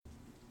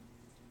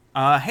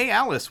Hey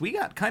Alice, we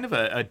got kind of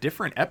a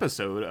different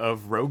episode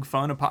of Rogue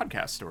Fun, a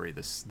podcast story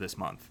this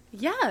month.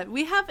 Yeah,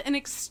 we have an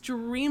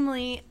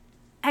extremely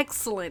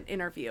excellent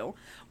interview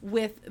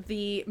with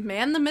the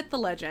man, the myth, the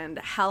legend,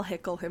 Hal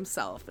Hickel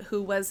himself,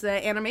 who was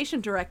the animation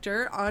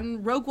director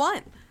on Rogue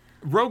One.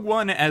 Rogue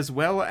One, as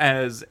well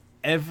as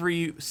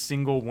every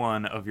single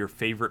one of your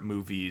favorite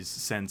movies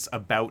since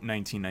about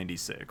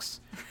 1996.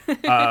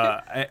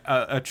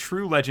 A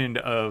true legend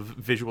of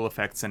visual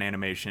effects and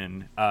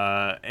animation.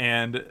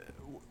 And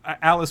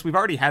Alice, we've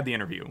already had the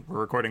interview. We're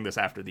recording this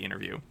after the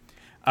interview.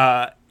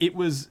 It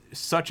was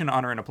such an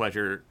honor and a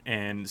pleasure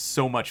and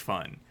so much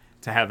fun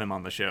to have him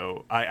on the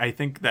show. I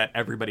think that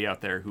everybody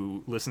out there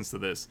who listens to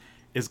this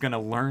is going to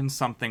learn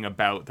something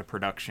about the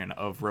production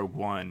of Rogue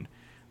One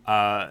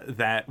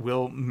that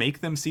will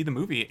make them see the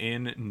movie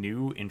in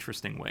new,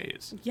 interesting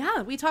ways.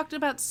 Yeah, we talked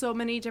about so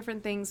many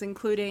different things,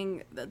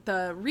 including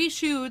the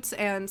reshoots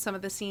and some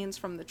of the scenes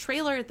from the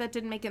trailer that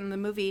didn't make it in the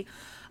movie.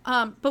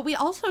 But we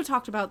also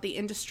talked about the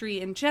industry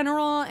in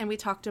general, and we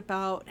talked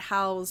about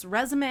Hal's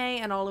resume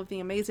and all of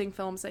the amazing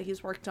films that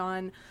he's worked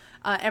on.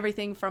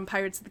 Everything from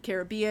Pirates of the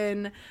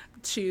Caribbean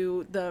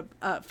to the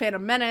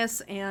Phantom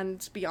Menace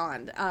and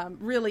beyond.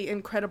 Really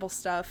incredible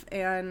stuff,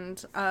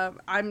 and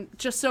I'm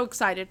just so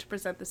excited to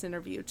present this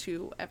interview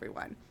to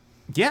everyone.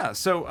 Yeah,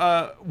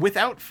 so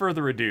without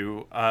further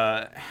ado,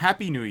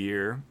 Happy New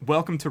Year.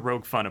 Welcome to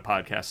Rogue Fun, a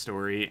podcast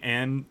story,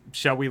 and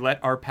shall we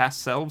let our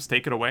past selves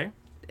take it away?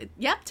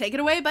 Yeah, take it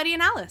away, Buddy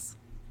and Alice.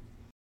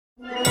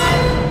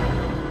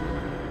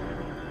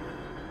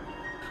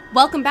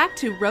 Welcome back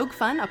to Rogue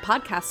Fun, a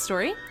podcast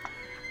story.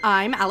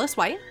 I'm Alice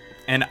White.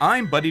 And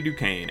I'm Buddy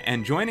Duquesne,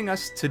 and joining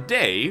us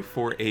today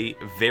for a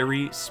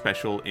very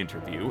special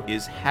interview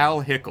is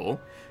Hal Hickel,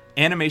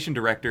 animation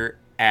director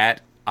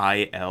at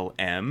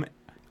ILM,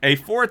 a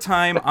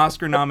 4-time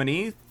Oscar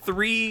nominee,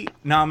 3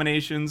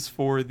 nominations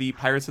for the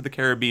Pirates of the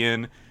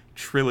Caribbean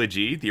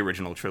trilogy, the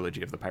original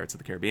trilogy of the Pirates of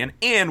the Caribbean,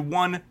 and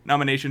 1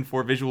 nomination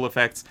for visual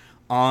effects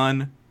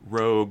on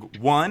Rogue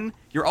One.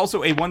 You're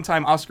also a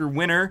 1-time Oscar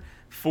winner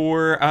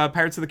for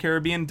Pirates of the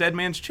Caribbean Dead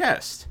Man's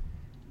Chest.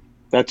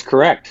 That's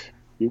correct.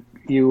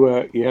 You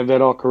have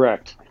that all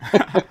correct.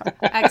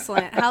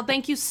 Excellent. Hal,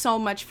 thank you so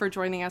much for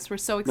joining us. We're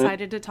so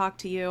excited to talk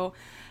to you.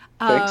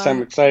 Thanks.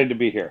 I'm excited to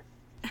be here.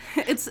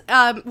 It's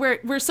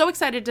we're so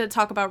excited to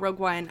talk about Rogue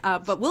One,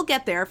 but we'll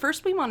get there.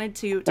 First, we wanted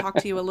to talk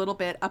to you a little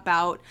bit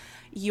about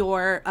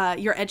your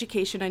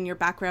education and your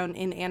background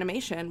in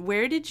animation.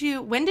 When did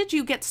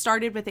you get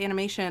started with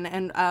animation,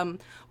 and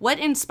what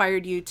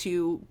inspired you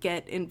to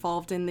get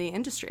involved in the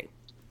industry?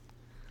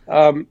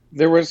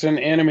 There was an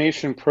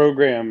animation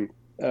program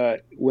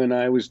when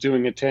I was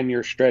doing a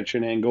 10-year stretch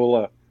in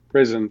Angola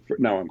prison.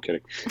 No, I'm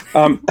kidding.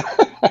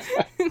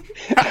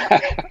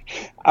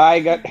 I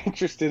got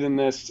interested in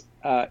this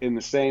in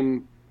the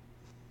same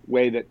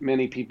way that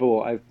many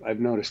people I've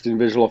noticed in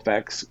visual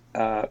effects,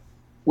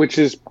 which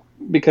is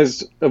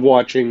because of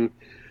watching,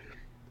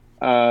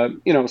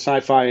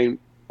 sci-fi,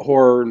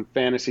 horror, and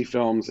fantasy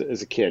films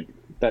as a kid.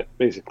 That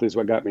basically is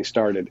what got me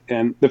started.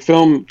 And the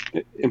film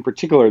in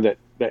particular that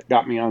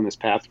got me on this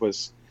path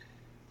was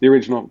the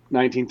original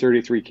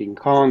 1933 King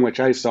Kong,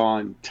 which I saw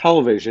on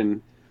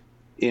television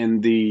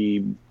in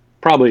the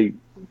probably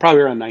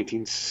around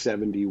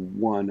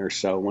 1971 or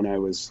so, when I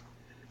was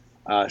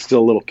still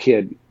a little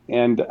kid.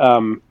 And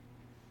so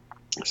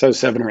I was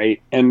 7 or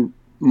 8. And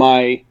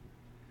my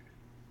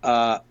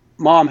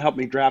mom helped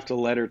me draft a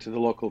letter to the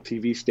local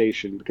TV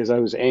station because I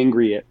was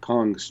angry at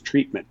Kong's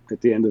treatment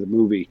at the end of the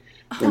movie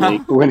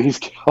when he's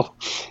killed.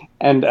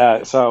 And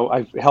so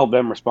I held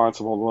them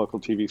responsible, the local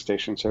TV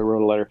station, so I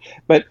wrote a letter.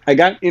 But I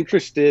got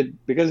interested,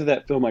 because of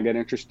that film, I got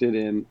interested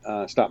in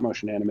stop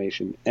motion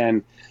animation.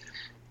 And,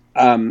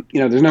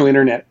 there's no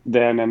internet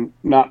then, and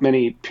not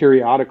many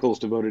periodicals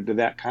devoted to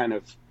that kind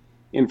of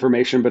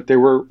information. But there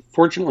were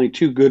fortunately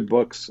 2 good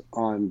books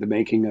on the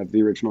making of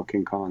the original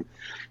King Kong.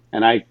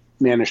 And I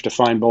managed to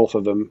find both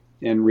of them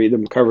and read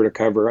them cover to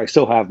cover. I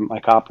still have my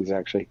copies,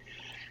 actually.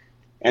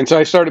 And so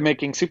I started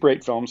making Super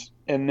 8 films.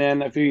 And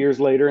then a few years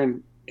later,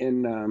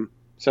 in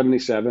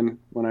 77,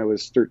 when I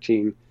was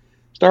 13,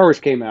 Star Wars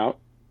came out,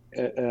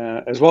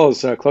 as well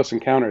as Close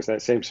Encounters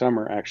that same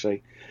summer,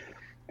 actually.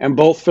 And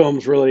both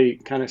films really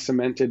kind of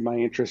cemented my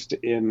interest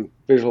in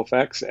visual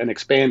effects and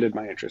expanded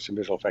my interest in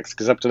visual effects,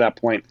 because up to that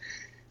point,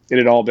 it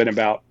had all been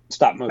about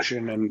stop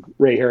motion and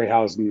Ray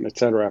Harryhausen, et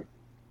cetera.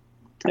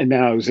 And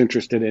now I was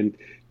interested in,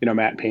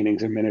 matte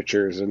paintings and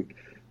miniatures and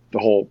the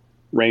whole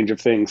range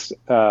of things,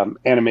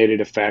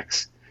 animated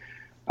effects.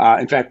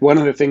 In fact, one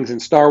of the things in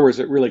Star Wars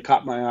that really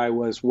caught my eye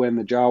was when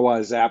the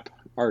Jawa zap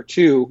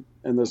R2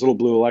 and those little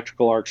blue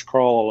electrical arcs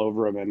crawl all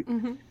over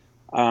him.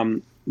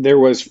 And there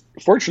was,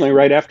 fortunately,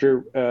 right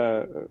after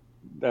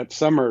that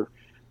summer,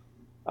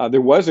 there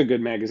was a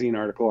good magazine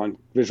article on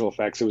visual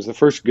effects. It was the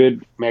first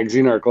good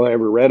magazine article I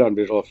ever read on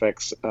visual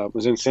effects. It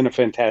was in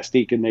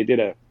Cinefantastique, and they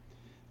did a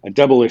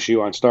double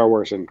issue on Star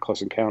Wars and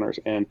Close Encounters.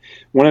 And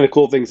one of the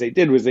cool things they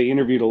did was they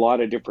interviewed a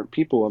lot of different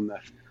people in the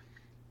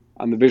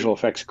on the visual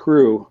effects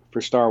crew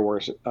for Star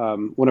Wars.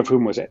 One of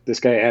whom was this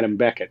guy Adam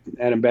Beckett.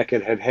 Adam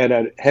Beckett had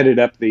headed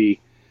up the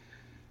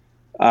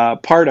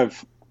part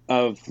of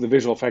the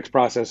visual effects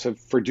process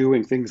for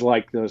doing things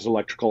like those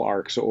electrical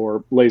arcs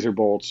or laser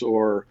bolts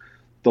or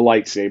the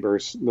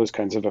lightsabers, those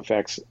kinds of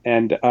effects.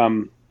 And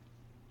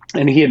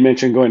he had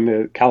mentioned going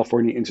to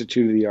California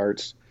Institute of the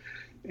Arts.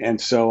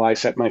 And so I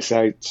set my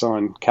sights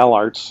on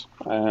CalArts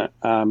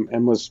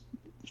and was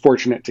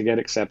fortunate to get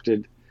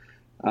accepted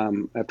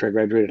after I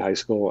graduated high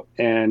school.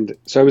 And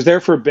so I was there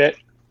for a bit,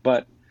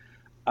 but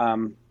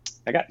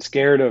I got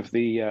scared of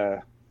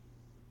the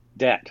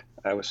debt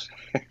I was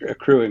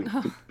accruing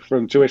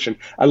from tuition.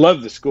 I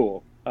love the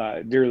school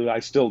dearly. I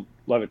still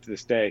love it to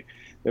this day.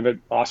 They have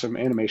an awesome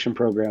animation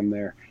program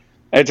there.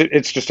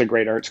 It's just a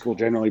great art school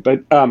generally.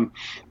 But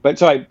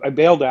so I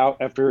bailed out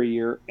after a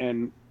year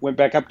and went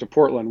back up to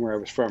Portland, where I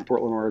was from,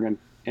 Portland, Oregon,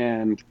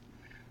 and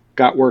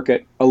got work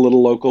at a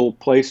little local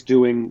place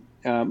doing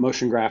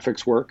motion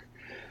graphics work,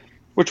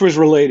 which was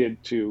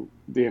related to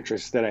the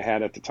interests that I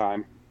had at the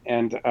time.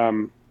 And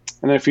then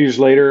a few years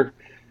later,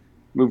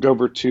 moved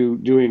over to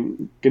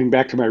getting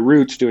back to my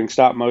roots, doing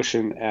stop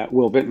motion at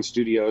Will Vinton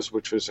Studios,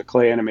 which was a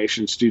clay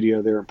animation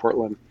studio there in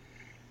Portland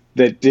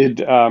that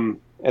did,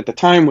 at the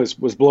time was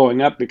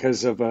blowing up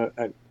because of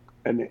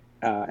an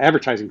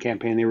advertising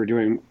campaign they were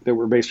doing that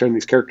were based on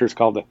these characters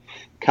called the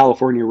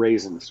California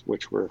Raisins,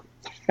 which were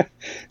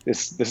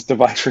this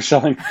device for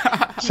selling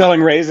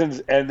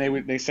raisins, and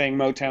they sang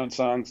Motown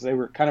songs. They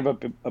were kind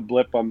of a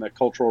blip on the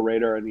cultural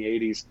radar in the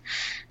 80s,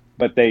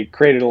 but they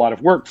created a lot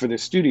of work for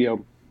this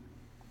studio.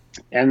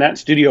 And that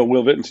studio,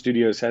 Will Vinton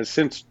Studios, has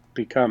since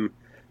become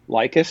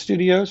Leica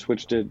Studios,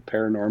 which did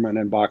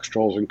Paranorman and Box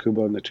Trolls and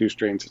Kubo and the Two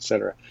Strings,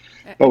 etc.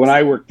 But when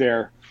I worked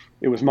there,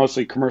 it was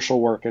mostly commercial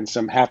work and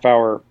some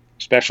half-hour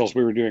specials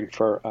we were doing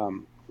for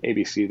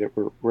ABC that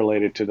were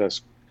related to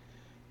those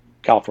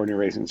California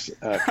Raisins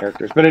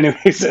characters. But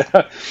anyways,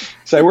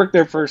 so I worked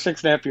there for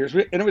 6.5 years,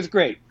 and it was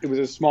great. It was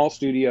a small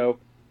studio,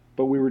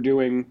 but we were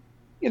doing,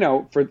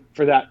 for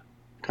that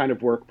kind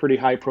of work, pretty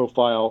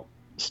high-profile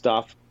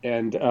stuff,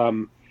 and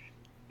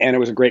it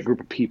was a great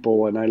group of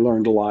people, and I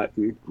learned a lot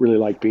and really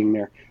liked being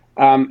there.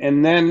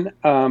 And then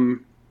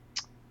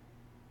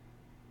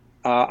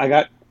I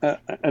got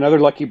another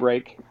lucky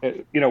break.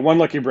 One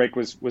lucky break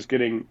was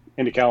getting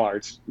into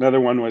CalArts. Another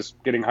one was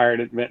getting hired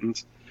at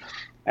Vinton's.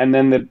 And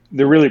then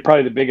the really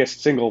probably the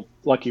biggest single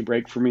lucky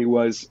break for me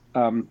was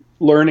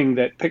learning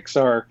that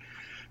Pixar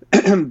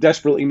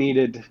desperately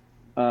needed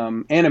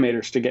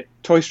animators to get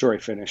Toy Story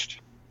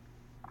finished.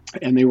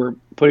 And they were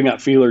putting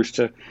out feelers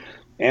to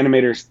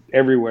animators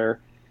everywhere.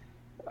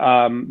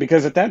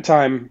 Because at that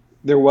time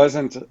there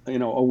wasn't,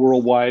 a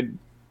worldwide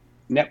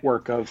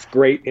network of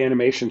great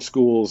animation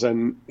schools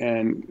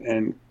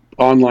and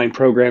online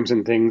programs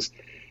and things,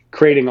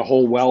 creating a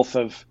whole wealth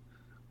of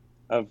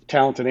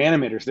talented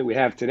animators that we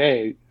have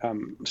today.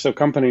 So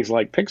companies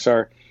like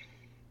Pixar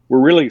were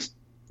really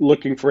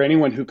looking for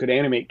anyone who could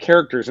animate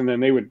characters, and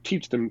then they would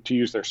teach them to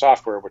use their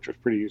software, which was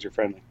pretty user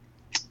friendly.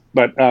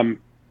 But and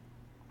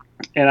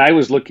I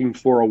was looking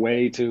for a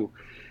way to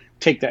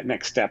take that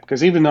next step,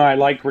 because even though I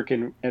liked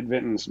working at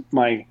Vinton's,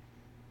 my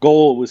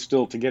goal was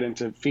still to get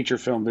into feature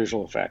film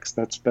visual effects.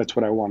 That's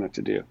what I wanted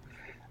to do.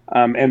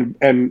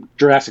 And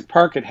Jurassic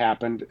Park had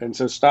happened, and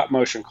so stop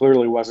motion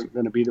clearly wasn't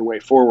going to be the way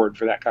forward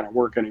for that kind of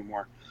work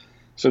anymore.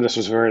 So this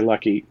was a very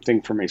lucky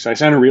thing for me. So I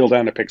sent a reel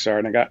down to Pixar,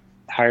 and I got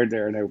hired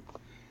there, and I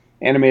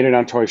animated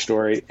on Toy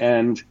Story.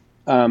 And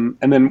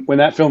then when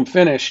that film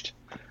finished,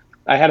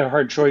 I had a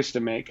hard choice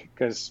to make,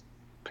 because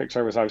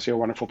Pixar was obviously a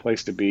wonderful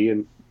place to be,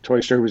 and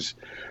Toy Story was,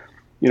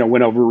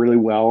 went over really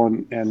well,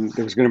 and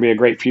there was going to be a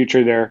great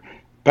future there.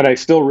 But I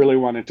still really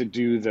wanted to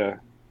do the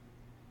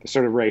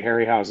sort of Ray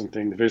Harryhausen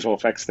thing, the visual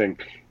effects thing.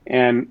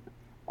 And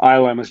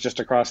ILM was just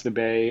across the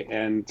bay,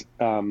 and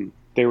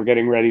they were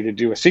getting ready to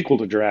do a sequel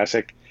to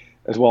Jurassic,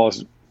 as well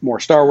as more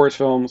Star Wars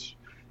films.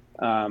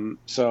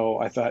 So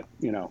I thought,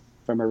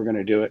 if I'm ever going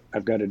to do it,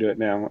 I've got to do it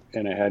now.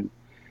 And I had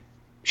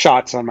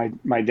shots on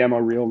my demo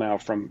reel now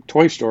from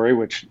Toy Story,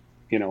 which,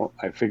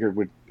 I figured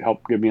would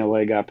help give me a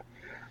leg up.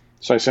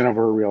 So I sent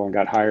over a reel and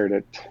got hired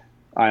at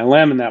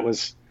ILM, and that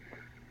was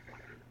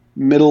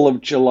middle of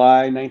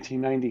July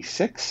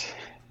 1996.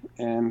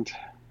 And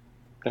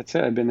that's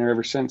it. I've been there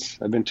ever since.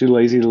 I've been too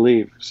lazy to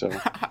leave. So,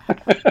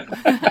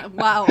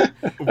 Wow.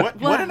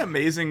 What an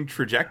amazing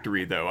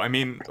trajectory, though. I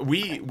mean,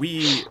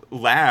 we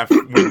laugh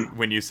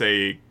when you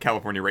say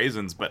California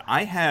Raisins, but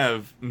I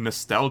have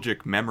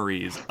nostalgic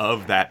memories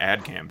of that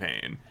ad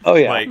campaign. Oh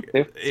yeah, like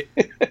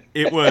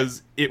it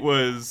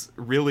was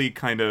really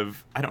kind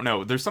of, I don't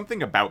know. There's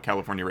something about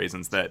California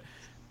Raisins that.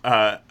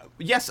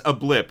 Yes, a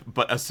blip,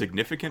 but a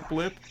significant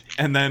blip.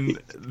 And then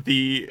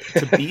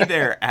to be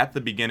there at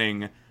the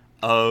beginning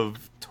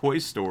of Toy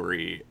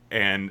Story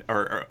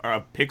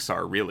or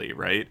Pixar, really,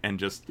 right? And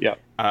just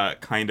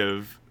kind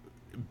of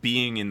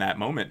being in that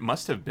moment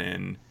must have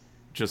been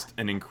just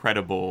an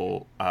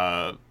incredible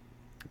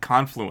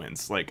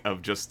confluence,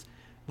 of just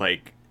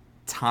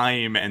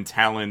time and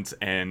talent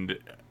and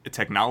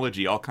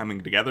technology all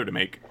coming together to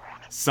make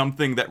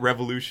something that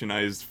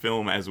revolutionized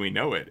film as we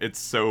know it. It's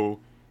so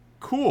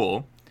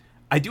cool.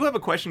 I do have a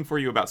question for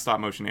you about stop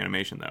motion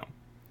animation, though.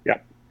 Yeah.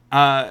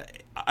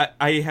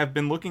 I have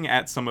been looking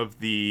at some of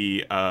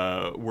the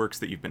works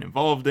that you've been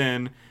involved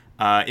in,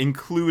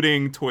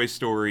 including Toy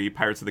Story,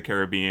 Pirates of the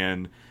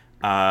Caribbean,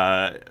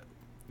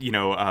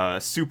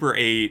 Super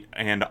 8,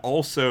 and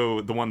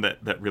also the one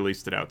that really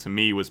stood out to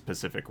me was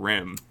Pacific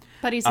Rim.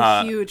 But he's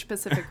a huge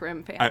Pacific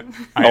Rim fan.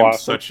 I am awesome.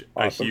 such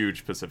a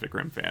huge Pacific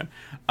Rim fan.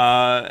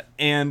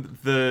 And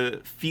the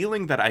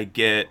feeling that I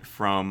get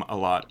from a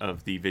lot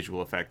of the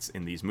visual effects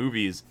in these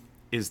movies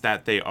is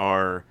that they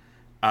are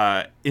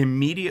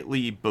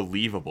immediately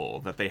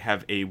believable, that they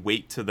have a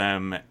weight to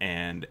them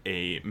and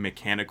a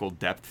mechanical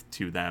depth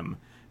to them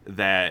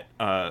that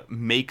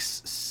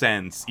makes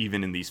sense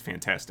even in these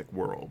fantastic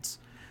worlds.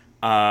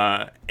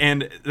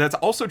 And that's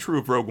also true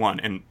of Rogue One,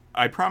 and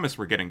I promise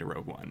we're getting to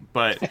Rogue One.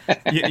 But,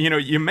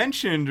 you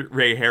mentioned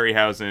Ray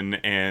Harryhausen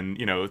and,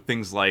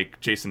 things like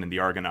Jason and the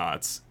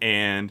Argonauts,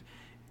 and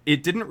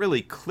it didn't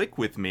really click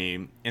with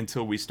me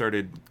until we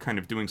started kind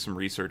of doing some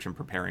research and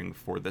preparing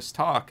for this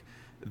talk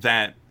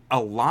that a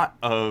lot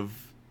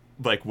of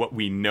like what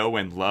we know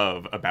and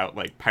love about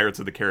like Pirates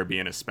of the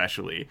Caribbean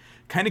especially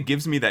kind of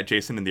gives me that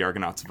Jason and the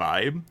Argonauts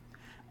vibe,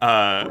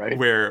 Right.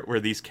 where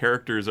these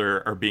characters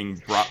are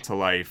being brought to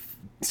life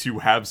to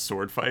have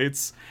sword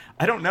fights.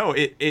 I don't know,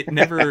 it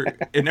never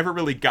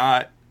really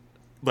got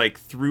like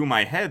through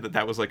my head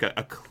that was like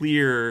a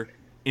clear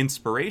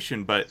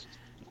inspiration. But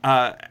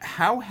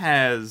how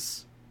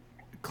has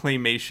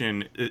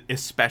claymation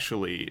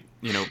especially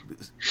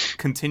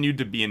continued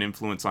to be an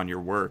influence on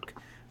your work?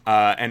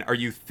 And are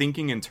you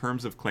thinking in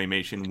terms of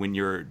claymation when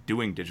you're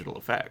doing digital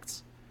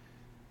effects?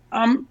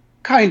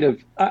 Kind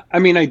of. I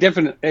mean, I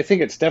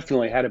think it's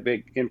definitely had a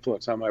big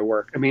influence on my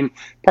work. I mean,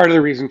 part of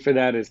the reason for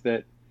that is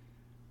that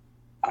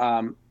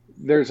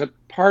there's a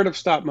part of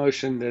stop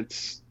motion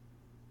that's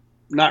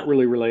not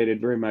really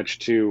related very much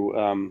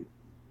to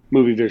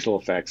movie visual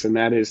effects, and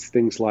that is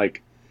things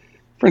like,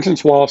 for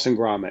instance, Wallace and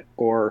Gromit,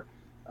 or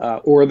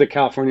the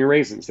California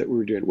Raisins that we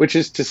were doing, which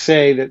is to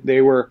say that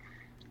they were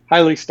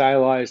highly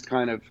stylized,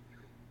 kind of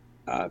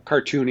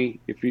cartoony,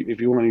 if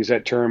you want to use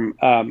that term,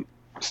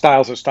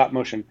 styles of stop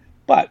motion.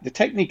 But the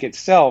technique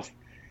itself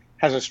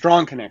has a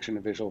strong connection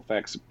to visual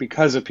effects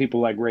because of people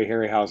like Ray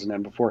Harryhausen,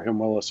 and before him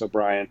Willis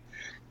O'Brien,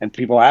 and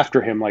people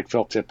after him like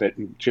Phil Tippett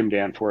and Jim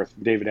Danforth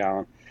and David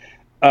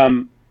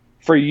Allen,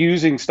 for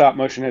using stop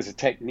motion as a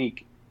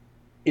technique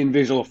in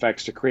visual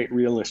effects to create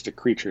realistic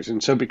creatures.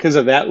 And so because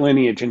of that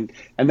lineage, and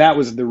that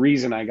was the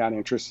reason I got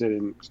interested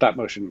in stop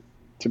motion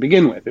to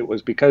begin with. It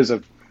was because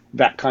of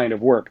that kind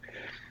of work.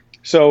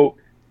 So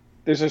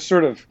there's a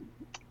sort of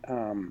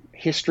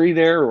history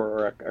there,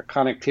 or a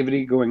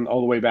connectivity going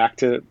all the way back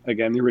to,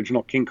 again, the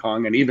original King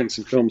Kong, and even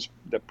some films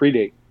that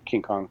predate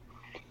King Kong,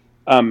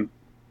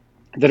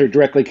 that are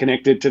directly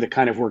connected to the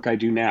kind of work I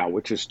do now,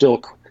 which is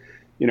still,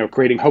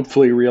 creating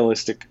hopefully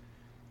realistic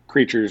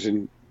creatures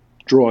and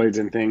droids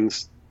and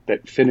things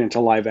that fit into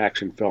live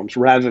action films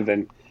rather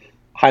than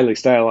highly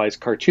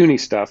stylized cartoony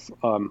stuff.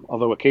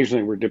 Although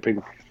occasionally we're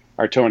dipping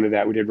our toe into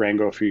that. We did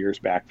Rango a few years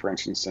back, for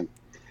instance, and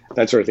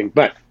that sort of thing.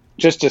 But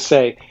just to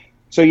say,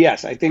 so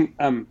yes, I think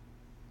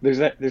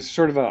there's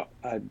sort of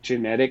a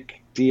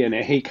genetic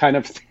DNA kind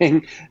of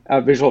thing,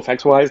 visual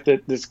effects wise,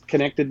 that's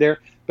connected there,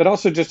 but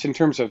also just in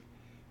terms of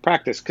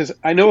practice, because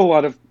I know a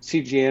lot of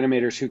CG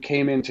animators who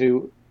came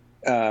into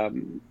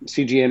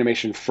CG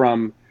animation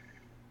from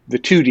the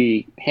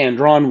 2D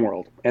hand-drawn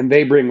world, and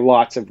they bring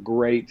lots of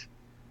great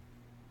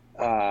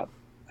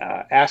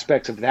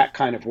aspects of that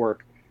kind of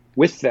work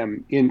with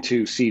them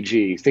into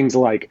CG. Things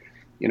like,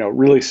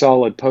 really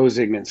solid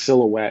posing and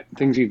silhouette,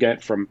 things you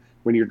get from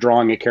when you're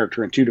drawing a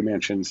character in 2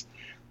 dimensions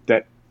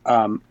that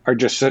are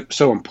just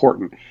so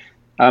important.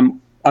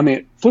 On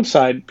the flip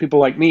side, people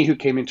like me who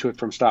came into it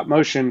from stop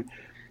motion,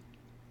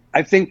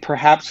 I think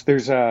perhaps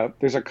there's a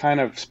kind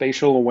of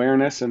spatial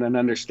awareness and an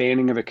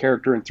understanding of a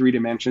character in 3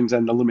 dimensions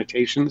and the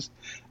limitations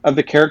of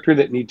the character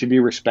that need to be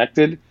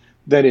respected.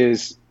 That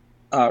is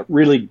a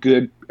really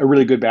good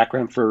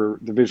background for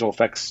the visual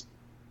effects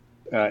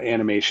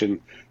animation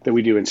that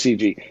we do in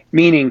CG.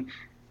 Meaning,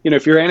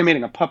 if you're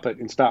animating a puppet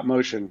in stop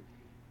motion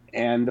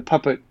and the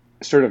puppet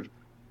sort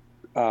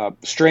of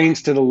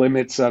strains to the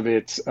limits of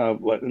its,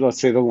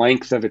 let's say, the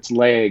length of its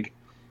leg,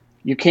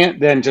 you can't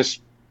then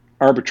just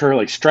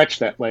arbitrarily stretch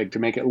that leg to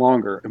make it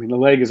longer. I mean, the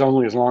leg is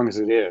only as long as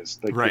it is.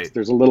 Like, right.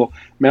 There's a little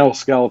metal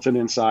skeleton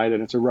inside,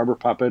 and it's a rubber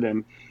puppet,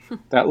 and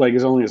that leg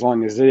is only as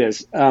long as it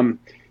is.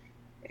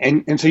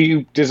 And so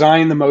you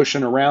design the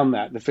motion around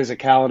that, the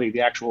physicality,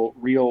 the actual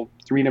real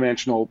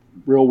 3-dimensional,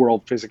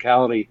 real-world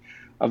physicality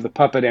of the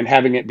puppet, and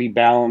having it be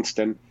balanced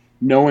and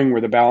knowing where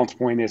the balance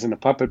point is in the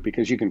puppet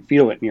because you can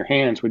feel it in your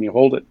hands when you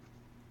hold it.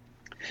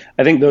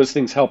 I think those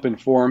things help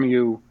inform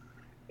your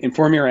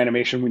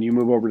animation when you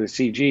move over to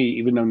CG,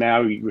 even though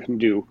now you can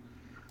do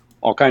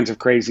all kinds of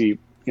crazy,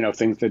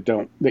 things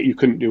that you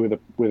couldn't do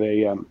with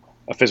a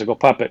physical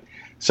puppet.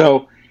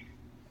 So,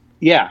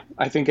 yeah,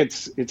 I think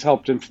it's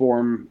helped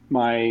inform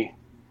my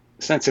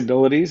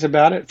sensibilities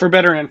about it, for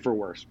better and for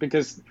worse.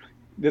 Because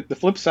the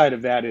flip side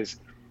of that is,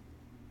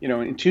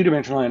 in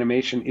two-dimensional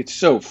animation, it's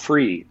so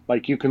free.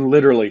 Like, you can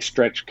literally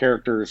stretch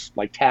characters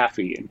like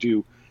taffy and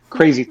do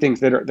crazy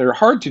things that are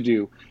hard to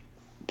do,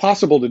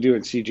 possible to do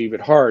in CG, but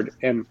hard,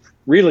 and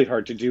really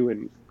hard to do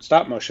in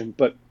stop motion,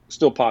 but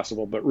still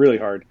possible, but really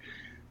hard.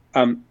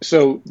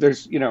 So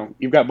there's,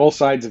 you've got both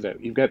sides of it.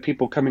 You've got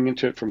people coming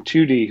into it from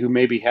 2D who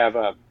maybe have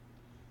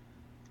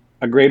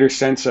a greater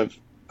sense of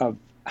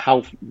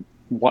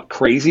what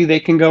crazy they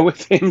can go with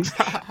things.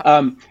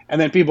 And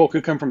then people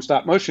who come from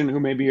stop motion who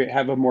maybe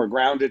have a more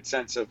grounded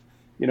sense of,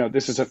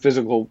 this is a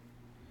physical,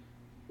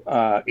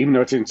 even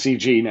though it's in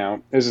CG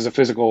now, this is a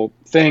physical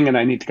thing, and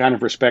I need to kind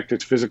of respect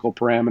its physical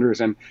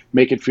parameters and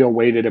make it feel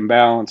weighted and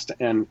balanced.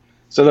 And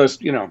so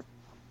those,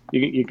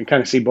 you can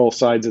kind of see both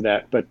sides of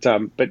that.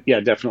 But yeah,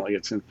 definitely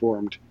it's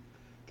informed.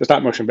 The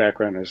stop motion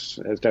background has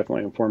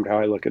definitely informed how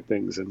I look at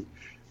things and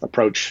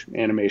approach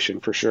animation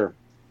for sure.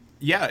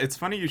 Yeah, it's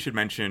funny you should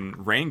mention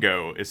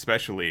Rango,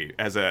 especially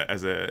as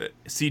a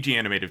CG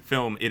animated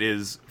film. It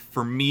is,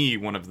 for me,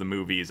 one of the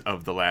movies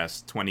of the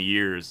last 20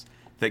 years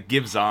that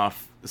gives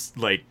off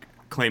like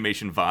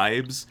claymation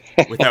vibes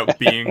without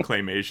being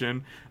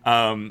claymation.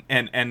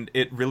 And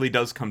it really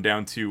does come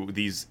down to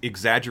these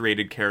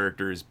exaggerated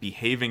characters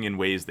behaving in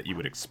ways that you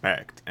would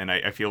expect. And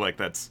I feel like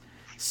that's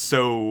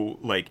so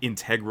like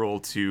integral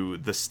to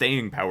the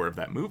staying power of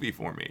that movie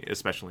for me,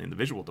 especially in the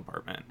visual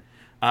department.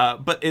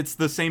 But it's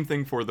the same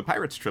thing for the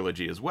Pirates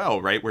trilogy as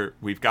well, right? Where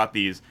we've got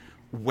these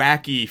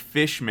wacky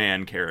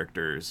fishman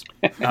characters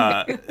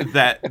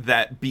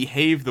that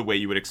behave the way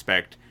you would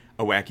expect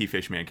a wacky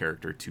fishman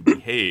character to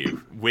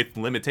behave, with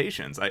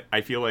limitations.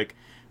 I feel like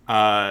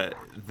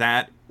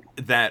that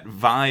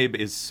vibe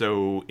is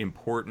so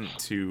important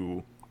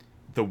to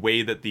the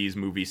way that these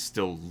movies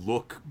still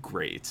look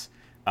great.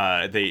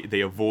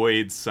 They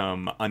avoid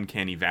some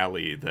uncanny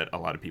valley that a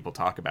lot of people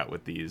talk about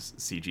with these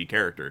CG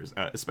characters,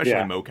 especially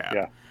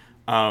mocap.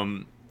 Yeah.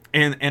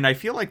 And I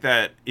feel like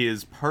that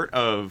is part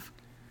of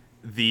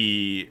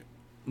the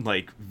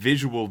like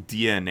visual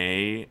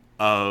DNA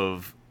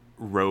of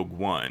Rogue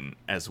One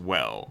as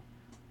well.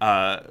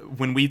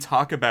 When we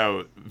talk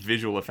about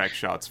visual effect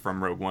shots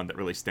from Rogue One that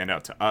really stand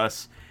out to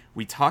us,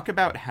 we talk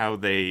about how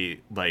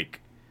they like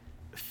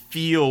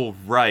feel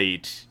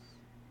right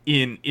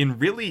in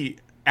really.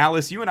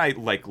 Alice, you and I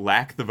like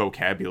lack the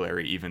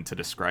vocabulary even to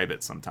describe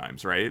it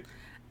sometimes, right?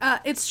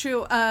 It's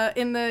true.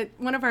 In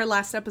one of our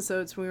last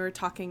episodes, we were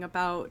talking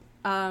about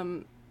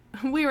the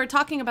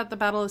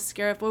Battle of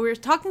Scarif, but we were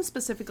talking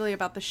specifically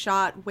about the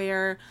shot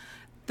where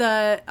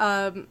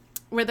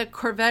the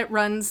corvette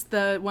runs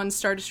the one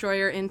Star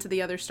Destroyer into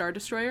the other Star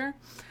Destroyer.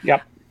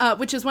 Yep.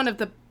 Which is one of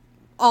the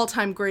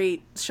all-time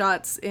great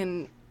shots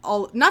in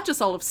not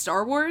just all of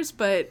Star Wars,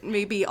 but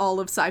maybe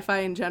all of sci-fi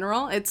in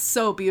general. It's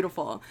so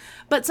beautiful.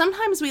 But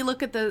sometimes we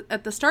look at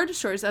the Star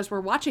Destroyers as we're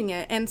watching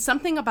it, and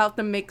something about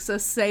them makes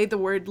us say the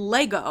word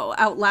Lego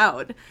out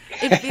loud.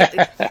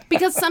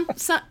 Because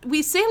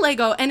we say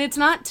Lego, and it's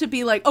not to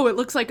be like, oh, it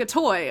looks like a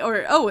toy,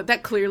 or oh,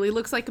 that clearly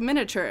looks like a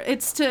miniature.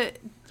 It's to,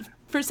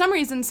 for some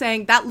reason,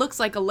 saying that looks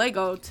like a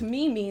Lego to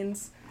me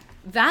means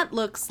that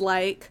looks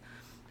like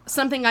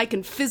something I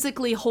can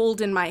physically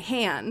hold in my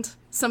hand.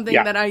 Something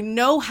that I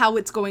know how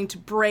it's going to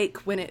break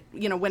when it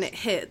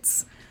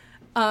hits,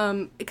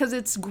 because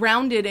it's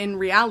grounded in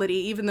reality,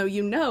 even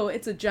though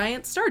it's a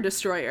giant Star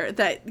Destroyer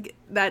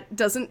that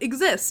doesn't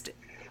exist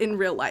in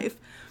real life,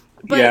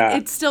 but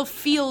it still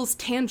feels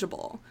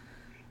tangible.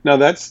 No,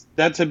 that's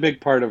a big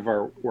part of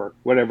our work,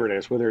 whatever it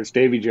is, whether it's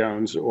Davy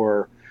Jones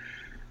or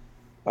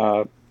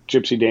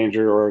Gypsy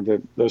Danger or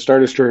those Star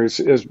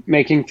Destroyers, is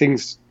making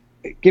things,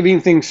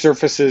 giving things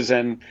surfaces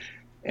and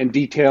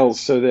details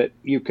so that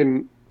you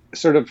can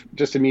sort of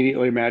just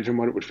immediately imagine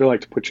what it would feel like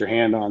to put your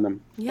hand on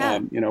them. Yeah.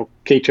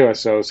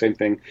 K2SO, same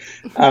thing.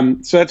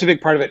 So that's a big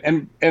part of it.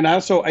 And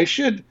also, I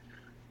should,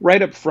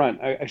 right up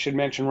front, I should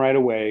mention right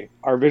away,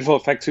 our visual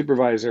effects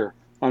supervisor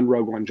on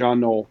Rogue One, John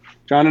Knoll.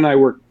 John and I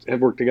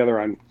have worked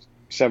together on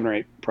 7 or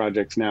 8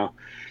 projects now.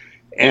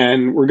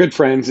 And we're good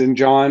friends. And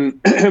John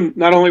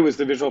not only was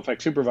the visual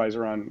effects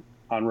supervisor on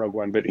Rogue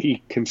One, but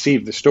he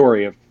conceived the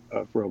story of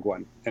Rogue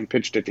One and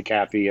pitched it to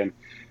Kathy and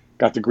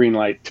got the green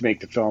light to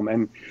make the film.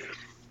 And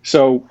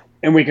so,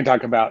 and we can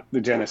talk about the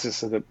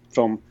genesis of the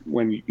film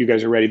when you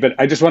guys are ready. But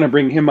I just want to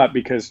bring him up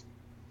because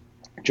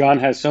John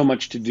has so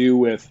much to do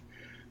with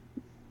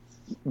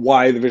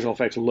why the visual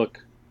effects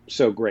look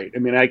so great. I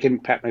mean, I can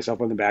pat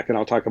myself on the back and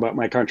I'll talk about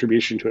my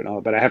contribution to it and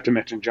all, but I have to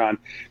mention John.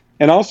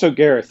 And also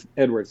Gareth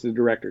Edwards, the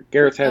director.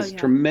 Gareth has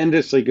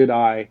tremendously good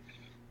eye.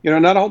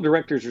 Not all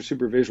directors are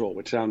super visual,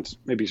 which sounds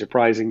maybe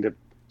surprising to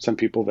some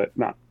people that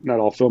not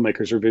all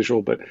filmmakers are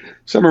visual, but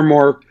some are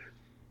more...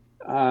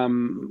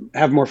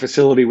 have more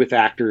facility with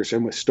actors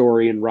and with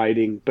story and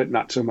writing, but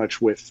not so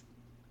much with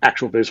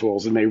actual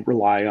visuals, and they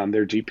rely on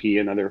their DP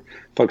and other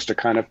folks to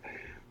kind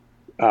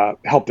of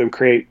help them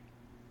create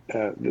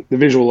the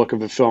visual look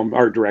of a film,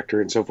 art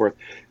director and so forth.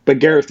 But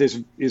Gareth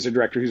is a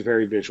director who's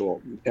very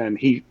visual, and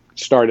he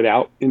started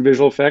out in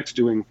visual effects,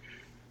 doing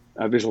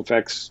visual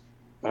effects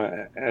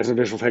as a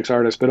visual effects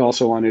artist, but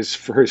also on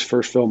for his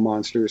first film,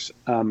 Monsters.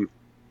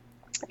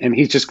 And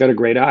he's just got a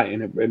great eye,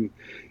 and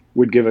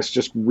would give us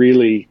just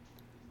really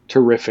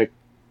terrific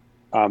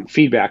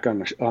feedback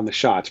on the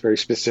shots, very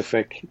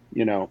specific,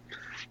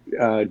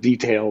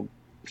 detailed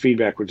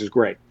feedback, which is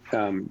great.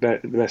 The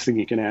best thing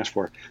you can ask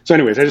for. So,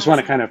 anyways, I just want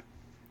to kind of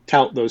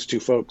tout those two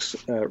folks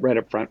right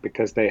up front,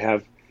 because they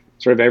have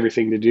sort of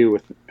everything to do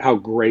with how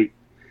great,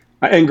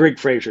 and Greg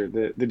Fraser,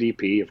 the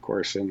DP, of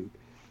course, and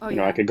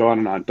I could go on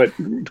and on, but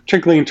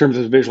particularly in terms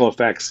of visual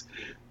effects,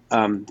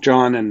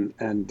 John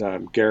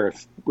and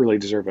Gareth really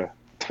deserve a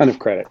ton of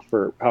credit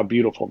for how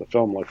beautiful the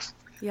film looks.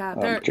 Yeah,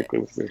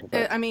 particularly with visual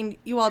effects. I mean,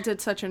 you all did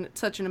such an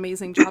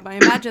amazing job. I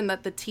imagine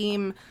that the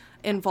team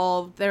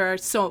involved, there are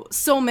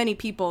so many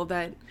people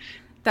that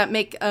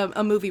make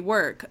a movie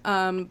work,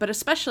 but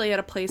especially at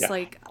a place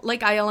like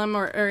ILM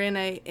or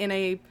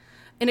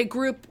in a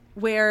group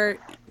where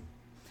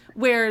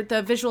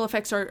the visual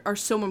effects are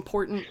so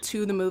important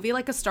to the movie,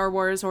 like a Star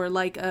Wars or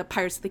like a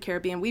Pirates of the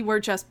Caribbean. We were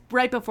just,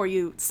 right before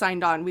you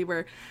signed on, we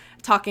were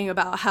talking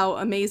about how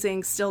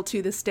amazing still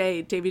to this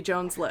day Davy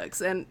Jones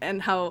looks,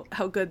 and how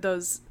good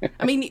those,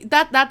 I mean,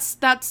 that's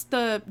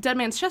the Dead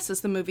Man's Chest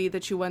is the movie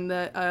that you won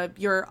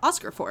your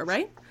Oscar for,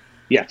 right?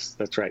 Yes,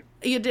 that's right.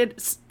 You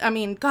did. I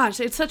mean, gosh,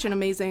 it's such an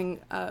amazing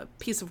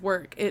piece of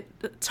work. It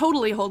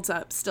totally holds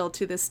up still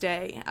to this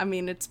day. I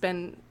mean, it's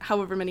been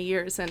however many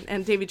years,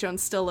 and Davy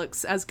Jones still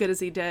looks as good as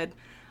he did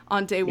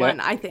on day one,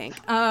 I think.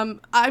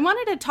 I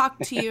wanted to talk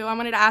to you. I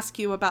wanted to ask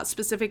you about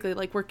specifically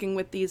like working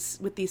with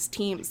these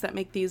teams that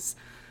make these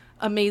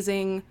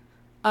amazing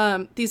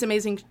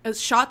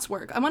shots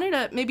work. I wanted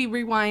to maybe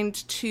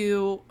rewind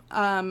to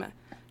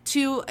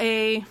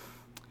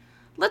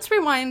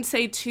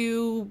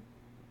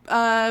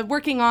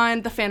working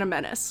on The Phantom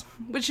Menace,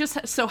 which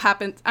just so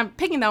happens, I'm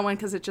picking that one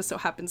because it just so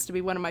happens to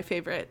be one of my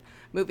favorite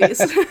movies.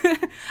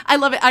 I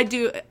love it.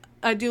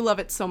 I do love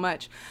it so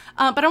much.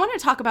 But I want to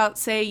talk about,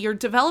 say, you're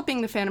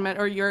developing the Phantom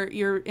Menace, or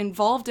you're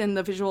involved in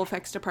the visual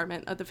effects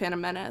department of the Phantom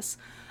Menace.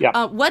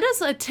 Yeah. What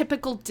does a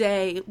typical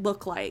day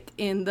look like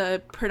in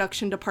the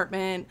production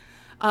department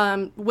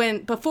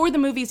before the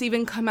movies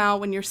even come out,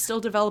 when you're still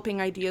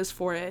developing ideas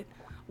for it?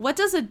 What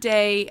does a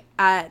day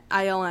at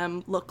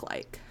ILM look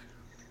like?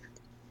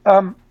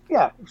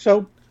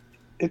 So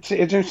it's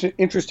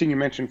interesting you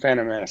mentioned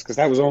Phantom Menace, because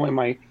that was only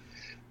my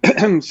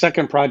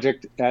second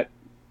project at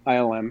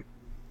ILM.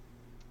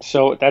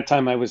 So at that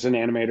time I was an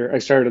animator. I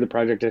started the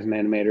project as an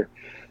animator.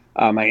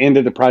 I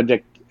ended the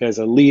project as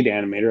a lead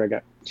animator. I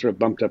got sort of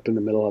bumped up in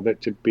the middle of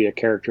it to be a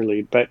character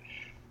lead. But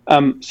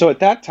so at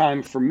that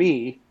time, for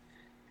me,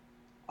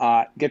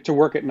 get to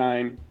work at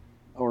 9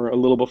 or a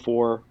little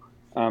before.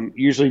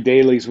 Usually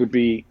dailies would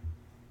be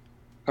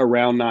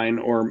around 9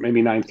 or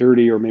maybe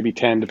 9:30 or maybe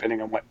 10,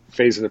 depending on what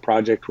phase of the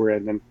project we're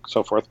in and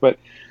so forth. But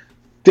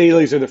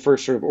dailies are the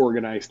first sort of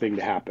organized thing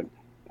to happen.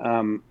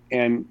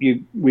 And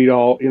we'd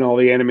all, all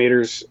the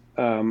animators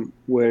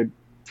would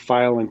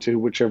file into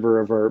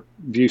whichever of our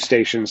view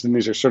stations. And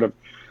these are sort of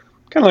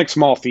kind of like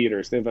small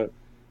theaters. They have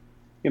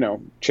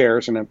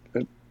chairs and a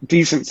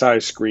decent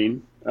sized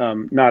screen,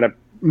 not a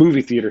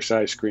movie theater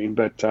size screen,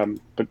 but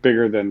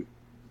bigger than,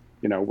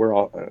 we're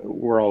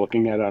all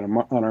looking at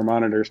on our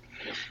monitors.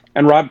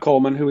 And Rob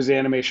Coleman, who was the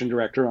animation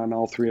director on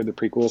all 3 of the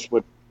prequels,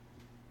 would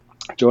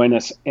join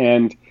us,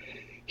 and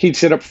he'd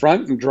sit up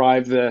front and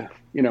drive the,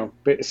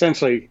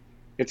 essentially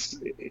it's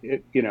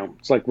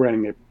like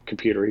running a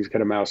computer. He's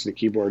got a mouse and a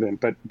keyboard,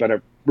 but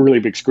a really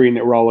big screen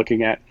that we're all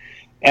looking at.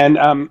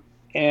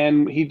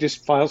 And he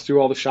just files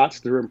through all the shots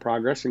that are in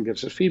progress and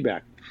gives us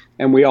feedback.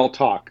 And we all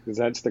talk, because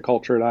that's the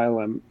culture at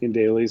ILM in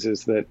dailies,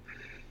 is that,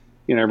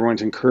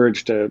 everyone's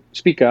encouraged to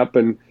speak up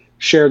and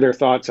share their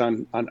thoughts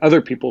on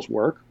other people's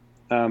work.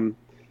 And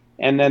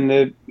then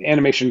the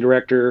animation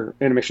director,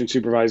 animation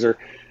supervisor,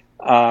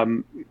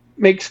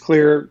 makes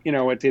clear,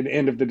 at the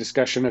end of the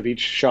discussion of each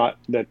shot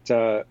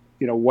that,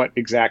 what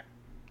exact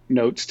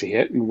notes to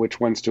hit and which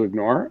ones to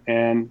ignore,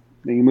 and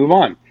then you move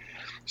on.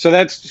 So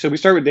we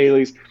start with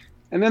dailies.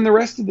 And then the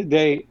rest of the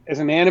day, as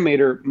an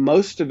animator,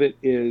 most of it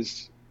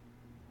is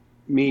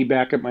me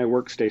back at my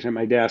workstation, at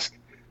my desk,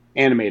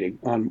 animating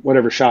on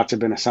whatever shots have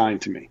been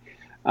assigned to me.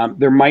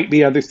 There might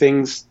be other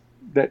things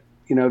that,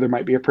 there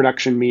might be a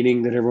production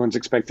meeting that everyone's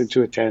expected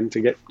to attend to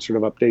get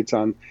sort of updates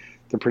on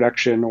the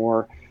production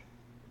or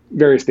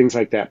various things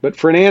like that. But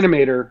for an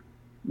animator,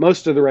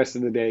 most of the rest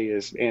of the day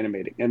is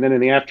animating. And then in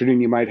the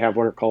afternoon, you might have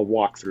what are called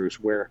walkthroughs,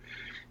 where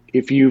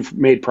if you've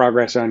made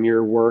progress on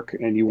your work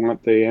and you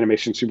want the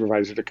animation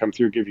supervisor to come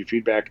through, give you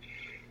feedback,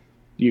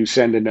 you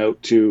send a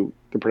note to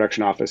the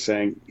production office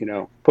saying,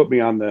 put me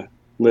on the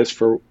list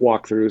for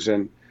walkthroughs,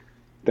 and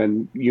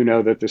then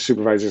that the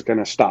supervisor is going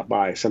to stop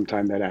by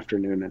sometime that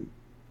afternoon and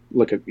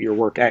look at your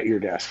work at your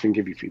desk and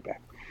give you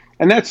feedback.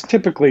 And that's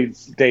typically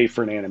day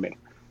for an anime.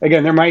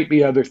 Again, there might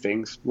be other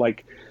things,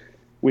 like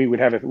we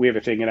have a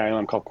thing at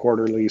ILM called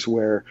quarterlies,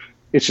 where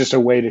it's just a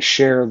way to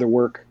share the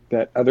work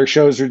that other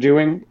shows are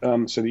doing,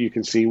 so that you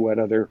can see what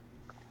other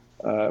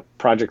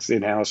projects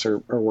in-house are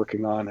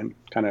working on, and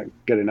kind of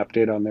get an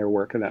update on their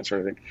work and that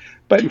sort of thing.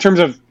 But in terms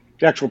of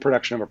the actual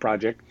production of a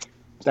project,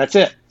 that's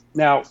it.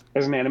 Now,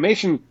 as an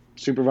animation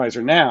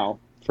supervisor now,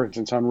 for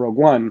instance, on Rogue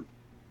One,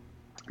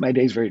 my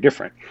day's very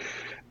different.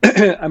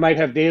 I might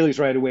have dailies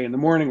right away in the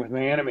morning with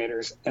my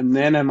animators, and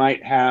then I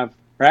might have,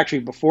 or actually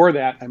before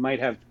that, I might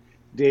have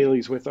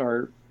dailies with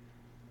our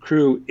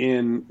crew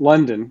in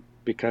London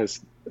because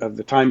of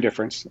the time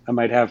difference. I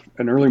might have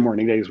an early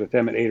morning days with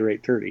them at 8 or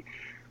 8:30.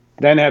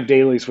 Then have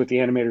dailies with the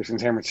animators in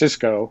San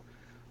Francisco,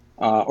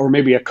 or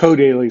maybe a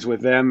co-dailies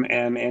with them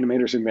and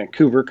animators in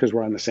Vancouver because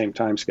we're on the same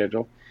time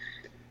schedule.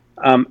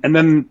 And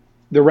then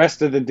the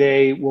rest of the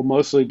day will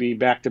mostly be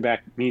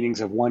back-to-back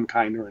meetings of one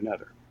kind or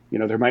another.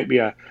 There might be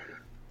a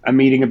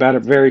meeting about a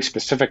very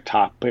specific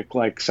topic,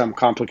 like some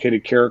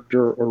complicated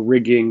character or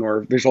rigging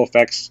or visual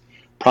effects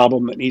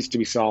problem that needs to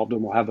be solved,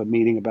 and we'll have a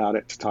meeting about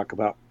it to talk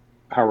about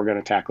how we're going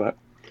to tackle it.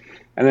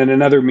 And then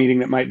another meeting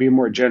that might be a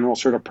more general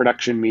sort of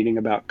production meeting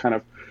about kind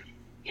of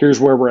here's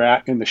where we're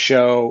at in the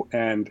show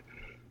and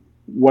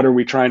what are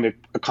we trying to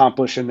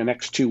accomplish in the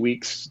next 2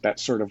 weeks.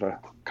 That's sort of a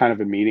kind of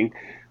a meeting.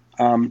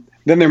 Then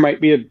there might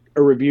be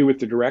a review with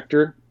the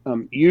director.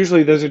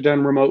 Usually those are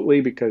done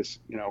remotely because,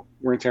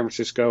 we're in San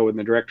Francisco and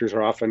the directors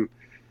are often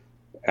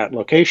at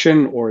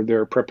location or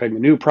they're prepping a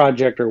new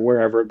project or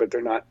wherever, but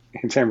they're not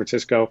in San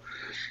Francisco.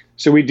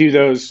 So we do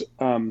those,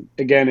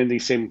 again, in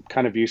these same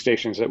kind of view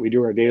stations that we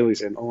do our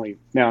dailies in, only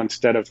now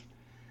instead of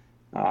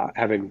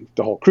having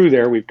the whole crew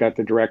there, we've got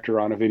the director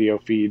on a video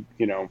feed,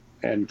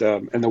 and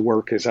the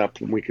work is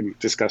up and we can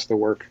discuss the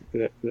work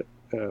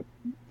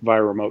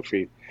via remote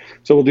feed.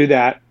 So we'll do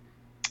that.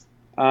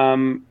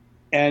 And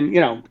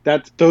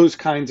that's those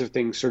kinds of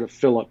things sort of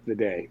fill up the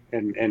day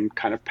and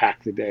kind of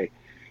pack the day.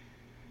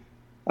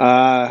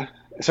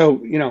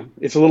 So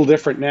it's a little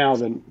different now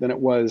than it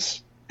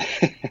was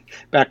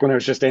back when I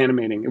was just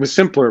animating. It was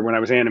simpler when I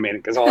was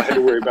animating because all I had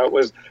to worry about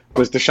was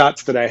the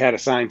shots that I had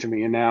assigned to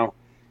me. And now,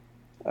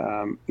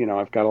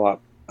 I've got a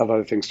lot of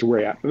other things to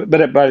worry about.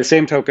 But by the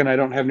same token, I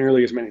don't have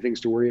nearly as many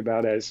things to worry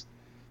about as,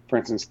 for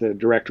instance, the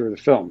director of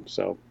the film.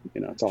 So,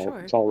 it's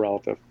all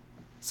relative.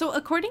 So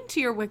according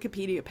to your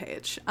Wikipedia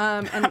page,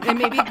 and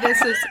maybe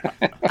this is,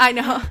 I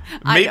know.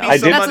 I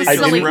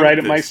didn't write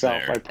it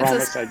myself. I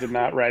promise I did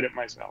not write it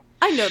myself.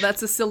 I know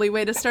that's a silly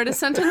way to start a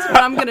sentence,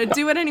 but I'm going to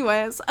do it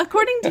anyways.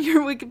 According to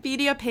your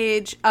Wikipedia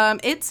page,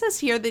 it says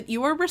here that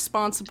you are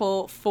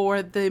responsible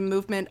for the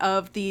movement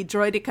of the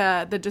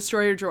Droideka, the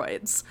destroyer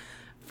droids,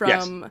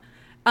 from.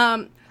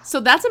 Yes. So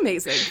that's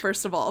amazing.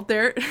 First of all,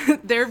 they're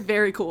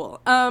very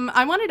cool.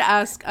 I wanted to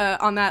ask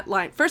on that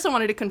line. First, I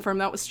wanted to confirm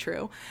that was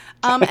true,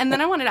 and then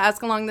I wanted to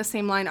ask along the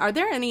same line. Are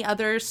there any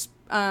others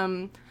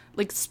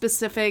like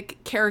specific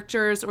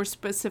characters or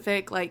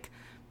specific like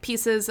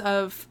pieces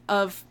of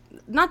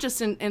not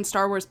just in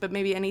Star Wars, but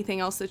maybe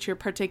anything else that you're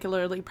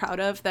particularly proud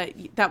of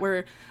that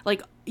were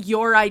like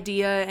your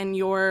idea and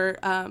your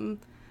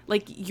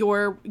like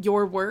your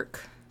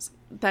work?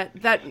 That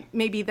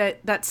maybe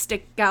that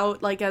stick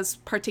out like as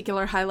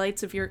particular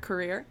highlights of your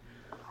career?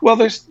 Well,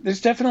 there's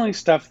definitely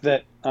stuff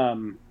that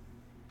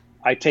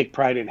I take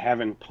pride in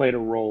having played a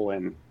role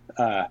in.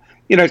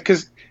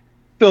 Because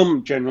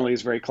film generally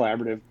is very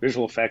collaborative.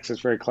 Visual effects is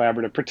very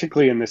collaborative,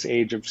 particularly in this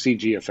age of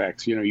CG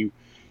effects. You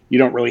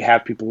don't really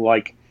have people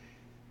like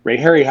Ray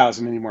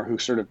Harryhausen anymore who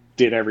sort of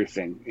did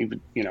everything.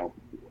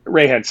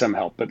 Ray had some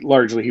help, but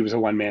largely he was a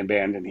one-man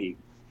band and he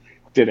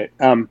did it.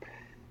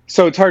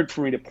 So it's hard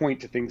for me to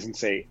point to things and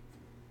say,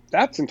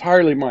 that's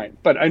entirely mine.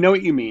 But I know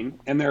what you mean.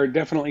 And there are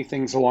definitely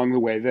things along the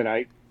way that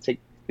I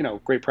take,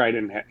 great pride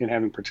in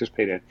having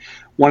participated.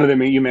 One of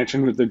them you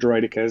mentioned with the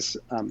Droidekas.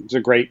 It's a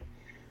great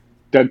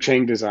Doug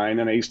Chang design.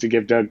 And I used to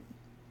give Doug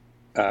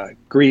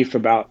grief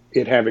about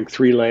it having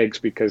 3 legs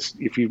because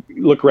if you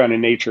look around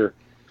in nature,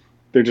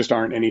 there just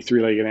aren't any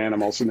 3-legged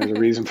animals. And there's a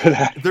reason for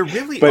that. There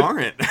really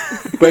aren't.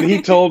 But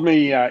he told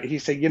me, he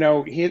said,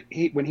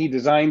 he when he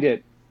designed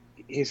it,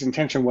 his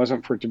intention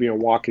wasn't for it to be a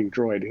walking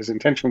droid. His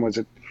intention was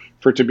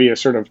for it to be a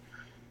sort of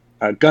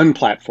a gun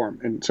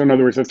platform. And so in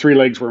other words, the 3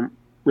 legs were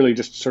really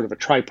just sort of a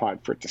tripod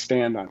for it to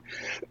stand on.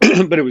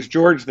 But it was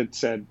George that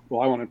said,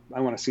 well, I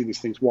want to see these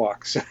things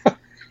walk. So,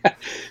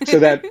 so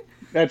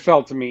that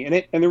felt to me.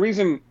 And the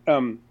reason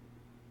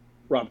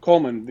Rob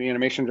Coleman, the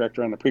animation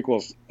director on the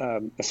prequels,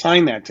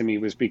 assigned that to me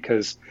was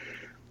because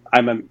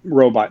I'm a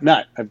robot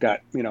nut. I've got,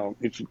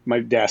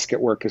 my desk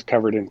at work is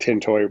covered in tin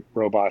toy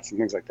robots and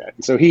things like that.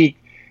 And so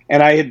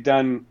and I had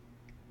done,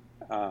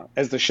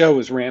 as the show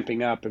was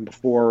ramping up and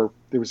before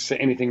there was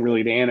anything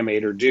really to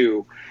animate or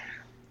do,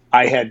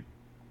 I had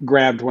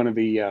grabbed one of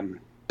the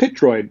pit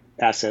droid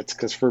assets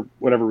because for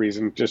whatever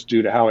reason, just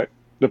due to how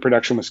the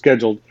production was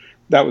scheduled,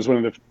 that was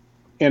one of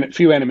the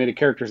few animated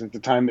characters at the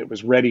time that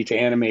was ready to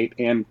animate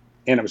and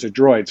it was a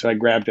droid. So I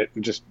grabbed it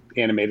and just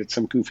animated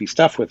some goofy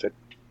stuff with it.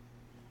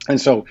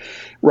 And so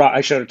I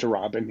showed it to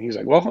Rob and he's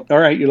like, well, all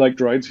right, you like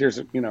droids. Here's,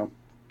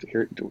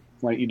 here,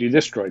 why don't you do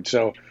this droid?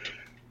 So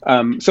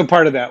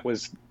part of that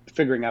was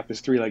figuring out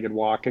this 3-legged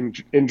walk,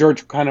 and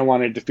George kind of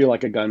wanted to feel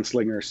like a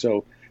gunslinger,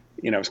 so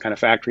it was kind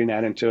of factoring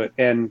that into it.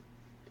 And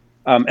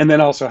And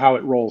then also how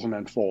it rolls and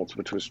unfolds,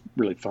 which was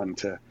really fun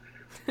to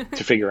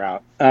figure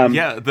out.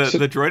 Yeah,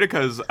 the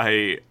Droidekas,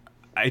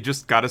 I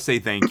just gotta say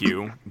thank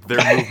you.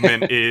 Their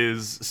movement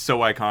is so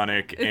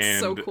iconic, It's and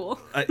so cool.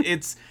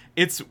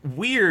 it's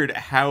weird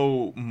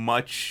how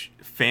much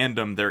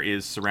fandom there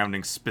is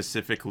surrounding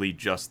specifically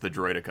just the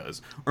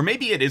Droidekas. Or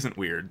maybe it isn't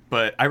weird,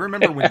 but I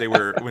remember when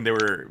they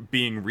were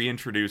being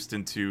reintroduced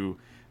into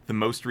the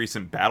most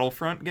recent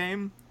Battlefront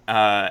game,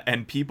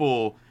 and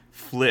people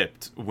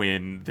flipped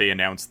when they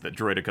announced that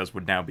Droidekas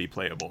would now be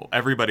playable.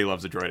 Everybody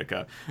loves a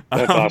Droideka.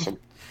 That's awesome.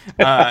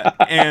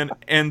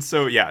 And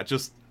so yeah,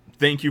 just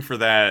thank you for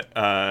that.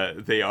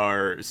 They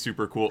are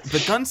super cool. The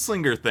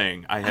gunslinger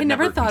thing I had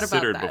never thought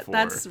considered about that. before.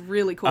 That's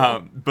really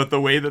cool. But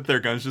the way that their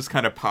guns just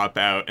kind of pop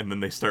out and then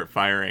they start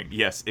firing,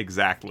 yes,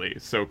 exactly.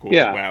 So cool.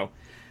 Yeah. Wow.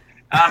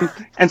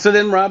 And so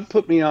then Rob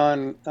put me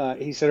on.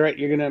 He said, "All right,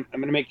 I'm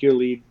gonna make you a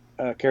lead,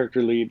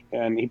 character lead,"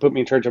 and he put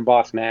me in charge of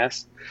Boss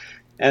Nass.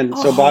 And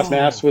so Boss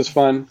Nass was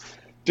fun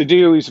to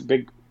do. He's a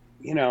big,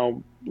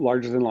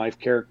 larger than life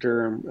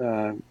character,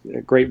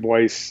 a great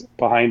voice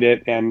behind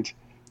it, and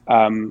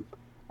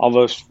all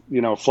those,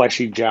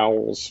 fleshy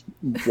jowls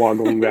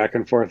waggling back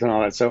and forth and all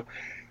that. So,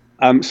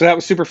 so that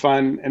was super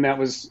fun, and that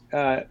was,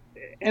 and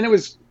it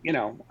was,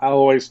 I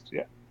always,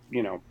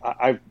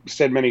 I've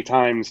said many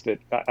times that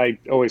I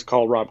always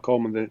call Rob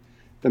Coleman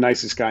the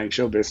nicest guy in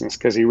show business,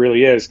 because he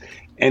really is,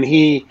 and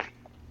he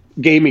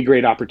gave me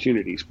great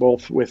opportunities,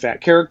 both with that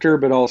character,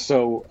 but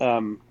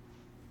also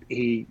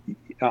he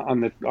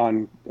on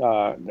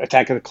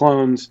Attack of the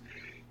Clones,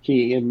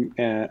 he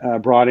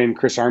brought in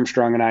Chris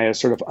Armstrong and I as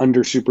sort of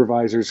under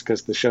supervisors,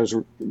 because the shows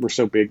were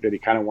so big that he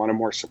kind of wanted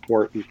more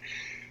support,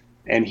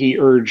 and he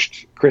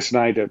urged Chris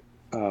and I to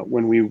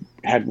when we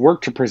had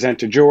work to present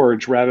to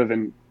George, rather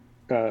than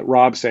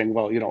Rob saying,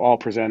 well, I'll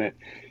present it,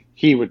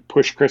 he would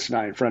push Chris and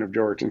I in front of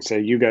George and say,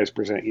 you guys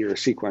present your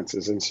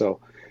sequences. And so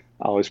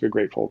I'll always be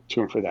grateful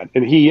to him for that.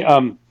 And he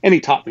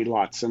taught me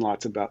lots and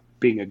lots about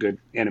being a good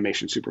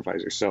animation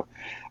supervisor. So,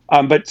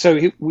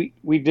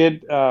 we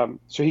did. So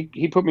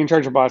he put me in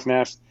charge of Boss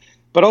Nass,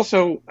 but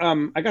also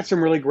I got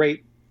some really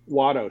great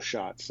Watto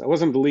shots. I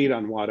wasn't the lead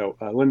on Watto.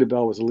 Linda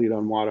Bell was the lead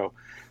on Watto,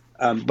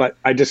 but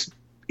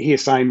he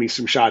assigned me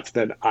some shots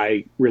that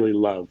I really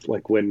loved,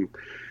 like when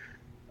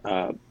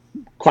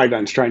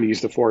Qui-Gon's trying to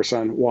use the Force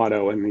on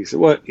Watto, and he said,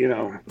 "What?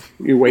 You're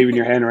waving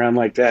your hand around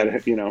like that? I'm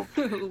a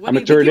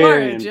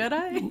Toydarian.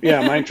 Jedi?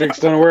 Yeah, mind tricks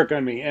don't work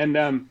on me."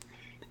 And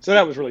so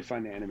that was really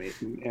fun to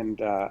animate. And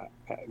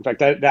in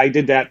fact, I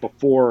did that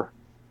before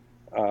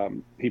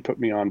he put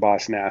me on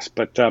Boss Nass.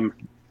 But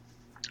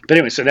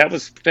anyway, so that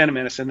was Phantom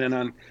Menace, and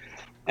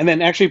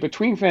then actually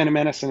between Phantom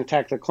Menace and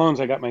Attack of the Clones,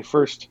 I got my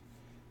first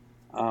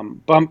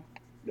bump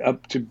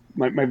up to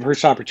my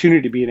first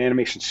opportunity to be an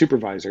animation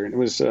supervisor, and it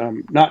was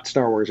not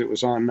Star Wars. It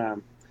was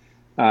on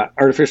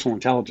Artificial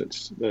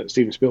Intelligence, the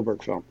Steven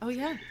Spielberg film. Oh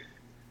yeah.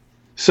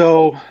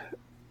 So,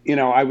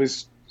 I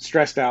was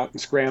stressed out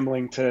and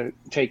scrambling to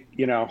to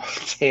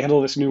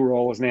handle this new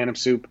role as an anim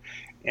soup,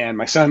 and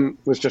my son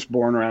was just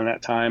born around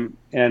that time,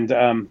 and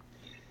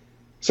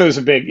so it was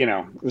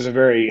it was a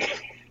very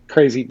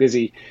crazy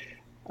busy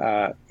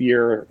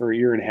year or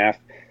year and a half.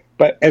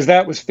 But as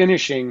that was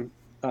finishing,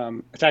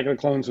 Attack of the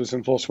Clones was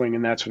in full swing,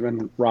 and that's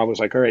when Rob was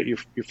like, "All right,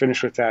 you're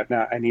finished with that.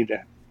 Now I need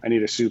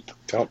a soup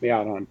to help me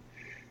out on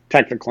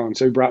Attack of the Clones."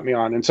 So he brought me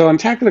on, and so on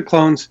Attack of the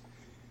Clones,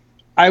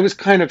 I was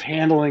kind of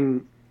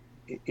handling,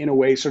 in a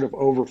way, sort of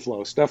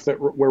overflow stuff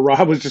where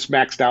Rob was just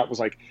maxed out. Was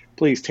like,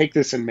 "Please take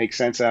this and make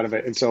sense out of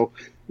it." And so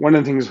one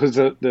of the things was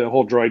the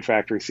whole droid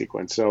factory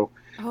sequence. So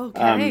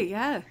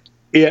okay,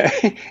 yeah,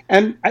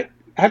 and I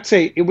have to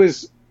say it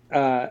was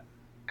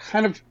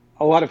kind of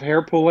a lot of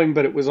hair pulling,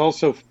 but it was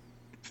also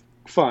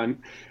fun.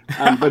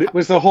 But it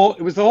was the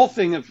whole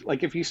thing of,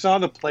 like, if you saw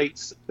the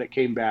plates that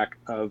came back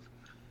of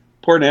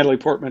poor Natalie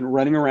Portman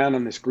running around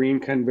on this green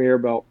conveyor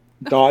belt,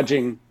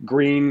 dodging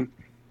green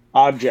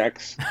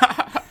objects,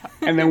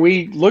 and then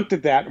we looked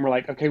at that and we're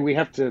like, okay, we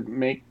have to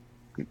make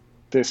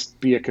this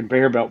be a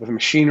conveyor belt with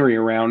machinery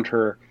around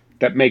her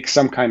that makes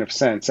some kind of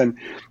sense. And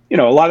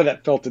a lot of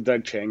that fell to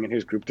Doug Chiang and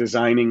his group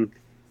designing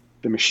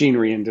the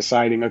machinery and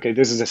deciding, okay,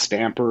 this is a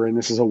stamper and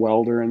this is a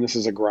welder and this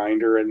is a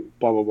grinder and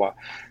blah blah blah.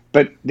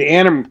 But the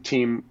anim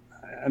team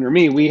under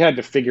me, we had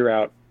to figure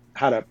out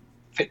how to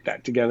fit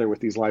that together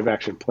with these live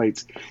action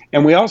plates,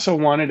 and we also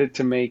wanted it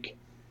to make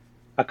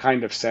a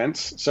kind of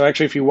sense. So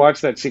actually, if you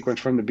watch that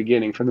sequence from the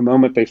beginning, from the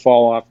moment they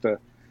fall off the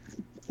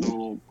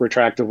little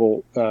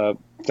retractable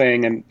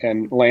thing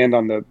and land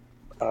on the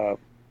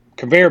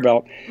conveyor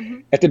belt,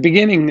 at the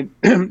beginning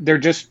they're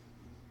just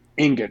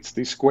ingots,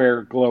 these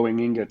square glowing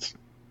ingots.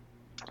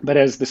 But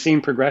as the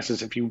scene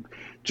progresses, if you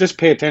just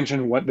pay attention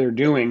to what they're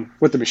doing,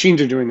 what the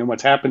machines are doing, and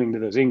what's happening to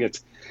those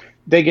ingots,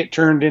 they get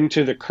turned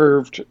into the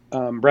curved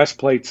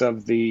breastplates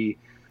of the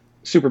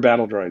super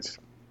battle droids.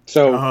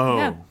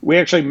 So we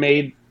actually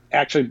made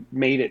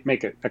it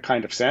make a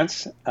kind of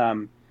sense.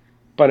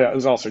 but it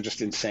was also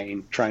just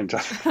insane trying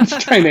to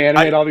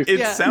animate all these. It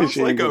Yeah. sounds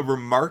like a machines.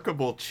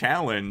 remarkable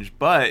challenge,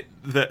 but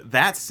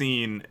that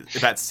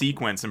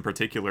sequence in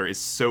particular, is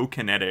so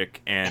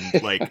kinetic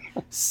and like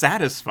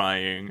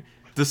satisfying,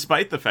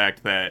 despite the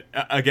fact that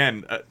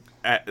again,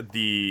 at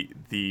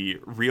the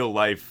real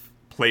life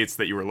plates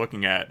that you were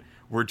looking at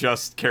were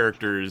just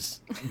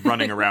characters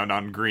running around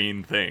on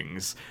green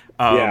things.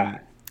 Yeah.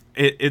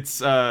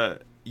 It's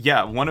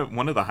one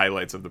of the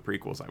highlights of the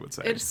prequels, I would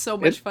say. It's so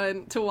much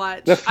fun to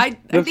watch. the- I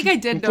the- think I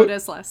did the-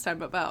 notice last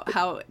time about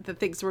how the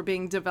things were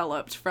being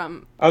developed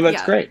from. Oh,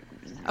 that's great.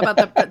 About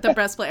the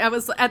breastplate. I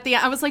was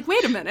like,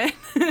 wait a minute.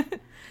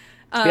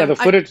 Yeah, the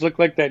footage looked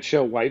like that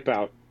show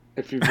Wipeout.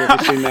 If you've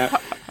ever seen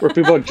that, where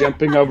people are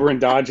jumping over and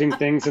dodging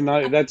things, and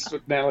that's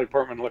what Natalie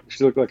Portman looked.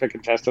 She looked like a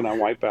contestant on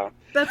Wipeout.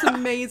 That's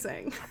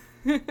amazing.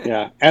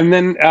 Yeah, and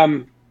then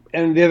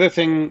and the other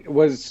thing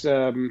was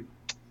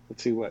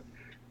let's see what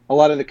a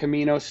lot of the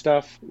Camino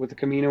stuff with the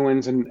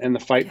Kaminoans and the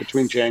fight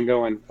between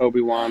Django and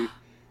Obi-Wan.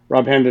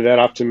 Rob handed that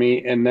off to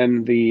me, and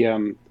then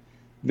the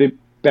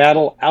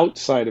battle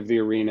outside of the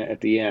arena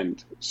at the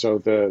end. So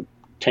the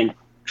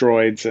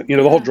droids,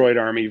 the whole droid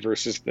army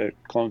versus the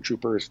clone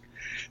troopers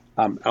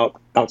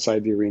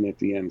outside the arena at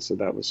the end. So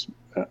that was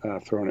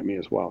thrown at me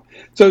as well.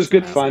 So it was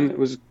good fun. It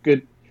was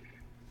good,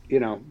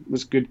 it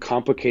was good,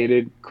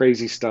 complicated,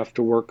 crazy stuff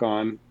to work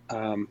on.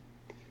 And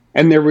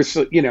there was,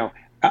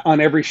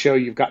 on every show,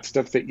 you've got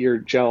stuff that you're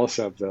jealous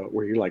of, though,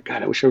 where you're like,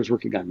 God, I wish I was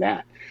working on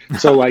that.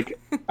 So, like,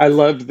 I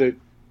loved the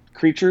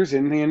creatures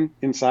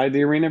inside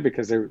the arena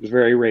because there was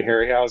very Ray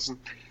Harryhausen,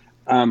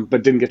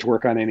 but didn't get to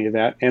work on any of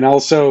that. And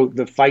also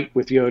the fight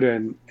with Yoda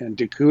and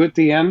Dooku at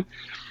the end.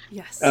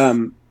 Yes.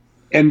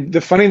 And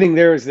the funny thing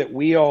there is that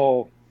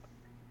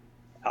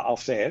I'll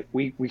say it,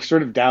 we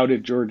sort of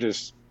doubted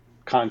George's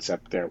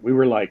concept there. We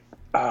were like,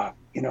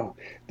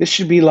 this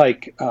should be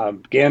like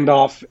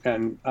Gandalf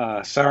and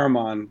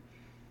Saruman,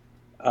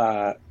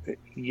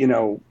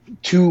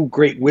 two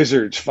great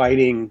wizards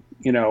fighting,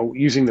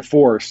 using the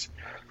Force.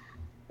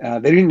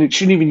 They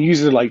shouldn't even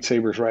use their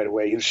lightsabers right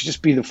away. It should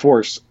just be the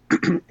Force.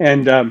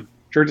 And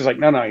George is like,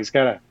 no,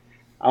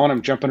 I want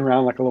him jumping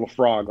around like a little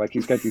frog. Like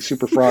he's got these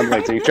super frog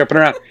legs and he's jumping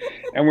around.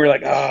 And we're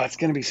like, oh, it's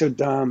going to be so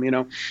dumb,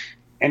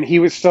 And he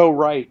was so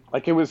right.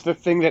 Like it was the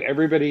thing that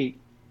everybody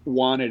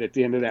wanted at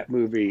the end of that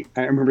movie.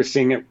 I remember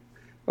seeing it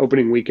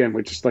opening weekend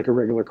with just like a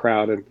regular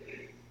crowd, and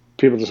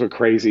people just went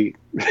crazy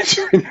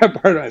during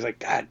that part. I was like,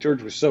 God,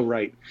 George was so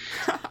right.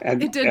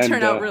 And it did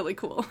turn out really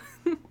cool.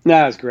 It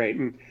was great.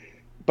 And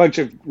a bunch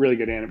of really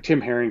good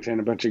Tim Harrington,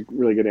 a bunch of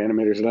really good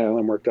animators at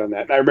ILM worked on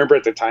that. And I remember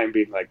at the time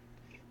being like,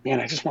 man,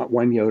 I just want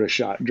one Yoda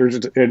shot.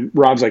 And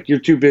Rob's like, you're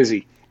too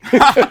busy.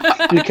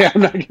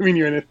 I'm not giving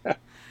you anything.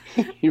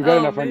 You've got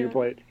enough on your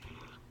plate.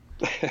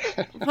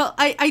 Well,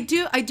 I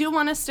do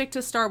want to stick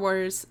to Star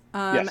Wars,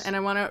 Yes. and I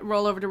want to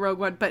roll over to Rogue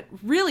One, but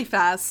really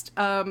fast,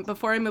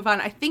 before I move on,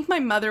 I think my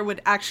mother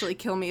would actually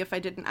kill me if I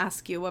didn't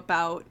ask you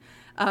about,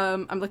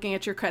 I'm looking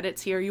at your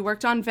credits here, you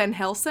worked on Van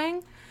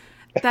Helsing.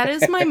 That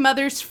is my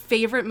mother's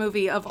favorite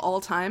movie of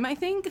all time, I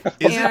think.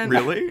 Is it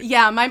really?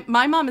 Yeah,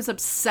 my mom is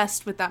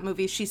obsessed with that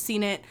movie. She's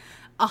seen it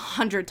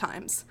 100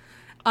 times.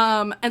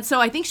 And so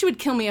I think she would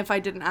kill me if I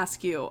didn't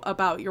ask you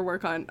about your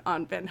work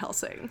on Van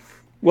Helsing.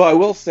 Well, I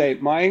will say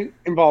my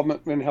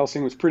involvement in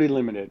Helsing was pretty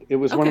limited. It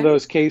was one of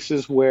those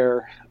cases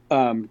where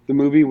the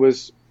movie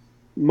was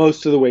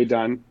most of the way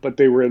done, but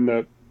they were in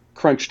the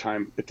crunch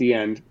time at the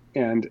end.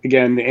 And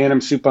again, the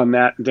Annam Soup on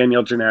that,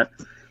 Danielle Jeanette,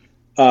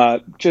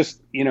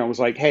 was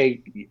like,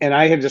 hey, and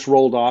I had just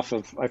rolled off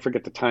of, I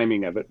forget the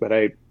timing of it, but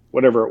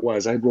whatever it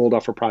was, I'd rolled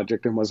off a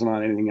project and wasn't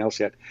on anything else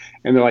yet.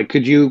 And they're like,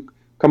 could you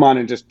come on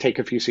and just take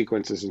a few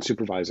sequences and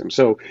supervise them?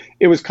 So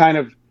it was kind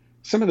of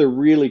some of the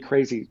really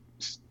crazy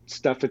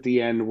stuff at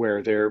the end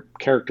where their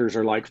characters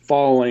are like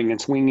falling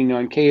and swinging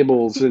on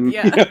cables and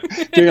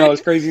doing all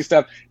this crazy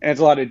stuff. And it's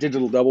a lot of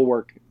digital double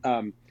work.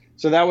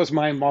 So that was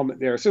my involvement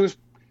there. So it was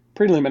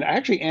pretty limited. I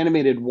actually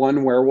animated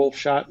one werewolf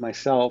shot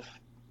myself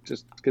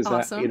just because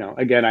that,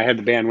 again, I had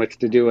the bandwidth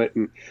to do it.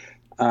 And,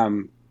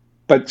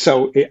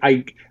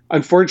 I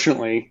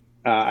unfortunately,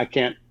 I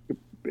can't,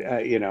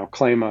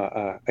 claim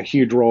a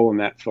huge role in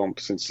that film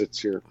since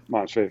it's your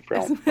mom's favorite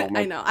film.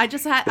 I know. I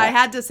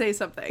had to say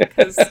something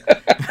because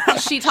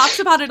she talks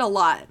about it a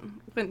lot.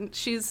 When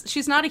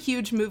she's not a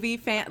huge movie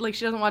fan, like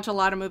she doesn't watch a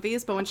lot of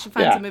movies, but when she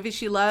finds a movie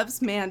she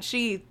loves, man,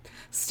 she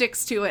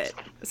sticks to it.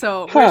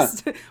 So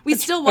we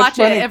still watch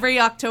it every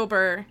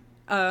October.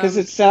 Because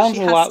it sounds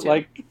a lot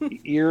like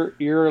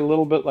you're a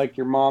little bit like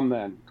your mom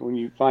then. When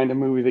you find a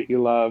movie that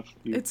you love,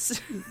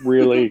 it's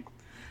really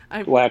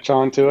latch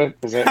on to it.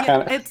 Is that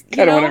kind of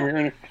what I'm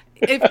hearing?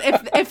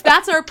 If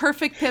that's our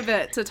perfect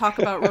pivot to talk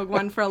about Rogue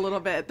One for a little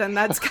bit, then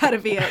that's got to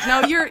be it.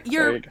 No,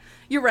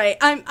 you're right.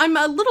 I'm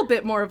a little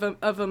bit more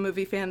of a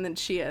movie fan than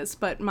she is,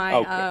 but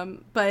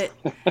and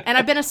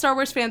I've been a Star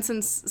Wars fan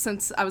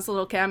since I was a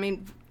little kid. I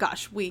mean,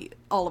 gosh,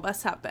 all of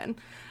us have been,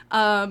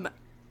 but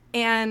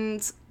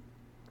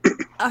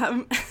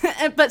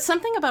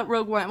something about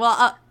Rogue One.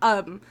 Well,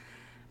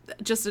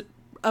 just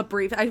a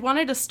brief. I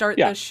wanted to start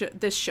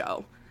this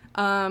show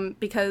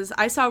because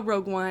I saw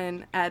Rogue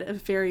One at a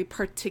very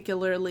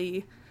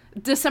particularly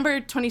December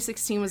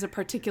 2016 was a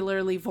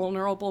particularly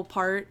vulnerable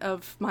part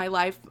of my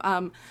life.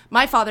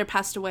 My father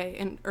passed away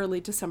in early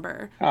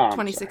December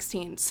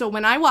 2016. So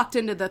when I walked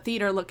into the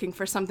theater looking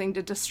for something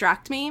to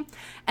distract me,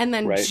 and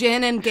then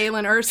Jyn and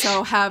Galen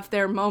Erso have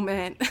their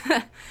moment,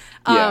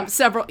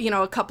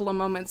 a couple of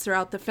moments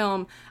throughout the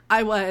film,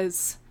 I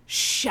was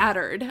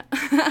shattered.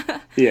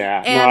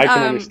 Yeah, and, I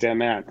can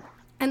understand that.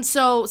 And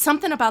so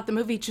something about the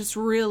movie just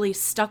really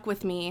stuck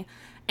with me.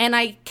 And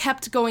I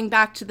kept going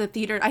back to the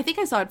theater. I think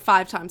I saw it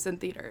 5 times in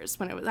theaters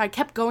I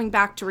kept going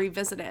back to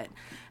revisit it.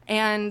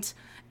 And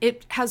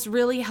it has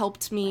really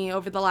helped me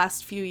over the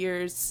last few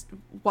years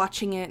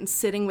watching it and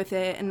sitting with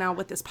it. And now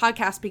with this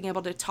podcast, being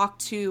able to talk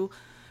to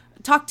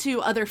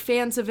other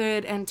fans of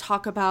it and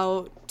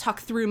talk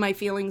through my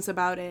feelings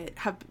about it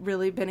have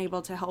really been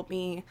able to help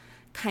me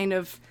kind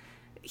of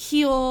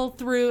heal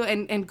through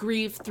and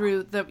grieve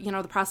through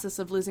the process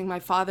of losing my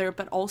father.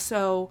 But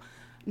also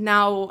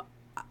now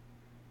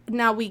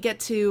we get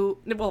to,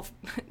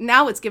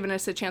 now it's given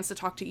us a chance to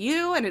talk to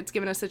you, and it's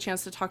given us a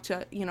chance to talk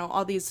to,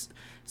 all these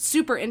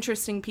super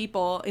interesting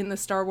people in the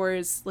Star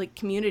Wars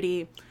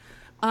community.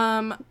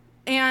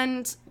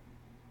 And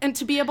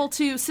to be able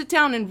to sit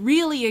down and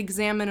really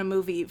examine a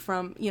movie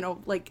from,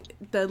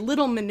 the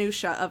little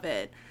minutia of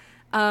it,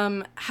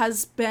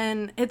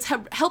 it's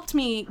helped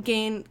me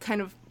gain kind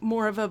of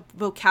more of a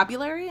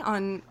vocabulary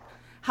on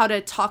how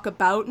to talk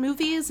about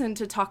movies and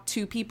to talk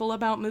to people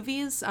about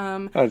movies.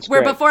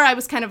 Where before I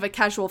was kind of a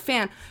casual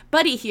fan.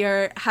 Buddy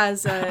here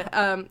has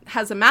a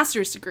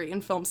master's degree in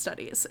film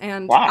studies,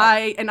 and wow.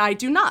 I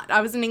do not.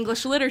 I was an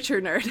English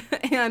literature nerd,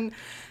 and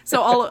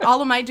so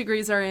all of my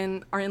degrees are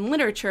in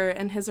literature,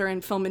 and his are in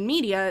film and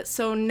media.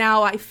 So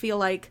now I feel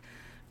like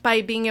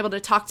by being able to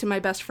talk to my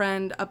best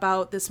friend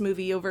about this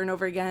movie over and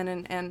over again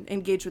and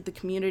engage with the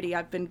community,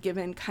 I've been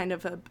given kind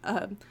of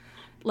a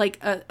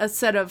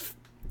set of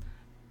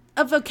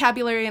a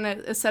vocabulary and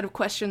a set of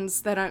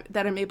questions that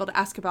I'm able to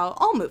ask about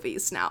all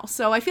movies now.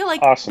 So I feel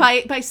like awesome.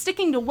 by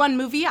sticking to one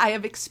movie, I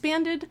have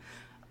expanded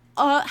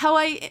how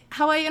I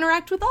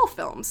interact with all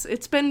films.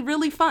 It's been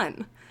really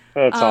fun.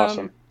 That's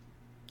awesome.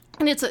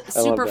 And it's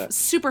a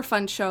super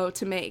fun show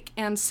to make.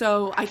 And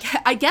so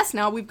I guess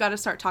now we've got to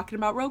start talking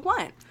about Rogue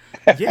One.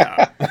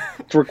 Yeah.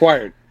 It's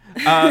required.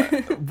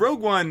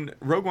 Rogue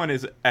One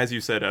is, as you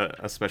said,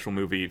 a special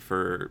movie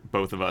for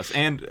both of us,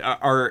 and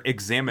our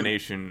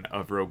examination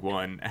of Rogue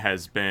One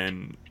has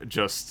been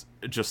just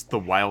the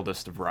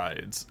wildest of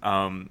rides,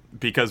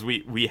 because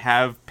we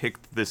have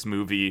picked this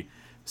movie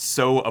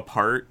so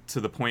apart to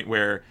the point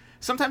where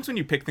sometimes when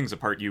you pick things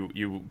apart,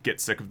 you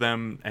get sick of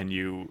them and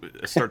you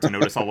start to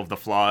notice all of the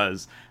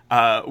flaws.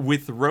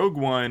 With Rogue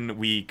One,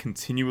 we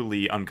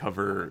continually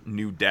uncover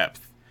new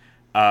depth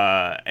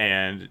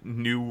and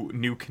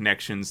new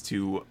connections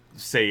to,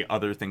 say,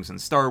 other things in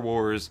Star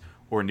Wars,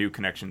 or new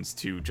connections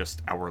to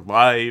just our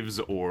lives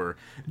or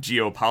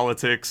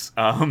geopolitics.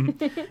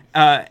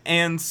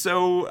 And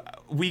so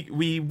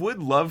we would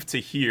love to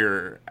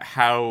hear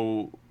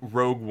how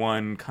Rogue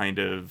One kind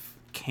of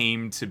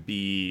came to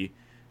be,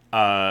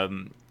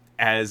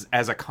 as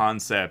a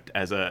concept,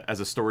 as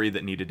a story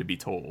that needed to be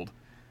told.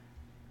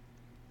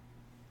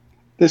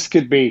 This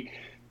could be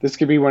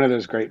one of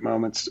those great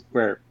moments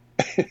where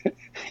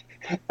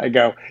I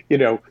go,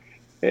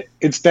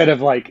 instead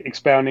of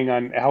expounding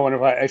on how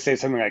wonderful, I say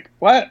something like,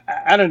 "What?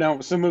 I don't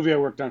know. Some movie I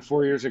worked on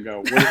 4 years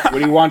ago. What do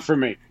you want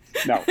from me?"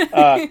 No,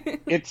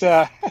 it's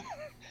no.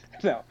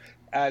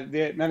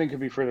 Nothing could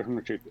be further from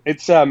the truth.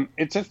 It's a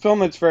film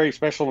that's very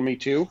special to me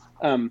too,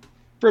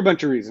 for a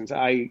bunch of reasons.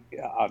 I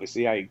was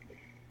the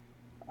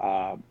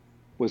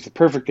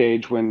perfect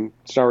age when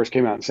Star Wars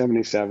came out in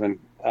 '77.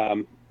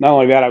 Not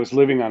only that, I was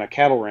living on a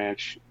cattle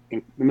ranch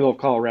in the middle of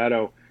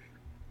Colorado,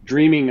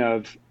 dreaming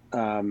of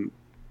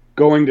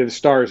going to the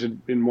stars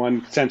in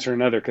one sense or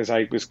another, because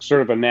I was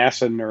sort of a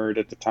NASA nerd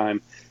at the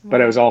time.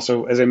 But I was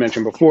also, as I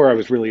mentioned before, I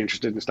was really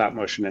interested in stop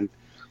motion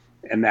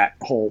and that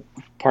whole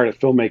part of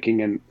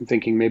filmmaking, and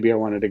thinking maybe I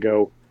wanted to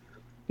go,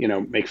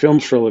 make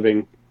films for a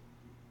living.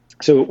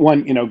 So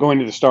one, going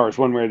to the stars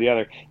one way or the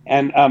other.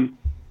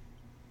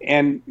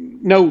 And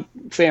no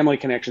family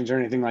connections or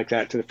anything like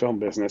that to the film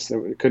business.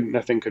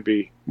 Nothing could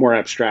be more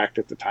abstract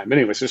at the time. But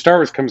anyway, so Star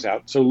Wars comes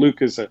out. So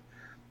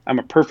I'm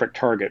a perfect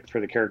target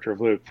for the character of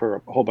Luke for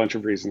a whole bunch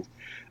of reasons.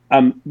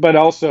 But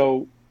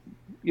also,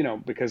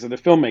 because of the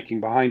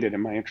filmmaking behind it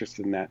and my interest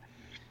in that.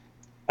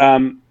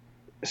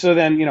 So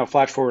then,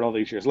 flash forward all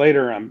these years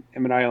later, I'm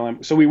at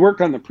ILM. So we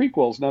worked on the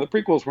prequels. Now, the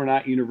prequels were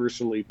not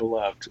universally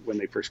beloved when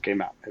they first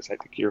came out, as I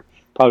think you're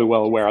probably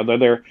well aware, although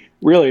they're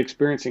really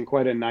experiencing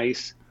quite a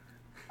nice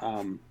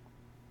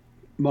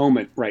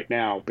moment right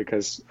now,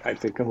 because I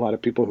think a lot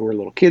of people who were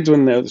little kids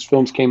when those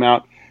films came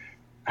out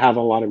have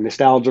a lot of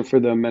nostalgia for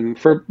them, and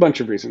for a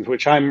bunch of reasons,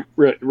 which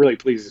really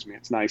pleases me.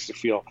 It's nice to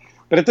feel.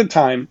 But at the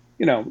time,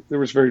 there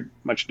was very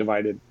much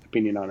divided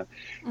opinion on it.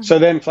 Mm-hmm. So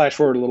then flash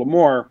forward a little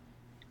more,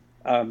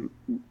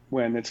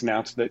 when it's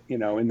announced that,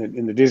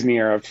 in the Disney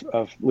era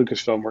of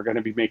Lucasfilm, we're going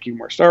to be making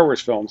more Star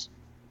Wars films.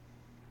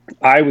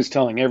 I was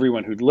telling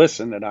everyone who'd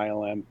listened at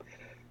ILM,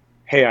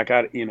 hey, I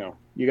got, you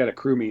got to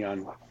crew me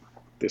on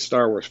this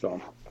Star Wars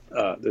film,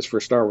 this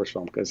first Star Wars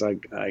film, because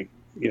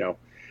you know,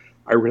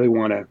 I really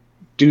want to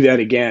do that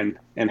again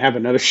and have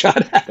another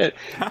shot at it.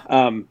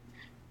 Um,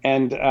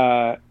 and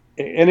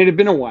it had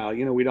been a while.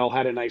 We'd all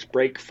had a nice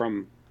break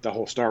from the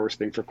whole Star Wars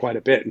thing for quite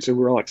a bit, and so we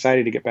were all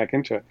excited to get back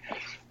into it.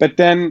 But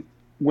then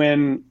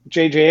when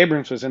J.J.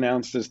 Abrams was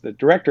announced as the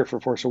director for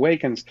Force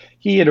Awakens,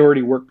 he had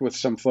already worked with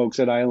some folks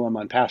at ILM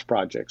on past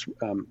projects.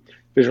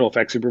 Visual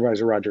effects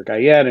supervisor Roger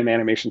Guyette and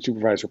animation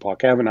supervisor Paul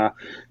Kavanaugh,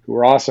 who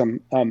were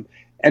awesome.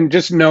 And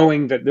just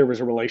knowing that there was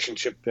a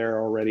relationship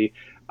there already,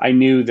 I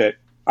knew that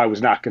I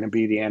was not going to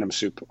be the Anim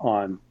Soup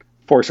on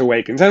Force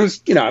Awakens. I was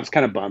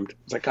kind of bummed. I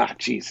was like,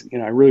 geez,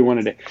 I really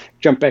wanted to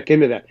jump back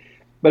into that.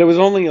 But it was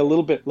only a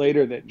little bit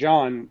later that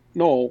John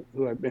Knoll,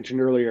 who I mentioned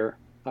earlier,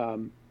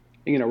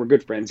 we're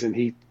good friends, and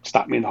he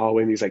stopped me in the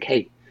hallway and he's like,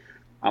 hey,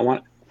 I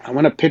want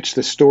to pitch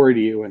the story to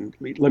you and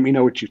let me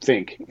know what you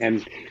think.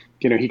 And,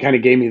 he kind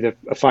of gave me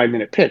a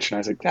 5-minute pitch, and I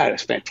was like,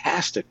 that's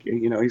fantastic.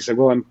 He said,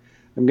 well, I'm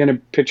going to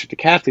pitch it to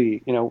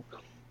Kathy, and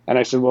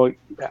I said, well,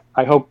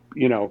 I hope,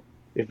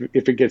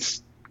 if it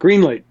gets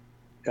greenlit,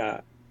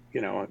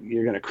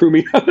 you're going to crew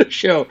me on the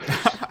show.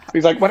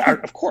 He's like, what?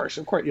 Of course.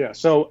 Yeah.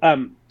 So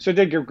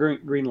did get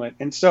greenlit.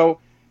 And so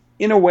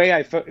in a way,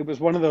 I felt it was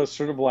one of those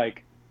sort of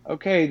like,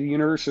 okay, the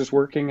universe is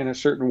working in a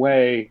certain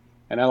way,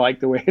 and I like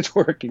the way it's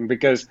working,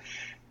 because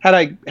had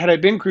I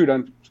been crewed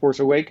on Force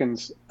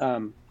Awakens,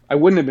 I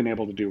wouldn't have been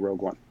able to do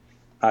Rogue One,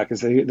 because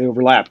they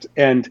overlapped.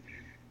 And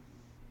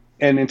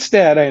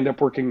instead I ended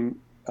up working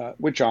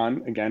with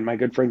John, again, my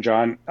good friend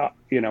John,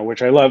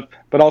 which I love,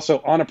 but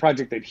also on a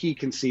project that he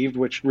conceived,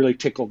 which really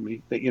tickled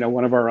me, that,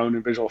 one of our own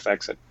in visual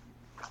effects had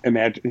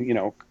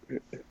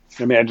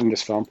imagined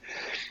this film.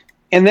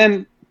 And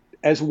then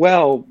as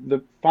well,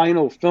 the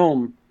final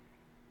film,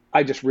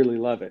 I just really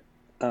love it.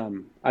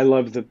 I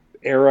love the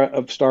era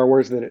of Star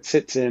Wars that it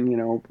sits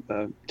in,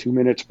 2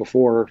 minutes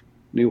before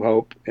New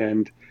Hope.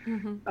 And,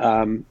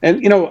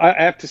 I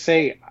have to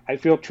say, I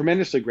feel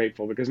tremendously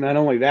grateful, because not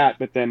only that,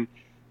 but then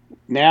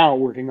now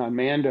working on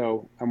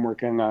Mando, I'm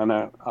working on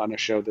a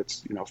show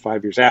that's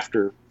 5 years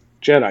after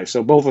Jedi.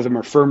 So both of them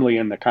are firmly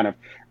in the kind of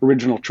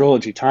original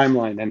trilogy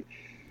timeline, and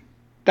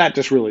that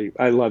just really,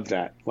 I love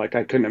that. Like,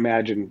 I couldn't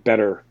imagine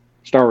better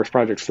Star Wars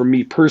projects for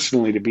me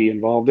personally to be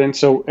involved in.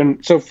 So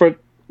for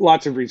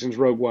lots of reasons,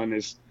 Rogue One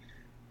is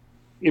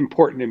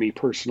important to me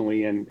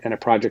personally, and a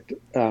project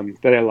that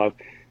I love.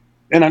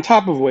 And on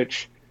top of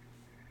which,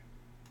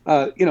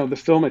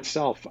 the film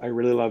itself, I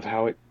really love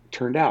how it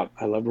turned out.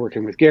 I loved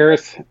working with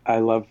Gareth. I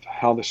love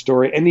how the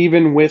story, and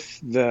even with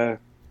the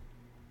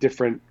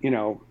different,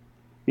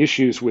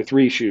 issues with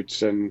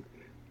reshoots and,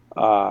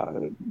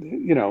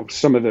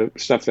 some of the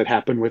stuff that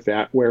happened with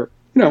that, where,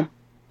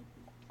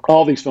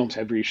 all these films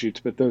had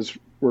reshoots, but those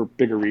were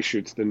bigger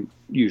reshoots than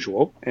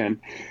usual. And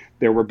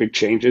there were big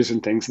changes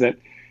and things that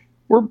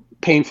were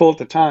painful at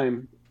the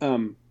time.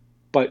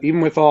 But even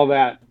with all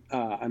that,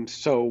 I'm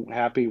so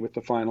happy with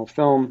the final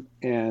film,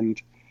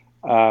 and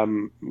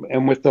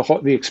with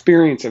the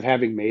experience of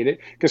having made it.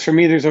 Because for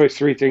me, there's always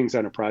three things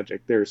on a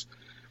project. There's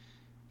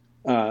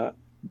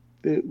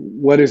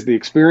what is the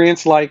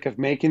experience like of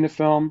making the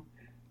film?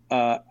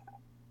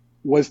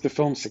 Was the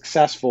film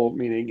successful,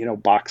 meaning,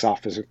 box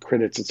office,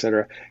 critics,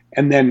 etc.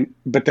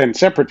 But then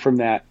separate from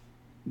that,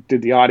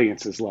 did the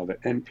audiences love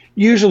it? And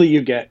usually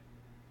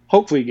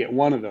hopefully you get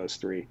one of those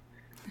three.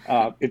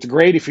 It's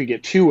great if you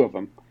get two of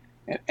them.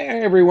 And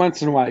every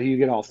once in a while you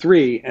get all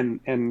three.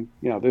 And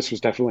this was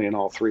definitely an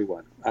all three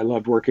one. I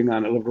loved working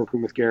on it. I loved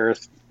working with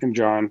Gareth and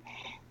John,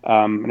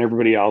 and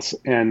everybody else.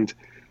 And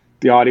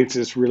the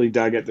audiences really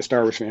dug it, the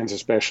Star Wars fans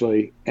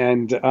especially.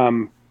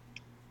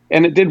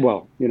 And it did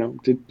well,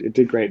 it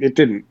did great.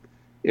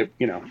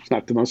 It's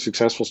not the most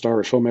successful Star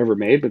Wars film ever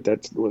made, but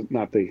that was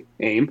not the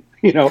aim,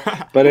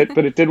 but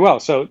it did well.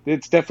 So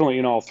it's definitely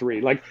in all three.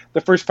 Like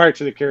the first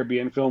Pirates of the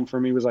Caribbean film for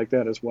me was like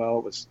that as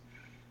well.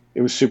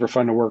 It was super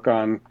fun to work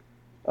on.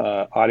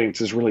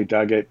 Audiences really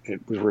dug it.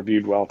 It was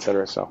reviewed well,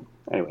 etc. So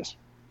anyways.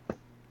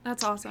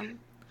 That's awesome.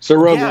 So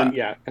Rogue One,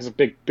 has a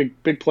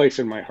big place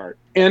in my heart.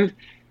 And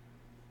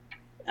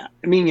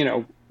I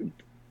mean,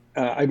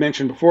 I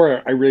mentioned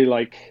before, I really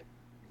like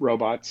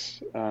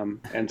robots,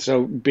 and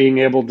so being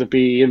able to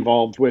be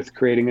involved with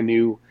creating a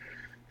new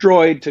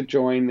droid to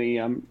join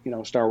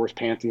the Star Wars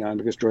pantheon,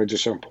 because droids are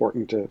so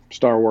important to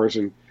Star Wars,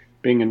 and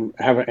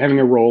having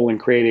a role in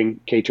creating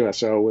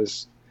K2SO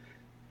was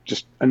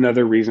just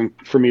another reason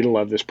for me to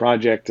love this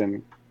project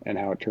and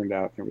how it turned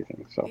out and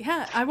everything. So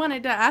yeah, I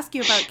wanted to ask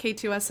you about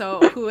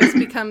K2SO, who has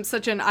become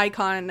such an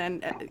icon,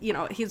 and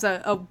he's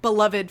a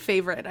beloved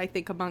favorite, I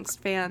think, amongst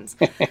fans.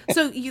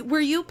 So were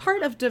you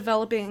part of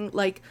developing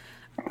like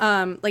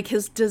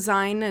his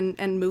design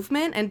and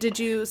movement, and did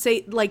you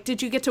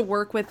get to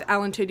work with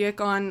Alan Tudyk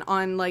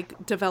on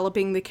like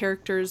developing the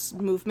character's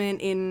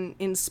movement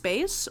in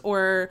space,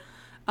 or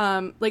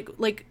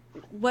what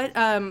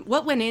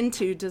went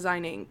into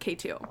designing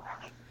K2?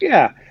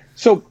 Yeah,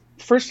 so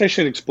first I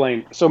should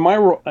explain. So my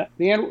role,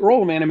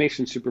 role of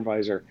animation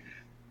supervisor,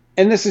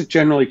 and this is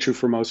generally true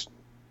for most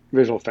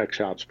visual effects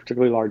shops,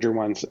 particularly larger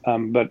ones,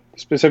 but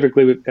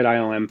specifically at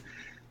ILM,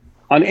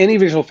 on any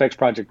visual effects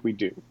project we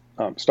do,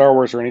 Star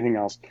Wars or anything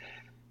else,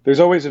 there's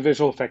always a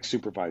visual effects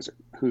supervisor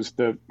who's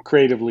the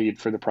creative lead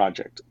for the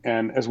project.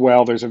 And as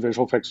well, there's a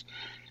visual effects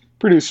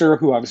producer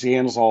who obviously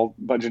handles all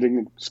budgeting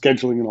and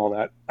scheduling and all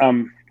that.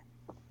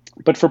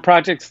 But for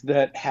projects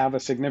that have a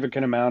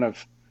significant amount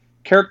of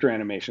character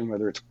animation,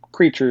 whether it's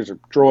creatures or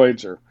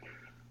droids or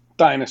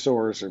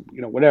dinosaurs or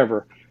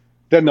whatever,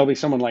 then there'll be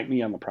someone like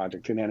me on the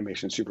project, an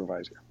animation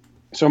supervisor.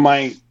 So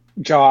my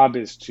job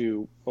is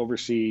to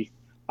oversee,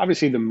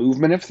 obviously, the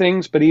movement of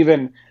things, but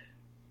even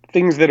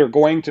things that are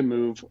going to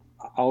move,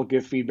 I'll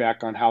give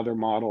feedback on how they're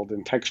modeled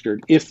and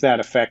textured if that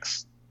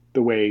affects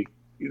the way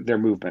their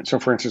movement. So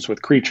for instance,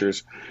 with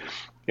creatures,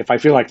 if I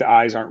feel like the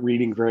eyes aren't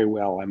reading very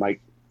well, I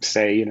might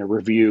say in a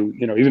review,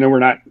 even though we're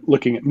not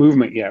looking at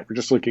movement yet, we're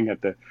just looking at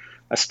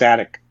a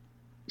static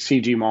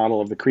CG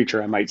model of the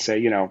creature, I might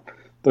say,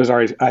 those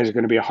eyes are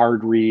going to be a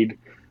hard read.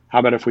 How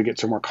about if we get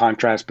some more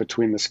contrast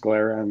between the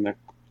sclera and the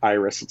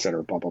iris, et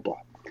cetera, blah, blah, blah.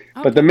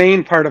 Okay. But the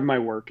main part of my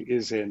work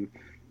is in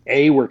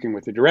working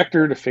with the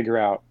director to figure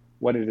out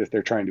what it is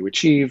they're trying to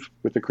achieve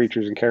with the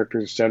creatures and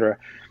characters, et cetera,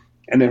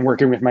 and then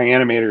working with my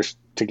animators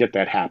to get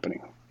that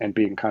happening and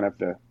being kind of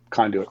the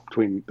conduit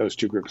between those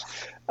two groups.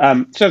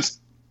 So that's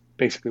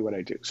basically what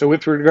I do. So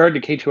with regard to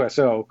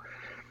K2SO,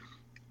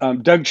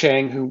 Doug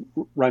Chang, who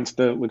runs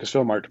the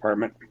Lucasfilm art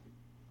department,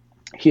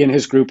 he and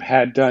his group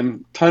had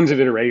done tons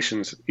of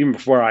iterations, even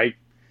before I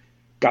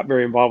got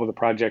very involved with the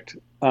project,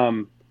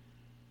 of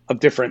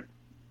different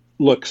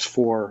looks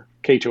for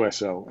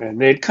K2SO.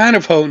 And they'd kind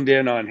of honed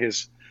in on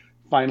his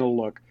final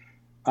look.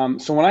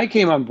 So when I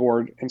came on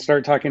board and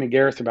started talking to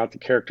Gareth about the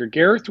character,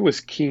 Gareth was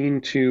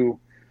keen to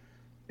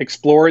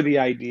explore the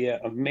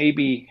idea of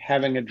maybe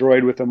having a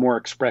droid with a more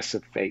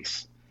expressive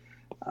face.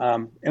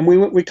 And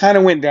we kind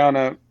of went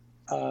down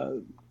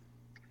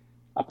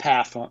a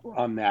path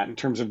on that in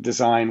terms of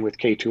design with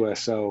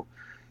K2SO,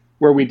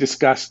 where we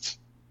discussed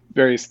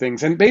various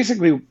things. And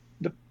basically,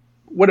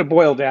 what it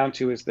boiled down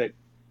to is that,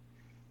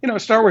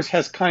 Star Wars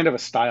has kind of a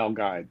style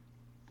guide.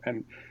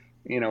 And,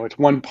 it's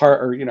one part,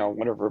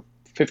 or,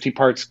 50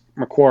 parts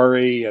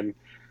Macquarie and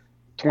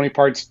 20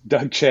 parts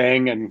Doug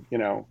Chang and,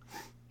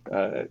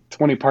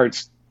 20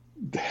 parts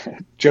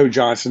Joe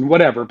Johnson,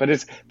 whatever.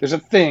 But there's a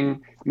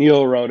thing,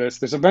 Neil Rodas,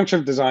 there's a bunch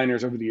of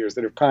designers over the years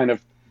that have kind of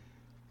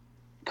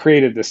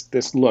created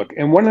this look.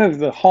 And one of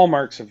the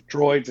hallmarks of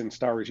droids in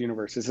Star Wars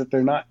universe is that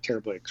they're not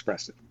terribly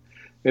expressive.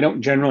 They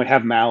don't generally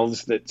have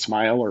mouths that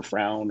smile or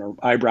frown or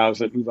eyebrows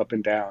that move up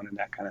and down and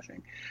that kind of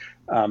thing.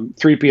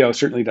 3PO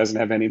certainly doesn't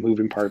have any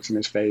moving parts in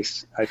his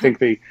face. I think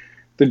the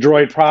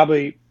droid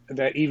probably,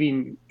 that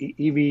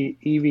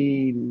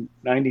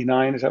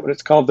EV-99, is that what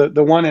it's called?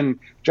 The one in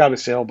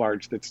Jabba's sail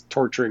barge that's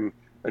torturing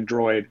a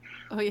droid.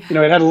 Oh, yeah.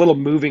 It had a little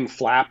moving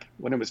flap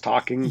when it was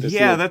talking.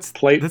 Yeah, that's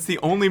the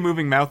only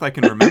moving mouth I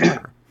can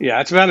remember.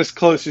 Yeah, it's about as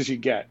close as you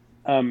get.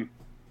 And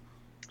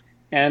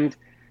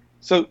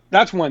so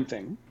that's one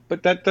thing.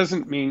 But that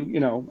doesn't mean,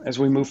 as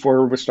we move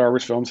forward with Star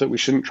Wars films, that we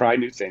shouldn't try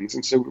new things.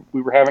 And so we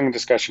were having a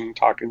discussion and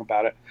talking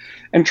about it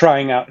and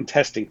trying out and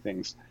testing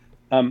things.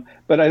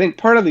 But I think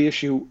part of the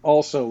issue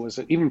also was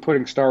that, even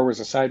putting Star Wars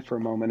aside for a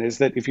moment, is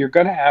that if you're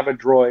going to have a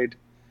droid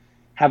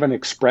have an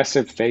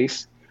expressive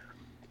face,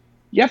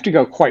 you have to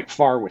go quite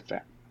far with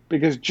that.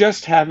 Because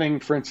just having,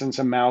 for instance,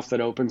 a mouth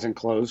that opens and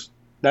closes,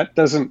 that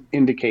doesn't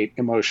indicate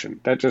emotion.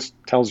 That just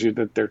tells you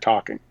that they're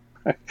talking.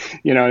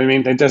 You know what I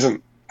mean? That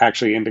doesn't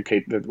actually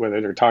indicate that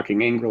whether they're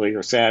talking angrily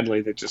or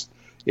sadly.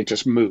 It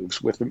just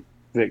moves with them.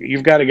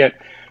 You've got to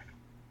get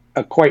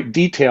a quite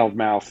detailed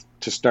mouth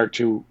to start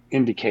to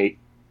indicate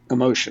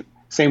emotion.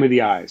 Same with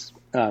the eyes.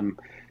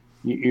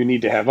 You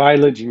need to have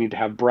eyelids. You need to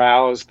have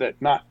brows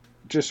that not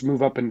just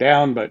move up and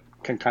down, but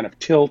can kind of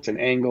tilt and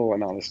angle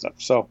and all this stuff.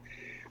 So,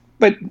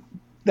 but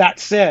that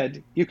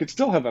said, you could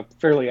still have a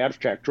fairly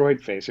abstract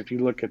droid face if you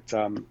look at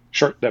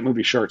that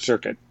movie Short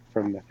Circuit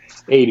from the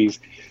 80s.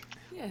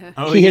 Yeah.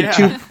 Oh, he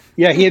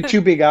had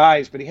two big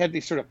eyes, but he had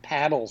these sort of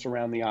paddles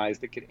around the eyes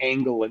that could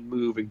angle and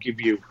move and give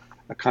you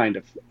a kind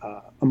of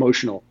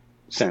emotional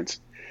sense.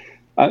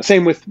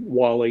 Same with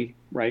Wall-E,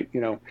 right?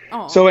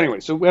 Oh. So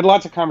anyway, so we had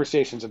lots of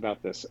conversations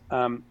about this.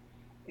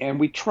 And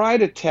we try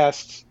to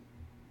test,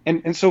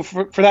 and so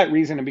for that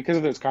reason, and because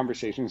of those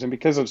conversations, and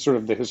because of sort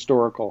of the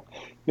historical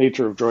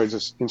nature of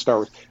droids in Star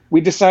Wars, we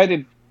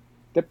decided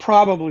that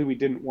probably we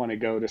didn't want to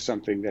go to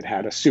something that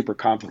had a super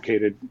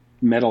complicated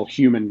metal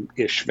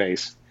human-ish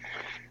face.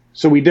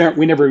 So we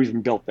never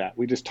even built that.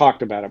 We just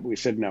talked about it, but we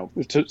said no.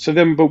 So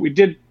then, what we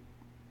did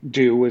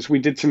do was we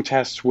did some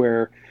tests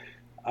where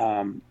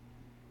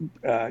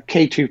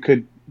K2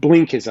 could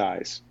blink his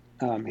eyes.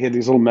 He had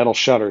these little metal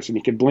shutters, and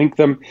he could blink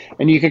them,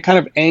 and you could kind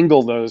of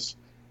angle those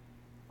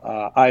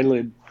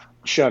eyelid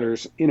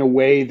shutters in a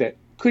way that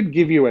could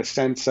give you a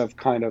sense of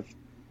kind of,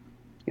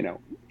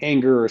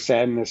 anger or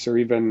sadness, or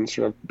even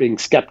sort of being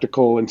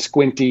skeptical and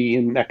squinty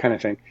and that kind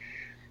of thing.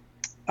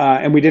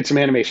 And we did some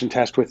animation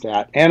tests with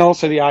that. And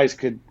also the eyes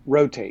could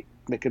rotate.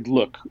 They could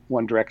look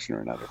one direction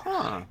or another.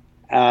 Huh.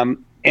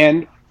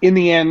 And in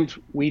the end,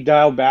 we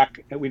dialed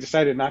back. We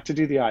decided not to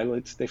do the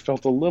eyelids. They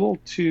felt a little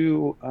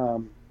too,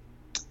 for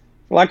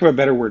lack of a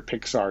better word,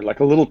 Pixar, like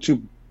a little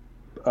too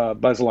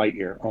Buzz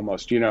Lightyear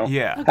almost,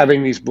 Yeah.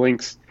 having these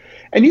blinks.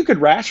 And you could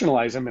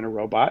rationalize them in a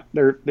robot.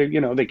 They're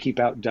they keep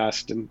out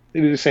dust and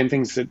they do the same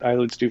things that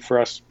eyelids do for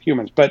us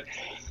humans. But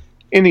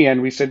in the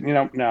end, we said,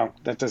 no,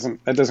 that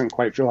doesn't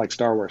quite feel like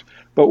Star Wars.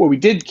 But what we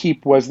did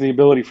keep was the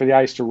ability for the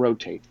eyes to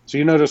rotate. So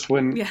you notice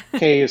when Yeah.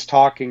 Kay is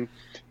talking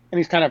and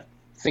he's kind of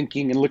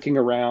thinking and looking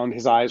around,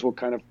 his eyes will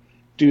kind of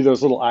do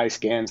those little eye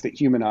scans that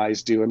human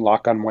eyes do and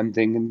lock on one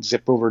thing and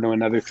zip over to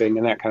another thing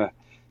and that kind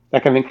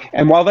of thing.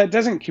 And while that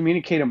doesn't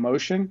communicate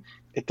emotion,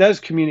 it does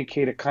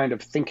communicate a kind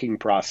of thinking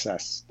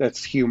process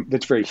that's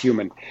very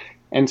human.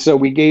 And so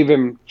we gave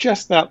him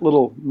just that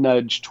little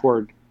nudge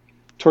toward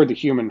the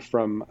human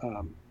from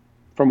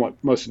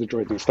what most of the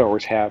droids in Star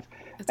Wars have.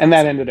 And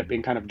that ended up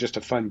being kind of just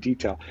a fun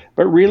detail.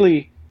 But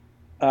really,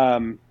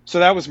 so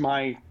that was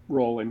my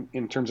role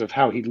in terms of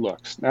how he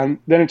looks. And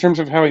then in terms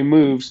of how he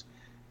moves,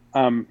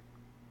 we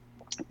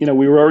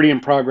were already in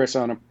progress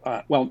on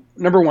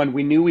number one,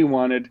 we knew we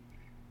wanted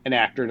an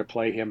actor to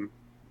play him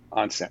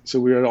on set. So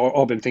we had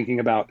all been thinking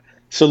about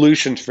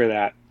solutions for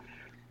that.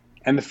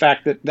 And the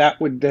fact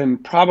that would then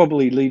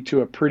probably lead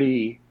to a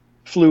pretty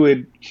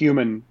fluid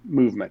human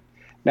movement.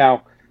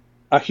 Now,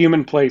 a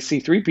human plays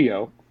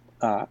C-3PO,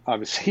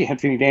 obviously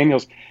Anthony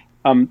Daniels,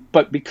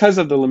 but because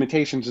of the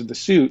limitations of the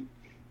suit,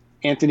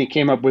 Anthony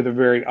came up with a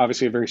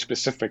very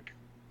specific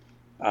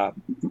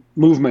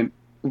movement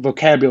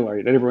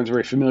vocabulary that everyone's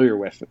very familiar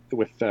with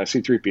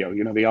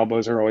C-3PO. The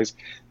elbows are always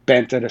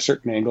bent at a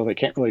certain angle; they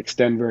can't really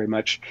extend very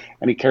much,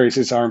 and he carries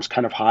his arms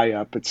kind of high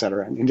up,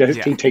 etc. And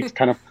he takes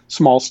kind of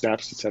small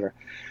steps, etc.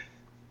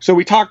 So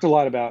we talked a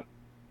lot about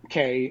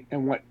Kay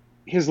and what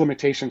his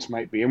limitations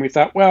might be, and we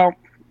thought, well,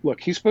 look,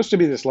 he's supposed to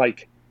be this,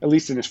 like, at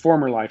least in his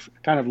former life,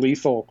 kind of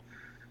lethal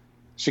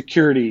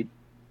security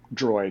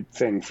droid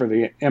thing for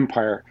the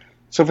Empire.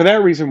 So for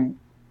that reason,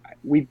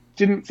 we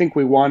didn't think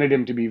we wanted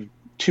him to be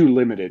too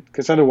limited,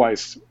 because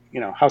otherwise,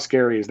 how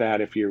scary is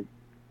that if you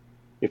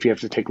have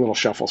to take little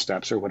shuffle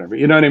steps or whatever?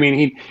 You know what I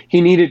mean?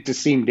 He needed to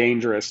seem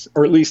dangerous,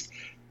 or at least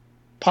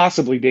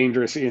possibly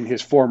dangerous in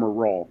his former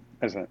role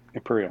as an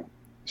Imperial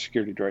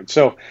security droid.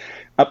 So,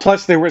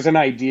 plus there was an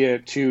idea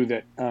too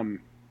that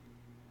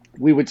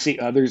we would see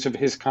others of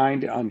his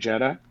kind on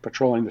Jedha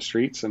patrolling the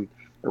streets and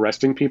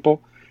arresting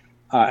people.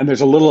 And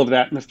there's a little of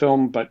that in the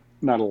film, but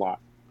not a lot.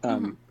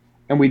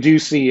 And we do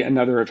see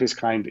another of his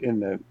kind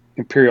in the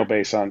Imperial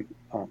base on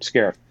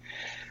Scarif.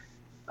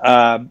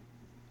 And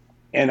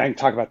I can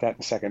talk about that in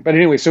a second. But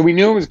anyway, so we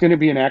knew it was going to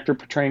be an actor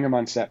portraying him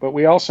on set, but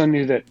we also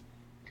knew that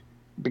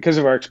because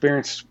of our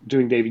experience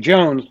doing Davy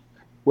Jones,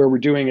 where we're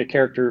doing a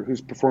character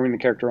who's performing the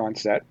character on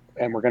set,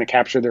 and we're going to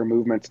capture their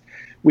movements,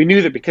 we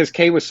knew that because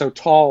Kay was so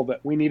tall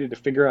that we needed to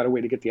figure out a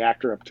way to get the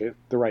actor up to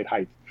the right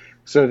height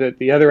so that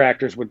the other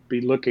actors would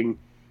be looking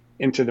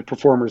into the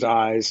performer's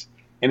eyes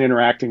and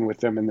interacting with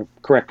them in the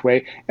correct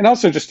way. And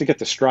also just to get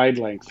the stride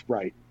length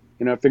right.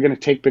 If they're going to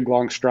take big,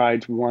 long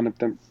strides, we want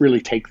them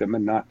really take them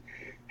and not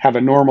have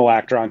a normal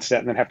actor on set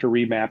and then have to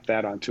remap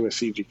that onto a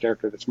CG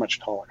character that's much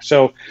taller.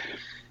 So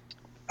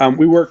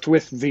we worked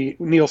with the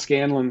Neil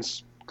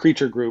Scanlon's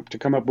creature group to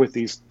come up with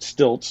these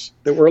stilts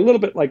that were a little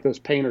bit like those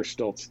painter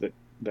stilts that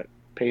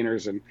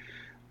painters and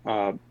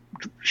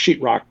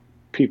sheetrock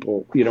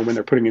people, when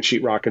they're putting in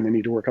sheetrock and they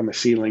need to work on the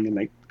ceiling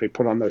and they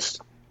put on those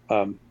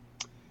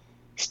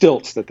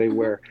stilts that they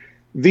wear.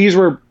 These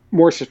were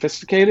more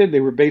sophisticated.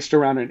 They were based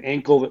around an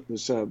ankle that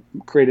was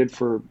created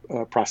for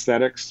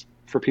prosthetics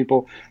for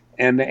people,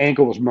 and the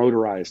ankle was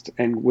motorized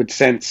and would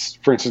sense,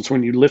 for instance,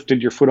 when you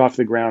lifted your foot off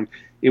the ground,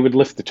 it would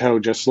lift the toe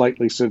just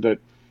slightly so that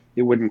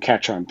it wouldn't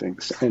catch on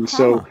things. And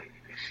so,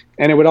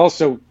 and it would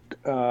also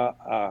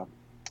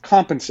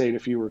compensate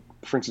if you were,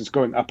 for instance,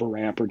 going up a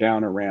ramp or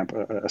down a ramp,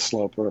 a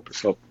slope or up a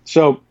slope.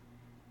 So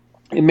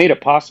it made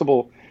it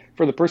possible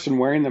for the person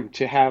wearing them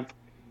to have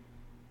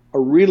a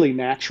really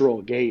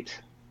natural gait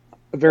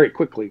very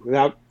quickly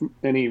without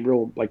any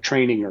real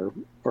training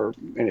or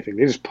anything.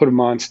 They just put them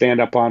on, stand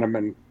up on them,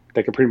 and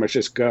they can pretty much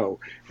just go.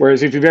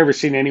 Whereas if you've ever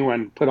seen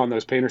anyone put on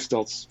those painter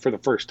stilts for the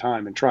first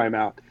time and try them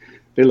out,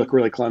 they look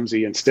really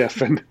clumsy and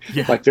stiff and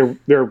like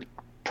they're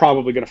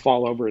probably going to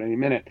fall over at any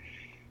minute.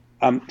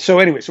 So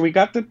anyway, so we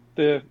got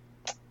the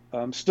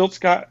stilts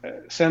got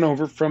sent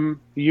over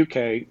from the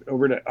UK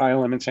over to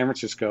ILM in San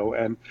Francisco,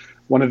 and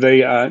one of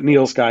the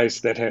Neil's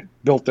guys that had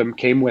built them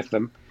came with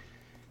them,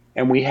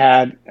 and we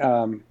had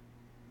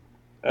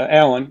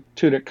Alan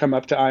Tudyk come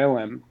up to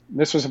ILM.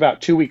 This was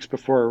about 2 weeks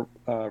before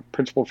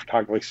principal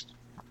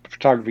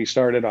photography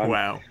started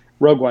on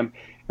Rogue One,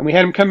 and we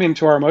had him come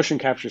into our motion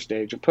capture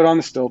stage and put on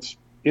the stilts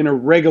in a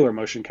regular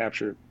motion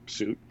capture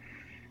suit,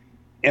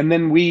 and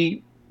then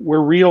we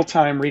were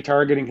real-time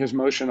retargeting his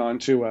motion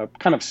onto a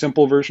kind of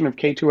simple version of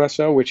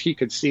K2SO, which he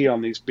could see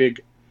on these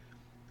big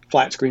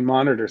flat screen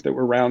monitors that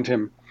were around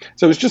him.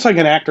 So it was just like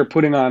an actor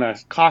putting on a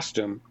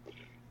costume,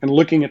 and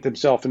looking at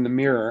themselves in the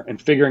mirror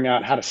and figuring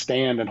out how to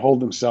stand and hold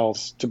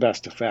themselves to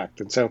best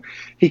effect. And so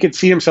he could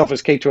see himself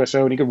as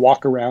K2SO, and he could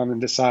walk around and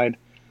decide,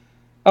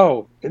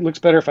 oh, it looks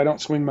better if I don't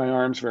swing my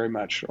arms very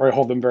much or I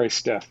hold them very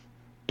stiff.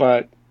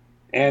 But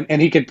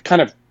and he could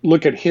kind of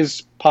look at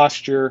his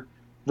posture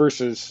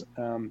versus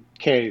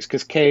K's,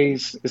 because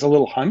K's is a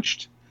little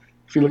hunched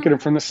if you look at him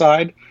from the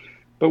side.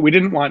 But we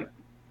didn't want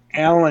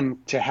Alan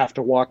to have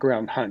to walk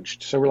around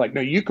hunched. So we're like,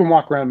 no, you can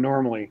walk around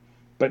normally,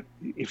 but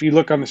if you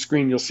look on the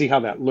screen, you'll see how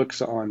that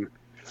looks on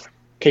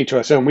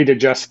K2SO. And we'd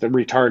adjust the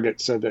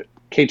retarget so that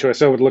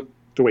K2SO would look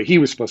the way he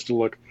was supposed to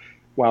look,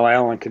 while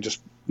Alan could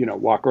just,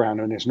 walk around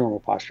in his normal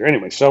posture.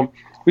 Anyway, so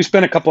we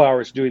spent a couple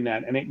hours doing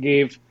that, and it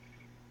gave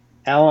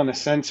Alan a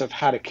sense of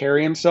how to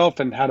carry himself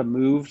and how to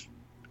move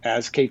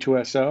as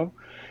K2SO.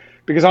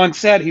 Because on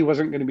set, he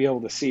wasn't going to be able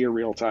to see a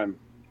real-time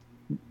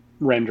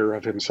render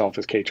of himself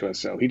as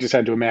K2SO. He just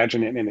had to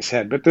imagine it in his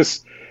head. But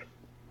this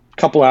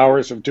couple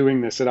hours of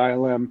doing this at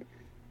ILM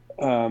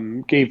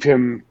gave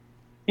him,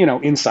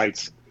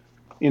 insights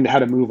into how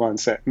to move on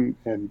set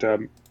and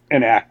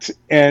act.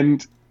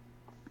 And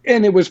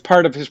it was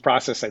part of his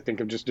process, I think,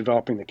 of just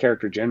developing the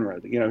character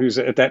generally. He was,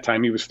 at that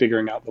time, he was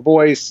figuring out the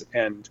voice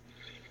and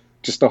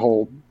just the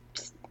whole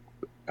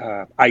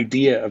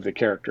idea of the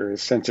character,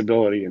 his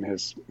sensibility and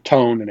his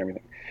tone and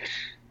everything.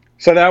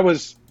 So that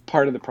was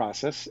part of the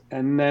process.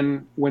 And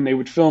then when they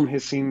would film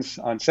his scenes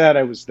on set,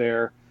 I was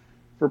there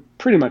for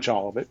pretty much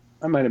all of it.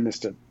 I might have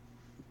missed a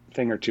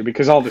thing or two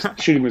because all the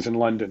shooting was in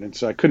London, and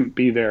so I couldn't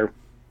be there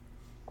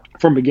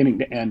from beginning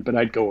to end, but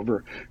I'd go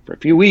over for a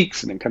few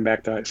weeks and then come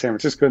back to San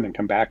Francisco and then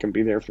come back and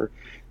be there for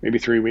maybe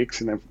 3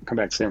 weeks and then come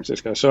back to San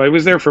Francisco. So I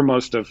was there for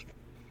most of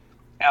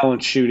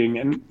Alan's shooting,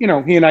 and,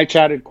 he and I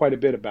chatted quite a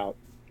bit about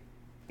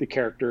the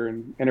character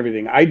and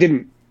everything. I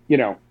didn't,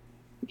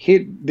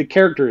 the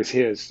character is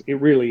his.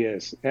 It really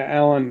is.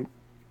 Alan,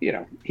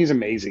 he's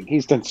amazing.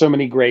 He's done so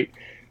many great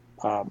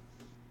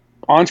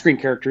on-screen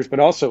characters, but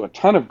also a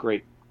ton of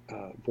great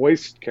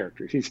voice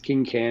characters. He's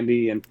King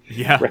Candy and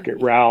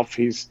Wreck-It Ralph.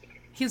 He's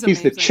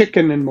the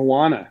chicken in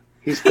Moana.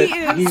 Does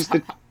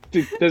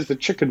the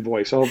chicken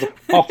voice all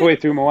the way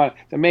through Moana.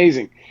 It's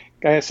amazing.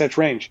 Guy has such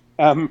range.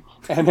 Every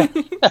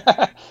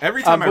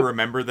time I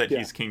remember that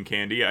he's King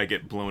Candy, I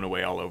get blown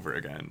away all over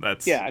again.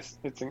 It's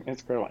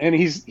incredible. And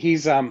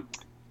he's I'm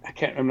not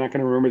going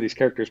to remember these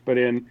characters, but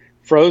in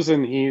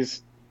Frozen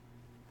he's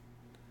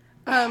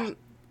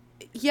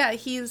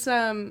he's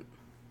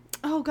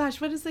oh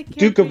gosh, what is the character?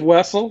 Duke of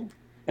Wessel.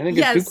 I think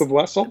it's Duke of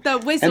Wessel. The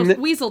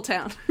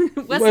Weaseltown.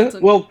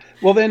 Wesselton.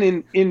 Well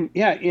then in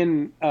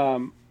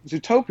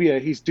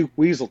Zootopia he's Duke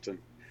Weaselton.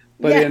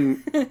 But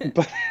in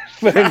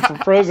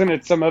Frozen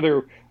it's some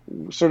other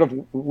sort of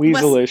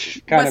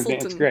weaselish kind of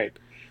dance. It's great.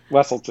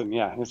 Wesselton,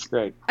 yeah, it's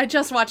great. I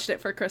just watched it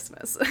for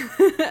Christmas.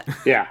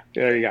 Yeah,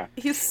 there you go.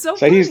 He's so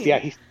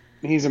funny.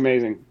 He's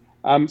amazing.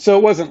 So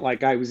it wasn't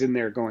like I was in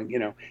there going,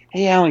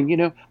 hey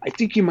Alan, I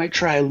think you might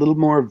try a little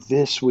more of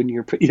this when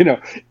you're,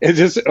 it's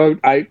just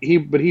he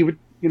would,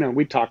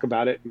 we'd talk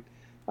about it,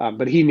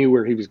 but he knew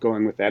where he was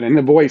going with that, and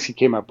the voice he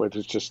came up with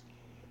is just,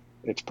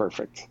 it's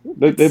perfect.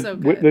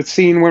 The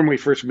scene when we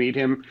first meet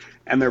him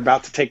and they're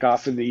about to take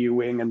off in the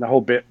U-wing and the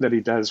whole bit that he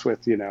does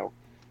with,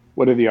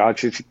 what are the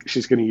odds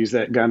she's going to use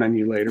that gun on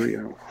you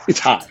later? It's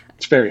hot.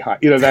 It's very hot.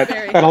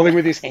 That whole thing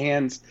with his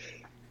hands.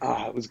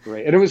 It was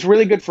great. And it was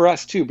really good for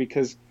us too,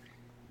 because,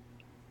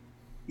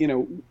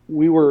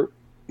 we were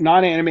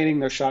not animating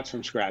those shots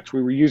from scratch.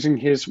 We were using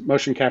his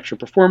motion capture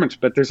performance,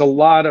 but there's a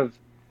lot of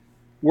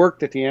work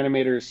that the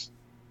animators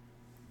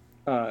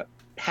always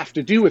have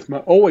to do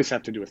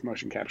with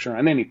motion capture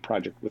on any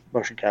project with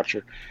motion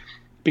capture,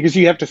 because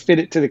you have to fit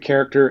it to the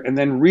character and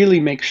then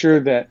really make sure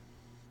that,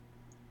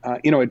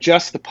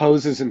 adjust the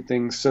poses and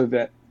things so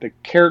that the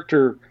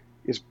character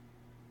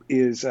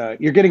is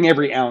you're getting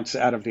every ounce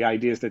out of the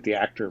ideas that the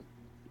actor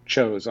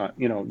chose on,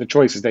 the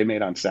choices they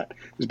made on set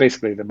is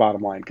basically the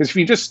bottom line. Because if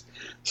you just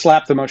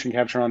slap the motion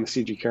capture on the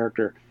CG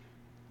character,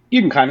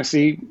 you can kind of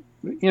see,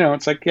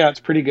 it's like, yeah, it's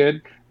pretty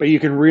good, but you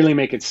can really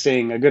make it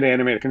sing. A good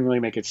animator can really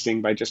make it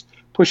sing by just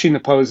pushing the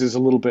poses a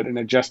little bit and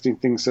adjusting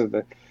things so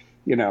that,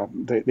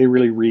 they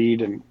really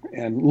read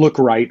and look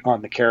right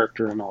on the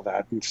character and all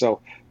that. And so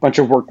a bunch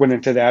of work went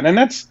into that. And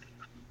that's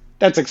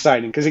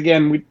exciting because,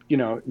 again, we,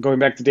 going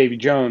back to Davy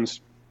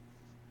Jones,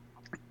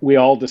 we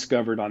all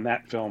discovered on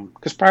that film,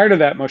 because prior to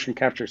that, motion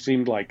capture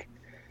seemed like,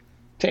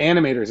 to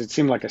animators, it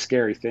seemed like a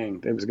scary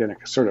thing that was going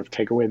to sort of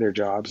take away their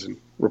jobs and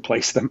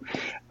replace them.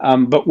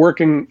 But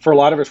for a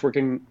lot of us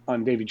working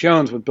on Davy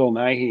Jones with Bill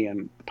Nighy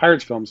and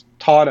Pirates films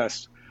taught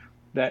us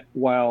that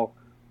while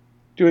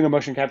doing a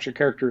motion capture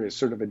character is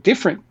sort of a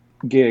different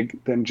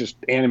gig than just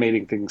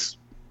animating things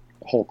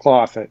whole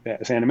cloth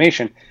as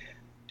animation,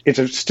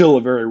 it's still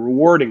a very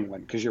rewarding one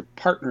because you're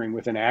partnering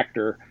with an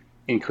actor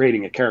in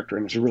creating a character,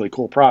 and it's a really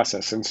cool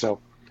process. And so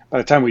by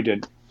the time we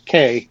did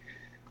K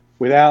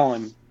with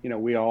Alan,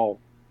 we all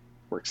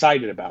were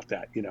excited about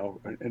that,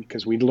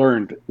 because we'd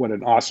learned what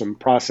an awesome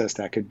process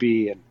that could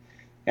be,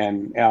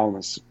 and Alan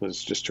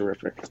was just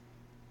terrific.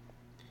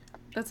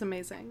 That's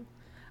amazing.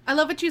 I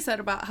love what you said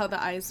about how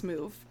the eyes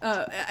move.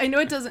 I know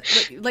it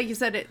doesn't, like you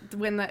said,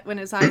 when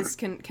his eyes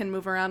can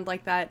move around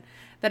like that,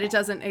 that it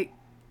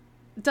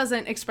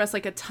doesn't express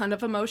like a ton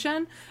of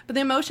emotion. But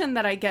the emotion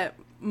that I get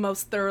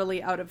most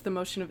thoroughly out of the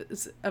motion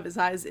of his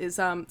eyes is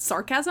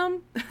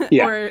sarcasm,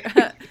 Yeah. or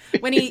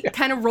when he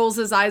kind of rolls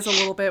his eyes a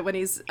little bit when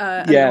he's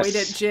annoyed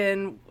Yes. at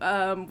Jin,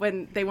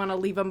 when they want to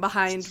leave him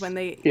behind, when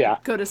they Yeah.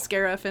 go to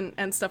Scarif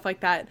and stuff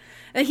like that.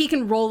 And he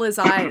can roll his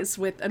eyes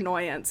with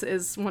annoyance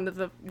is one of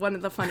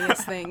the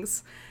funniest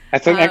things.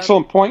 That's an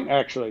excellent point,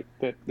 actually.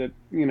 That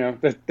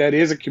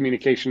is a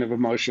communication of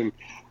emotion,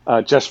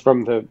 just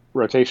from the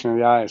rotation of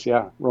the eyes.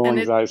 Yeah, rolling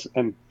his eyes,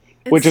 and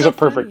which is so a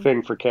perfect funny.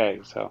 thing for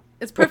Kay. So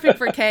It's perfect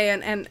for Kay,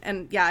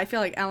 and yeah, I feel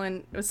like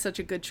Alan was such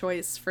a good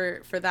choice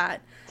for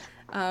that,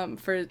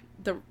 for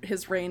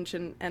his range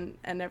and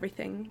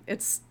everything.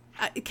 It's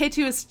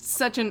K2 is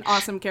such an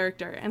awesome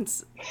character, and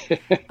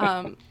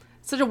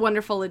such a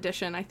wonderful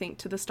addition, I think,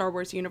 to the Star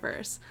Wars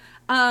universe.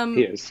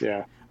 he is.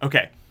 Yeah.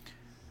 Okay.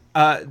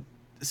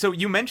 So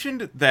you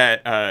mentioned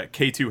that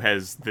K2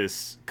 has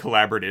this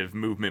collaborative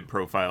movement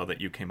profile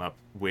that you came up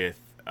with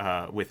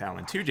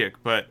Alan Tudyk,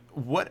 but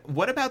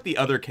what about the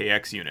other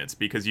KX units?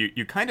 Because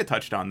you kind of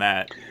touched on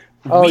that.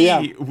 Oh,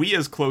 yeah. We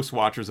as close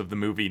watchers of the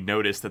movie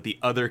noticed that the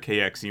other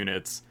KX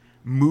units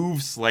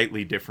move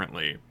slightly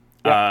differently.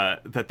 Yeah.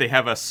 That they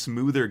have a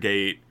smoother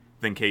gait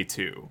than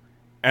K2.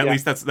 At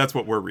least that's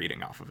what we're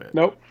reading off of it.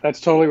 Nope,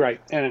 that's totally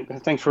right. And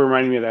thanks for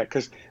reminding me of that.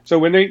 Because so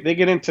when they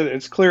get into,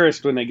 it's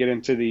clearest when they get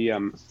into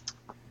the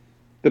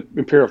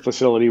Imperial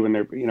facility, when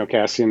they're,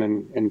 Cassian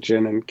and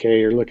Jin and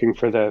Kay are looking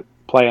for the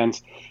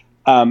plans,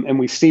 and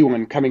we see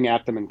one coming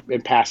at them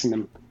and passing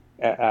them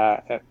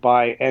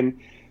by. And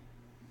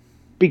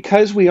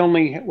because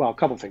a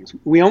couple things.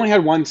 We only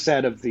had one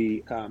set of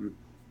the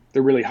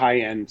really high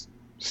end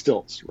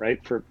stilts, right,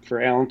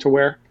 for Alan to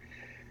wear.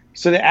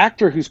 So the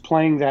actor who's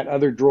playing that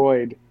other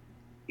droid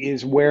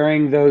is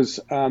wearing those.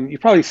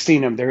 You've probably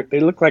seen them. They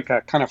look like a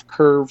kind of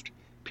curved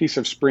piece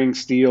of spring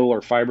steel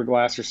or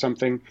fiberglass or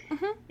something.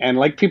 Mm-hmm. And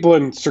like people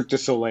in Cirque du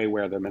Soleil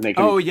wear them, and they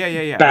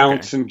can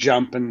bounce and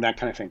jump and that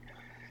kind of thing.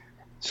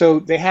 So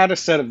they had a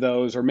set of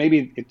those, or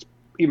maybe it's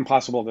even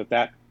possible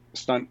that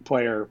stunt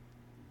player,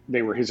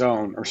 they were his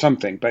own or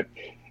something.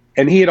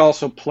 And he had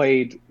also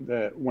played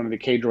one of the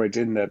K droids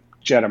in the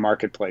Jedha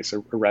marketplace,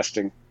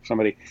 arresting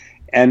somebody,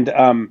 and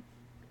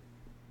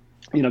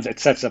that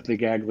sets up the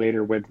gag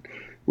later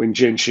when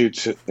Jin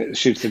shoots the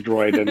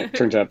droid and it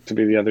turns out to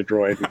be the other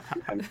droid.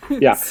 And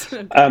yeah.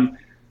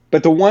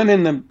 But the one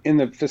in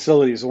the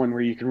facility is the one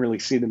where you can really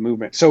see the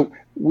movement. So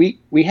we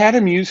had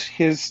him use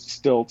his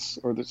stilts,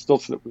 or the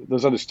stilts,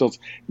 those other stilts,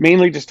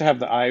 mainly just to have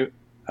the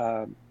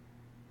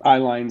eye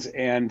lines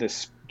and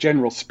the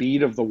general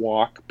speed of the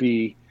walk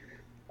be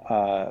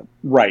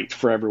right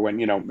for everyone,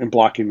 in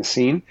blocking the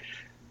scene.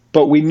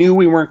 But we knew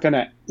we weren't going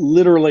to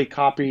literally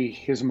copy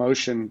his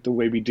motion the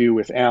way we do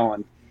with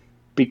Alan,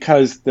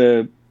 because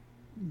the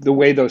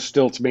way those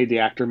stilts made the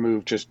actor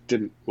move just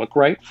didn't look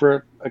right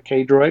for a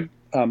K droid.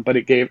 But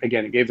it gave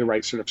the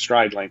right sort of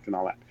stride length and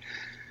all that.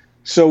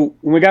 So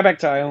when we got back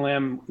to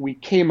ILM, we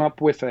came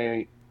up with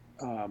a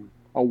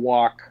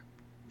walk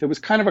that was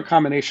kind of a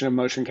combination of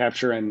motion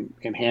capture and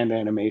hand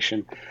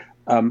animation.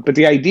 But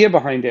the idea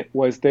behind it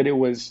was that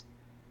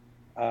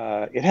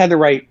it had the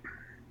right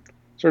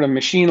sort of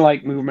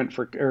machine-like movement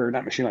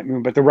not machine-like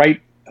movement, but the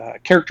right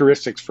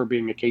characteristics for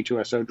being a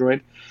K2SO droid,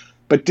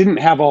 but didn't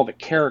have all the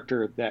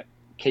character that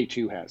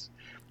K2 has.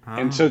 Oh.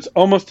 And so it's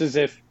almost as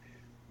if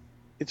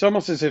it's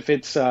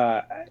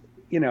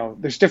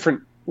there's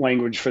different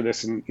language for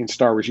this in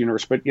Star Wars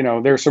universe, but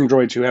there are some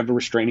droids who have the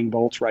restraining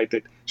bolts, right,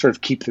 that sort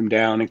of keep them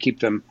down and keep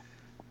them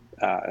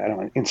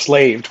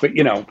enslaved, but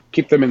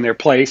keep them in their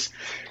place.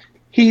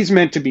 He's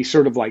meant to be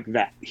sort of like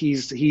that.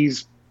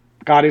 He's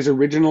got his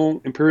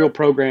original Imperial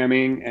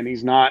programming, and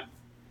he's not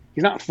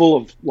full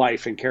of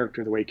life and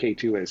character the way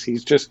K2 is.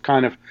 He's just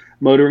kind of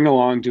motoring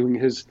along, doing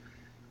his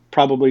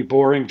probably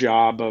boring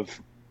job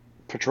of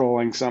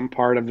patrolling some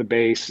part of the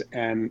base,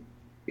 and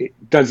it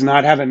does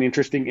not have an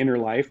interesting inner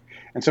life.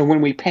 And so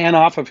when we pan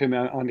off of him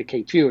onto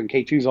K2, and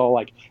K2's all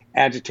like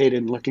agitated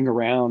and looking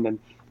around and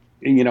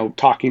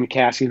talking to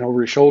Cassian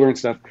over his shoulder and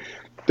stuff,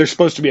 there's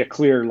supposed to be a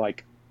clear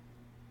like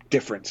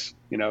difference,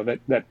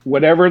 that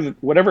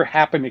whatever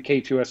happened to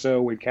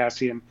K2SO when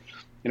Cassian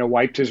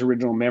wiped his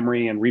original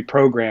memory and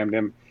reprogrammed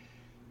him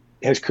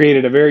has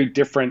created a very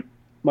different,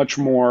 much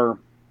more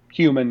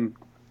human,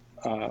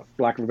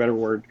 lack of a better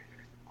word,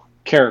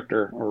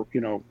 character or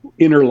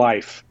inner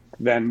life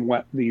than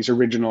what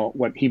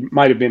he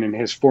might have been in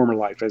his former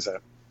life as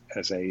a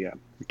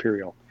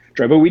Imperial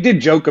droid. But we did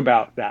joke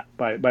about that,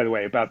 by the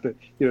way, about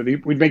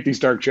we'd make these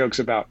dark jokes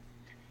about,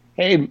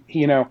 hey,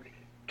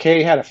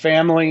 Kay had a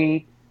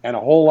family and a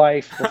whole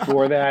life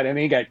before that, and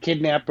he got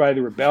kidnapped by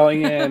the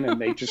rebellion, and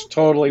they just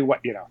totally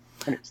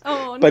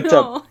Oh, but,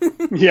 no.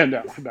 Yeah,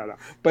 no.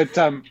 But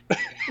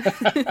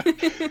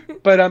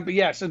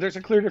yeah, so there's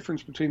a clear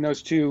difference between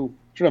those two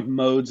sort of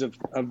modes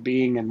of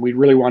being, and we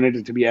really wanted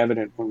it to be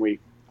evident when we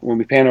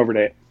pan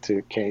over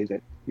to Kay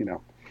that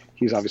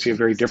he's obviously a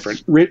very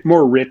different,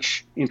 more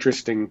rich,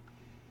 interesting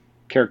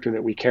character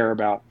that we care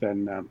about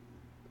than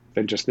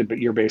just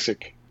your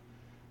basic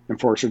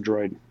enforcer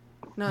droid.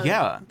 No,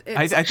 Yeah,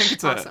 I think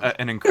it's awesome.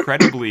 an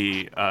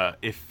incredibly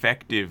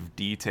effective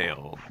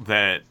detail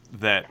that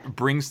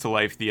brings to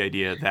life the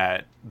idea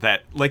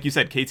that like you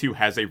said, K2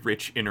 has a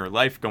rich inner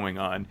life going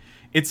on.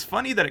 It's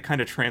funny that it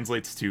kind of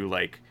translates to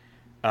like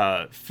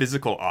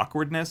physical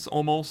awkwardness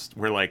almost,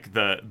 where like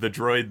the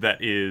droid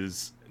that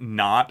is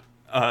not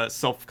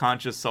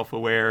self-conscious,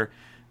 self-aware,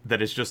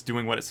 that is just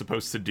doing what it's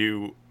supposed to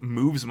do,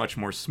 moves much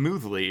more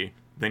smoothly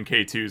than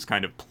K2's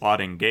kind of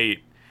plodding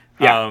gait.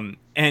 Yeah.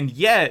 And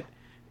yet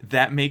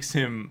that makes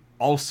him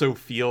also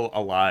feel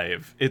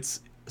alive.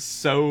 It's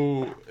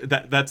so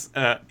that's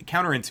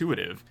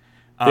counterintuitive,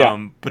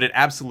 but it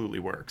absolutely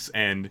works,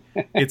 and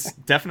it's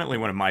definitely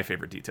one of my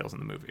favorite details in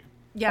the movie.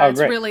 Yeah, it's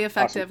great. really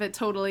effective. Awesome. It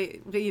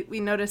totally, we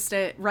noticed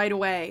it right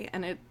away,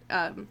 and it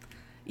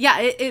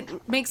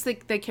makes the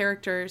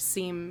characters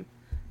seem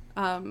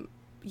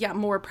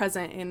more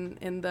present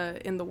in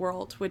the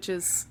world, which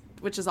is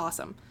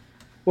awesome.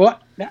 Well,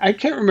 I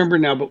can't remember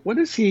now, but what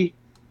is he?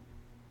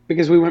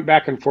 Because we went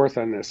back and forth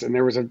on this, and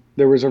there was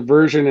a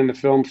version in the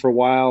film for a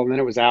while, and then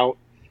it was out,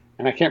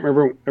 and I can't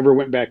remember ever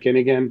went back in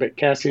again. But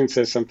Cassian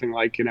says something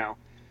like,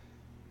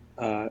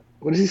 what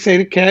does he say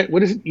to Cat?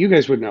 What is it? You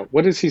guys would know.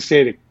 What does he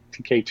say to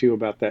K2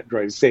 about that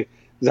droid? Does he say,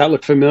 does that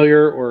look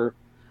familiar? Or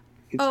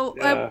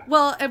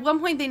well, at one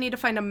point they need to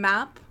find a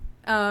map.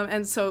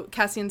 And so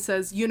Cassian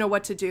says, you know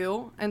what to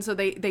do. And so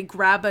they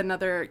grab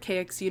another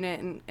KX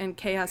unit, and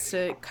K has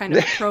to kind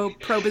of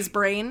probe his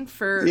brain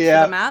for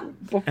the map.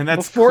 And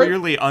that's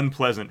clearly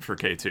unpleasant for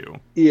K2.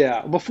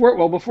 Yeah.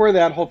 Before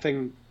that whole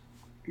thing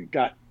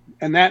got,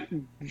 and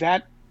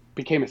that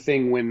became a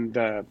thing when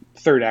the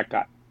third act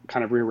got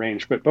kind of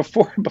rearranged. But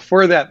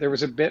before that, there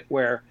was a bit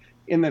where,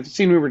 in the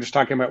scene we were just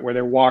talking about, where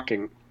they're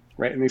walking,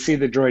 right, and they see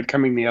the droid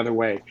coming the other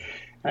way.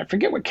 I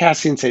forget what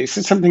Cassian said. He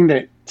said something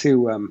to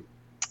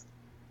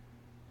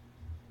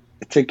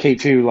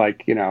K2,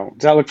 like,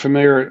 does that look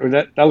familiar? Or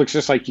that looks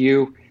just like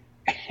you.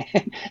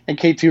 And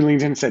K2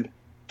 leans in and said,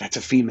 that's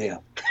a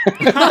female.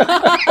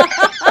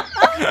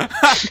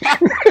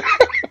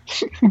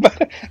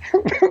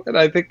 but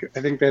I think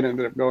that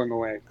ended up going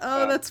away.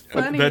 Oh, that's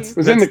funny. That's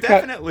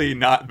definitely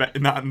not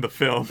in the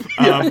film.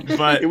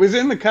 But it was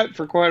in the cut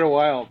for quite a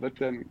while, but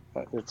then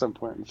at some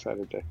point we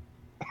decided to.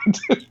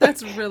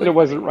 That's really. But it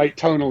wasn't right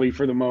tonally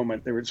for the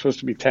moment. They were supposed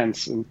to be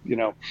tense, and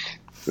it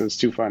was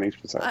too funny.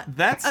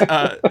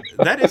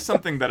 That is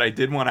something that I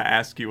did want to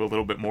ask you a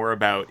little bit more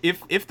about.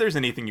 If there's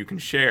anything you can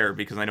share,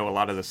 because I know a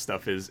lot of this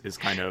stuff is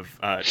kind of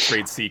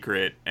trade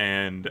secret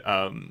and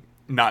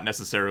not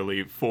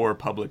necessarily for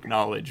public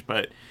knowledge.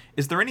 But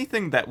is there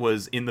anything that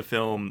was in the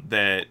film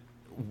that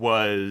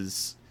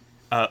was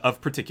of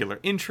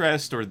particular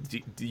interest, or do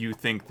you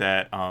think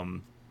that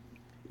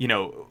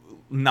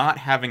not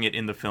having it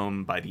in the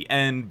film by the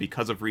end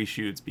because of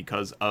reshoots,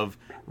 because of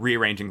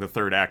rearranging the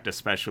third act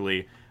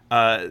especially,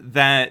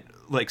 that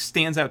like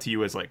stands out to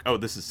you as like, oh,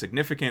 this is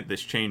significant,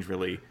 this change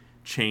really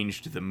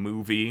changed the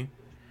movie?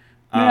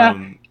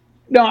 I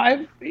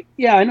know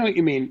what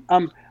you mean.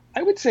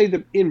 I would say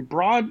that in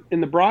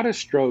the broadest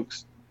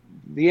strokes,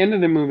 the end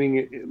of the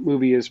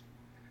movie is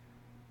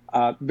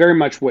very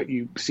much what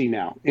you see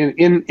now.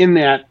 In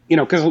that,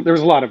 because there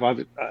was a lot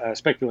of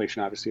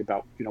speculation, obviously,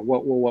 about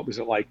what was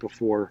it like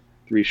before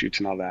the reshoots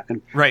and all that,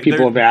 and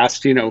people have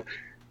asked, did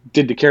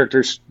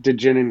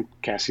Jyn and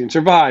Cassian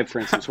survive, for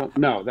instance? Well,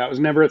 no, that was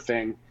never a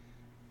thing.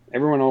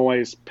 Everyone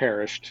always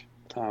perished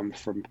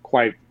from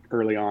quite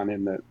early on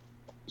in the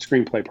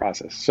screenplay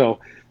process,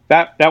 so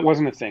that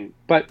wasn't a thing.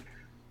 But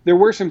there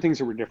were some things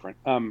that were different.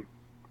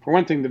 For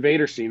one thing, the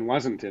Vader scene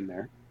wasn't in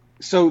there.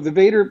 So the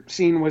Vader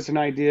scene was an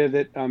idea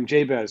that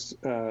Jabez,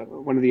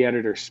 one of the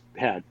editors,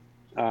 had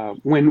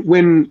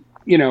when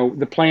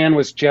the plan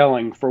was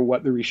gelling for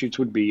what the reshoots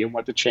would be and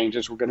what the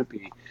changes were going to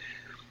be.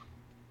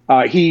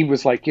 He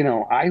was like,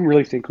 I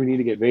really think we need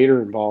to get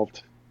Vader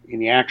involved in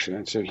the action,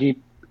 and so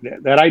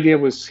that idea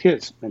was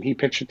his, and he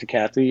pitched it to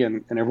Kathy,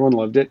 and everyone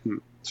loved it,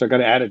 and so it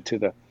got added to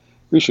the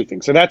reshoot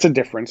thing. So that's a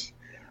difference.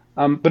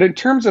 But in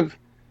terms of,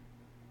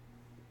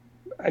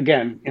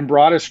 again, in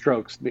broadest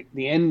strokes,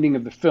 the ending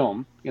of the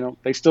film,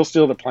 they still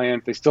steal the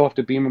plant. They still have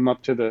to beam him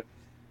up to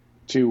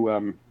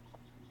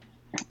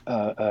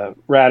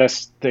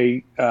Raddus.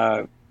 They,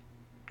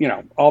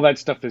 all that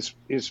stuff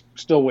is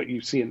still what you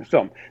see in the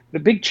film. The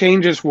big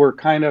changes were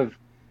kind of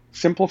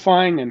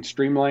simplifying and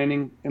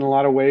streamlining in a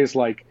lot of ways.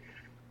 Like,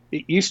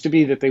 it used to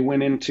be that they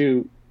went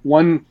into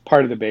one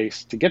part of the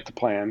base to get the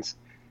plans,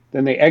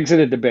 then they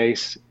exited the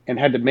base and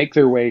had to make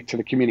their way to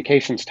the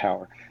communications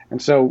tower.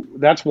 And so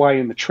that's why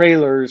in the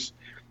trailers,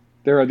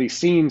 there are these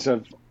scenes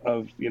of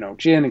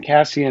Jyn and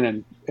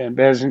Cassian and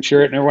Bez and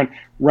Chirrut and everyone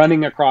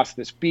running across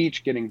this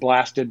beach, getting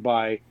blasted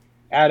by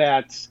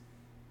AT-ATs,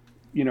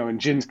 and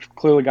Jyn's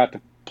clearly got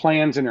the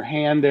plans in her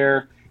hand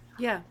there.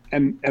 Yeah.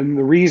 And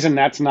the reason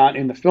that's not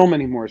in the film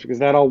anymore is because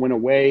that all went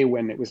away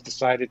when it was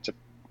decided to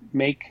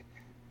make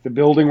the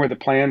building where the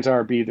plans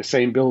are be the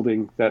same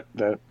building that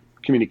the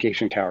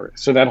communication tower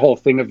is. So that whole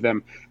thing of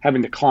them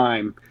having to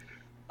climb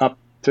up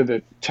to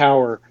the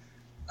tower,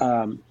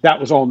 that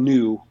was all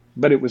new.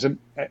 But it was it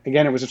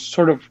was a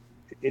sort of,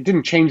 it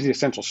didn't change the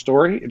essential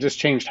story. It just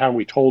changed how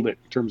we told it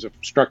in terms of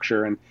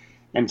structure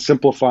and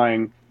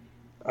simplifying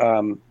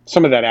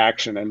some of that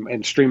action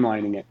and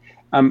streamlining it.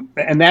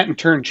 And that in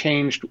turn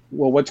changed,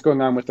 well, what's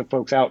going on with the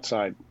folks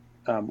outside?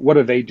 What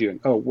are they doing?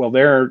 Oh, well,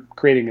 they're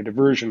creating a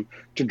diversion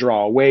to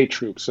draw away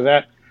troops.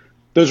 So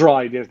those are all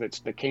ideas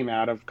that came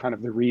out of kind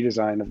of the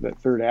redesign of the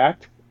third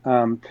act.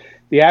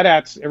 The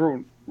AT-ATs,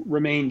 everyone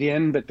remained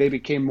in, but they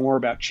became more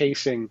about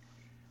chasing,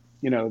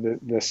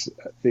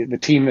 the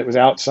team that was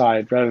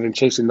outside rather than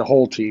chasing the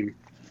whole team.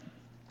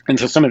 And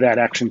so some of that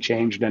action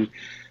changed, and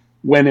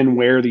when and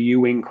where the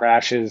U-wing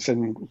crashes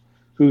and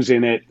who's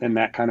in it and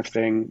that kind of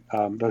thing,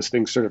 those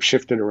things sort of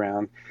shifted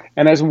around.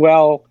 And as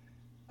well,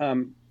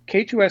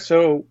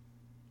 K2SO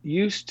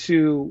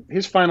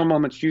his final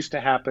moments used to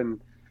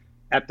happen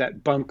at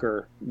that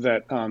bunker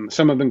that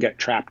some of them get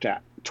trapped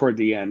at toward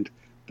the end.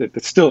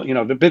 That's still,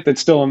 the bit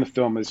that's still in the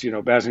film is,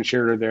 Baz and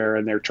Sheridan are there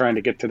and they're trying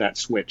to get to that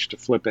switch to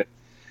flip it.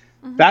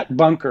 Mm-hmm. That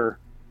bunker,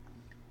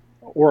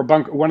 or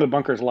one of the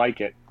bunkers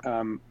like it,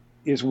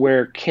 is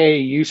where Kay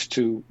used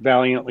to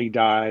valiantly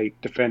die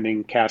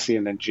defending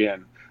Cassian and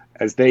Jyn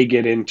as they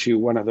get into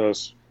one of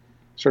those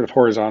sort of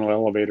horizontal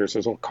elevators,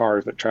 those little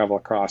cars that travel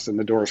across, and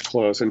the doors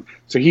close. And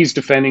so he's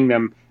defending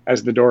them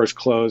as the doors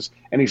close,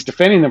 and he's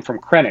defending them from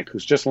Krennic,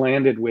 who's just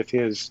landed with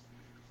his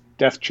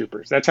Death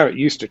Troopers. That's how it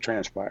used to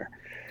transpire.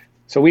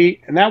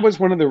 And that was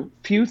one of the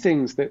few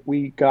things that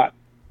we got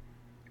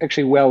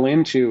actually well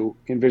into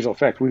in visual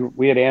effects.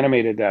 We had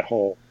animated that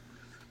whole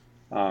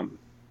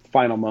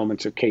final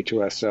moments of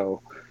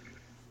K2SO.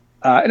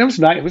 And it was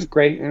nice. It was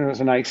great. And it was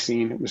a nice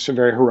scene. It was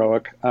very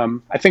heroic.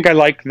 I think I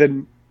like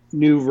the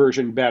new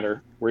version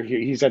better, where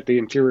he's at the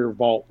interior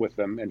vault with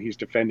them and he's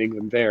defending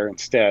them there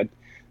instead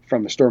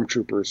from the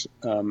stormtroopers.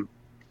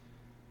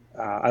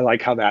 I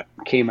like how that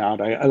came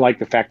out. I like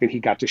the fact that he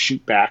got to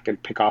shoot back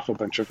and pick off a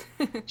bunch of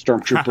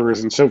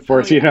stormtroopers and so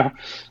forth,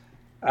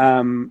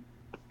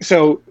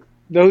 So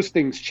those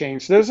things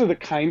change. Those are the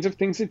kinds of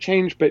things that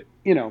change. But,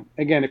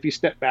 again, if you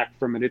step back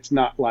from it, it's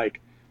not like,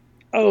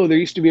 oh, there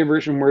used to be a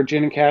version where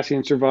Jyn and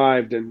Cassian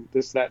survived and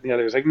this, that, and the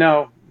other. It's like,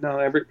 no,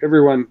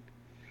 everyone,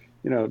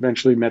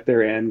 eventually met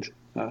their end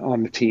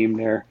on the team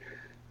there.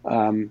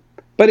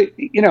 But,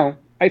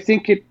 I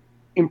think it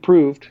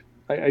improved.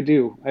 I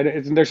do.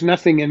 There's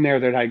nothing in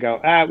there that I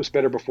go, it was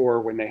better before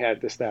when they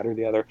had this, that, or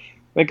the other.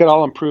 I think it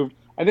all improved.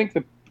 I think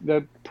the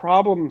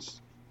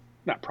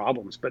not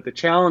problems, but the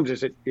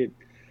challenges it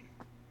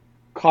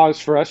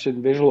caused for us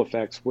in visual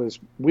effects was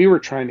we were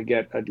trying to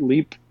get a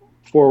leap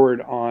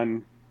forward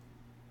on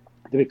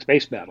the big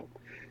space battle,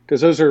 because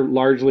those are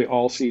largely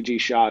all CG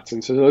shots.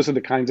 And so those are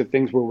the kinds of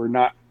things where we're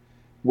not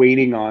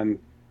waiting on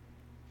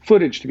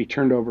footage to be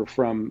turned over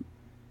from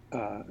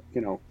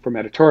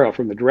editorial,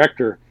 from the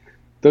director.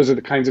 Those are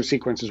the kinds of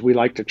sequences we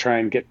like to try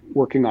and get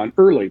working on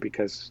early,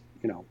 because,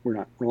 we're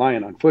not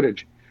relying on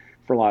footage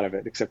for a lot of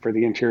it, except for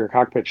the interior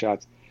cockpit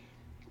shots.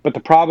 But the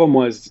problem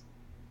was,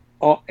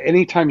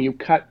 anytime you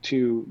cut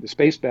to the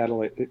space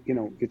battle,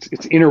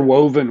 it's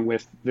interwoven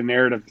with the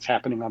narrative that's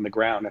happening on the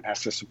ground and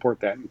has to support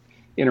that and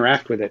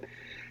interact with it.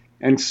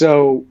 And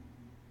so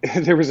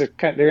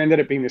there ended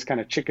up being this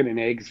kind of chicken and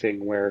egg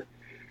thing where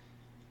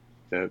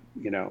the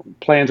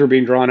plans were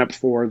being drawn up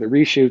for the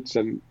reshoots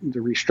and the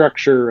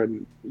restructure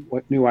and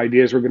what new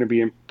ideas were going to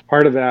be in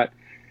part of that.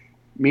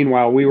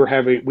 Meanwhile, we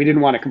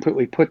didn't want to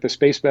completely put the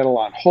space battle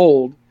on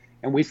hold,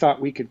 and we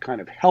thought we could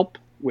kind of help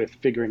with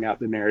figuring out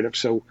the narrative.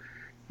 So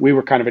we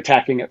were kind of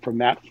attacking it from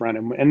that front,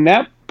 and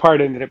that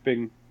part ended up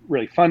being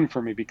really fun for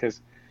me,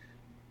 because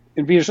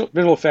in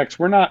visual effects,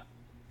 we're not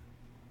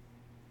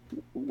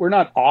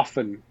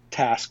often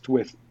tasked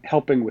with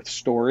helping with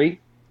story.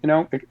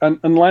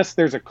 Unless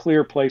there's a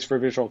clear place for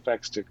visual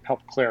effects to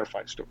help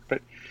clarify story.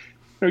 But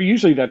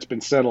usually that's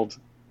been settled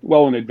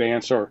well in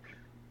advance, or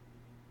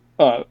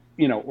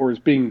is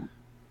being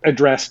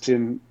addressed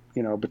in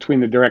between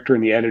the director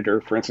and the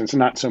editor, for instance,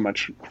 not so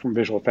much from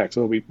visual effects,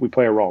 although we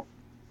play a role.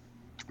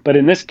 But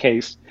in this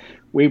case,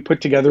 we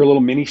put together a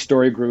little mini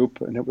story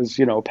group, and it was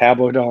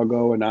Pablo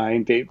Hidalgo and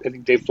I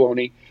think Dave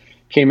Filoni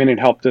came in and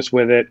helped us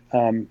with it,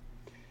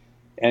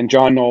 and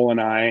John Knoll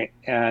and I,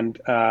 and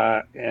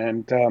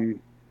who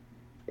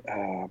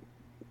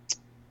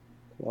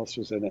else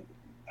was in it?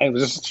 It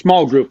was a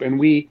small group, and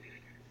we,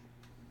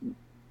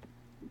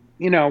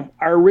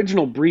 our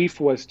original brief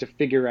was to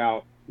figure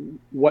out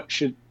what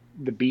should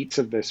the beats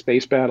of the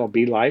space battle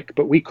be like,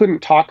 but we couldn't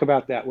talk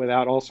about that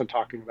without also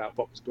talking about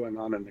what was going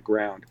on the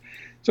ground.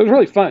 So it was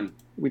really fun.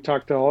 We would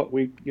talk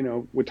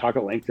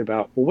at length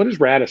about, well, what is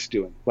Raddus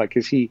doing? Like,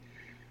 is he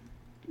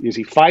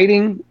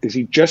fighting? Is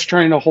he just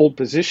trying to hold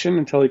position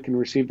until he can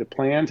receive the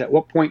plans? At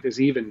what point does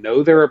he even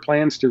know there are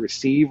plans to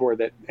receive, or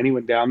that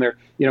anyone down there,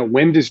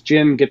 when does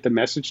Jyn get the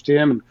message to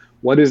him, and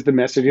what is the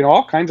message?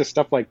 All kinds of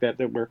stuff like that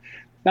were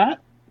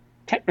not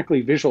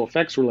technically visual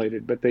effects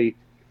related, but they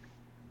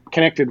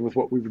connected with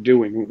what we were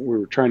doing, what we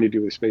were trying to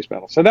do with space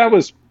battle. So that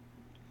was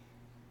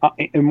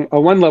on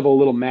one level a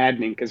little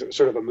maddening because it was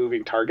sort of a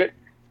moving target,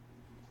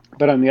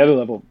 but on the other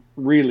level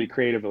really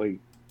creatively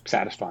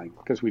satisfying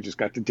because we just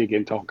got to dig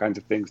into all kinds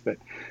of things that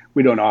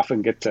we don't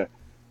often get to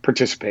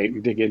participate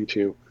and dig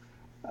into,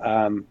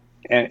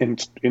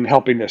 and in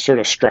helping to sort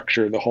of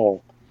structure the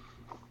whole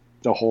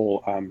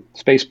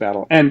space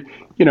battle. And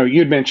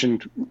you'd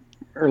mentioned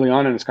early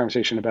on in this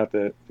conversation about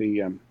the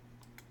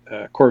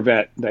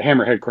Corvette, the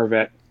Hammerhead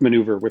Corvette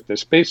maneuver with the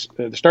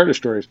Star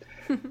Destroyers.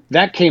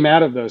 That came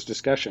out of those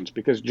discussions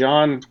because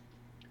John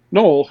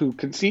Knoll, who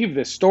conceived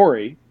this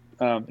story,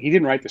 he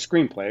didn't write the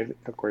screenplay,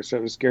 of course.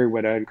 It was Gary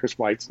Whitta and Chris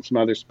Weitz and some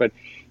others, but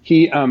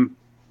he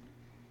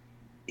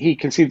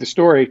conceived the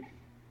story,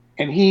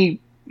 and he,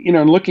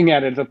 looking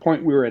at it at the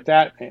point we were at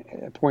that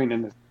point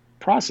in the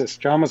process,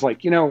 John was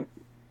like, the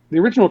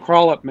original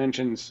crawl up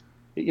mentions,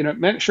 it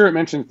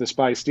mentions the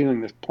spies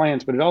stealing the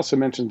plans, but it also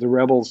mentions the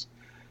rebels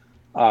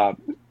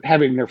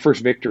having their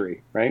first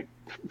victory, right?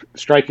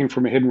 Striking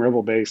from a hidden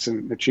rebel base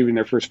and achieving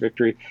their first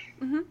victory.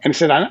 Mm-hmm. And he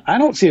said, I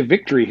don't see a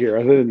victory here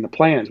other than the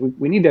plans.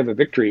 We need to have a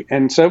victory.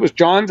 And so it was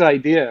John's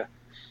idea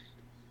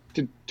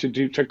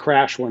to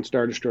crash one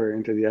Star Destroyer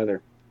into the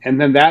other. And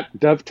then that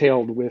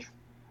dovetailed with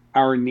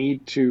our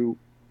need to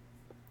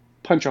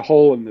punch a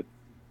hole in the,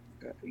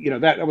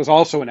 that was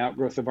also an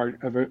outgrowth of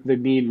the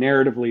need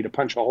narratively to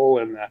punch a hole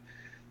in the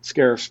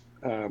Scarif's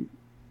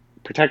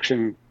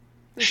protection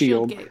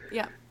shield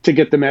to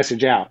get the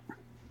message out.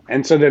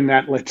 And so then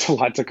that led to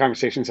lots of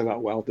conversations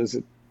about, well, does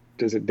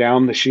it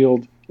down the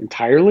shield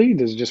entirely?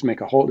 Does it just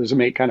make a hole? Does it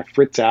make kind of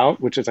fritz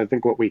out? Which is, I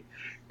think, what we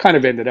kind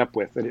of ended up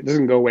with. That it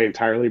doesn't go away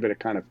entirely, but it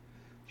kind of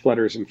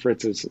flutters and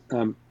fritzes.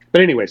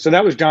 But anyway, so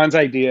that was John's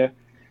idea,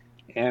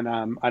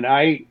 and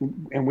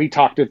we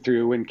talked it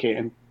through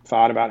and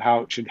thought about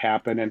how it should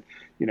happen. And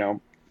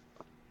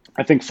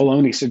I think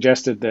Filoni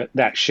suggested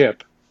that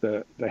ship,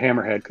 the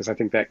Hammerhead, because I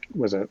think that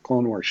was a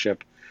Clone Wars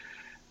ship.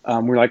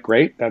 We're like,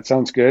 great, that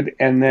sounds good.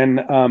 And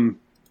then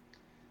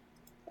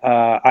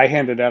I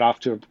handed that off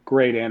to a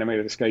great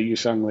animator, this guy Yu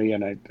Sung Lee,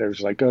 and I was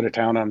like, go to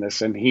town on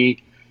this. And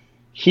he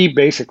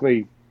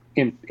basically,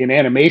 in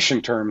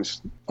animation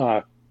terms,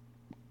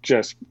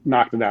 just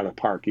knocked it out of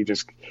the park.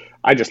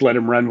 I just let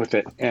him run with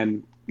it,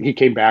 and he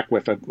came back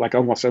with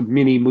almost a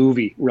mini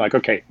movie. We're like,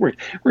 okay, we're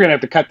gonna have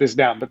to cut this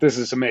down, but this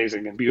is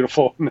amazing and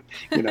beautiful.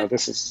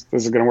 This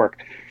is gonna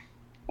work.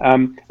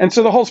 And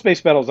so the whole space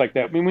battle is like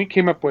that. I mean, we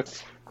came up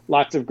with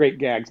lots of great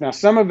gags. Now,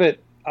 some of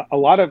it, a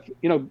lot of,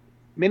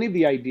 many of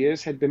the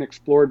ideas had been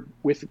explored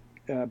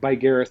by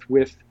Gareth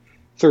with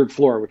Third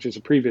Floor, which is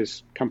a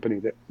previous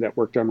company that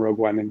worked on Rogue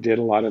One and did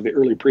a lot of the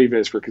early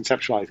previs for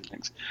conceptualizing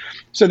things.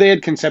 So they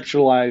had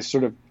conceptualized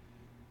sort of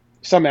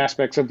some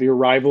aspects of the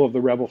arrival of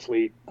the Rebel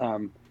fleet,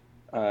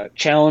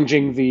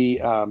 challenging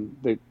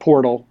the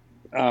portal,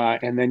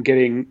 and then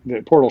getting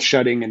the portal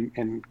shutting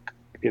and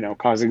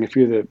causing a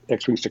few of the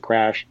X-Wings to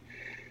crash,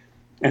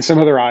 and some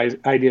other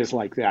ideas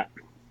like that.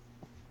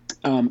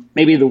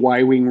 Maybe the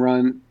Y-Wing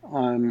run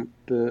on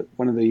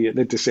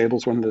that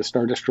disables one of the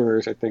Star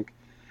Destroyers, I think.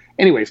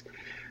 Anyways,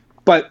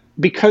 but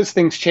because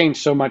things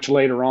changed so much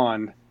later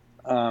on,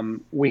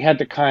 we had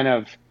to kind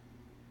of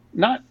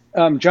not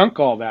junk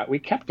all that. We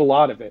kept a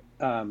lot of it,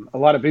 a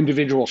lot of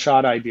individual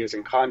shot ideas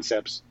and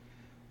concepts,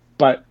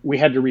 but we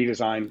had to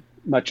redesign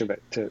much of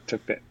it to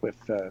fit with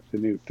the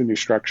new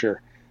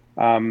structure.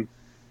 And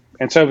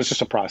so it was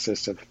just a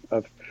process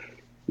of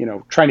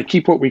trying to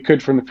keep what we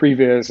could from the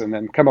previs and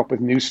then come up with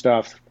new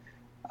stuff.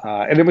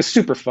 And it was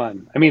super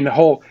fun. I mean, the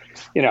whole,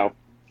 I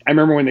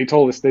remember when they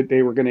told us that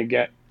they were going to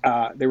get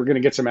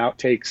some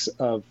outtakes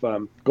of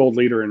Gold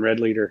Leader and Red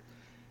Leader,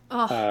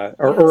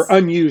 or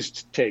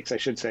unused takes, I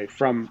should say,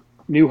 from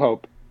New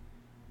Hope.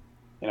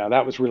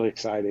 That was really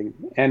exciting.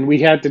 And we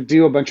had to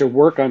do a bunch of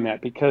work on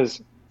that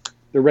because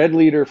the Red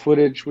Leader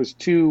footage was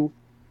too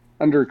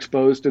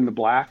underexposed in the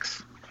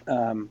blacks.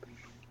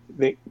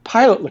 The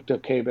pilot looked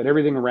okay, but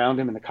everything around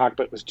him in the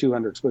cockpit was too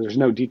underexposed. There's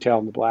no detail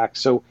in the black.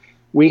 So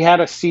we had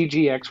a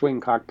CG X-Wing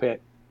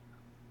cockpit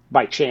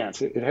by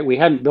chance. We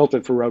hadn't built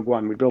it for Rogue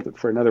One. We built it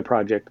for another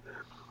project.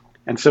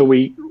 And so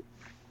we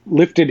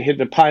hit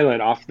the pilot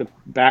off the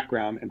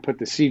background and put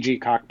the CG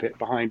cockpit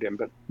behind him,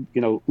 but,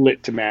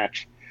 lit to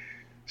match.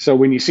 So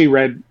when you see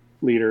Red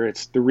Leader,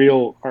 it's the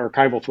real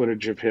archival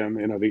footage of him,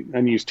 the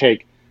unused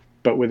take,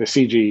 but with a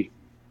CG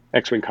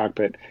X-Wing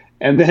cockpit.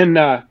 And then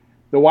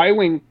the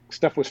Y-Wing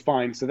stuff was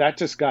fine, so that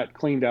just got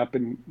cleaned up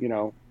and,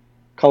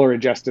 color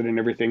adjusted and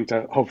everything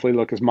to hopefully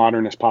look as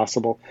modern as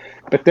possible.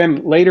 But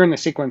then later in the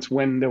sequence,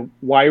 when the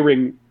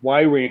Y-Wing,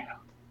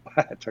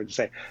 it's hard to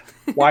say,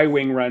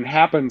 Y-Wing run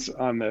happens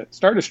on the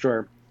Star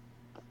Destroyer,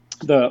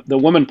 the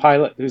woman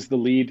pilot who's the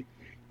lead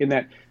in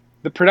that,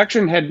 the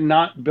production had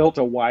not built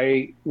a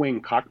Y-Wing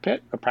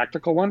cockpit, a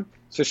practical one,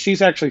 so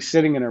she's actually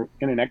sitting in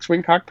an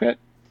X-Wing cockpit.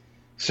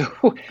 So,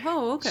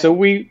 okay. So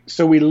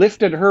we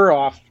lifted her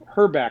off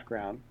her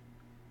background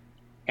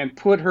and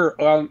put her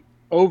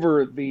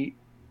over the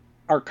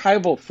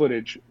archival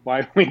footage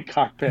Y-Wing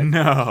cockpit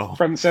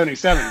from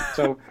 77.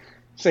 So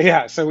So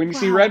when you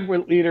see Wow. Red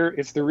Leader,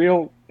 it's the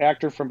real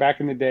actor from back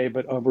in the day,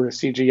 but over a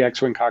CG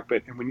X-wing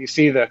cockpit. And when you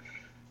see the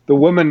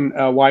woman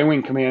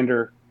Y-wing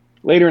commander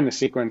later in the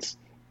sequence,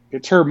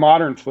 it's her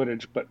modern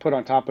footage, but put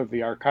on top of the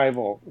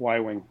archival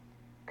Y-wing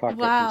cockpit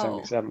from Wow.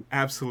 '77.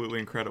 Absolutely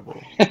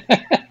incredible.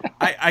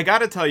 I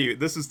gotta tell you,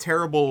 this is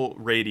terrible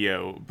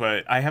radio,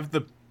 but I have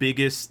the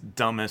biggest,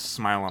 dumbest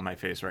smile on my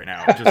face right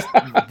now.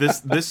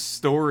 Just this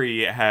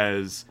story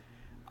has,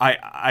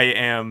 I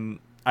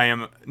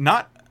am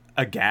not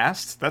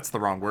aghast. That's the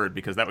wrong word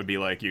because that would be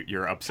like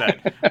you're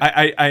upset.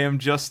 I am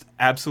just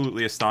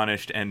absolutely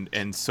astonished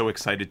and so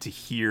excited to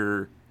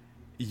hear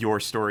your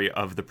story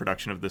of the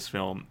production of this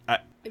film.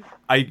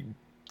 I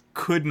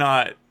could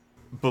not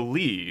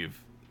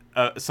believe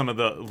some of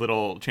the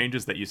little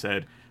changes that you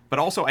said. But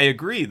also, I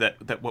agree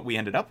that what we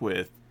ended up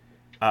with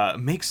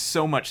makes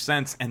so much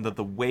sense, and that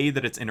the way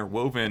that it's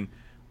interwoven,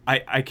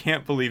 I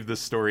can't believe this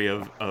story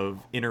of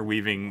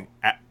interweaving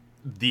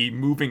the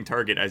moving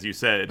target, as you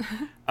said,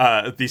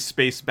 the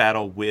space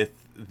battle with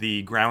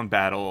the ground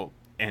battle,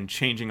 and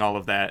changing all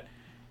of that.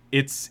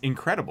 It's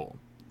incredible.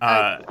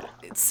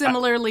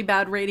 Similarly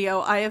bad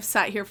radio. I have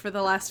sat here for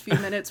the last few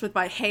minutes with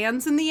my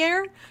hands in the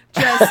air,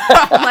 just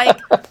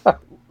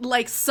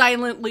like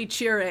silently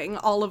cheering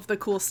all of the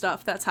cool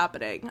stuff that's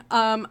happening.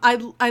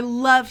 I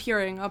love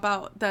hearing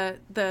about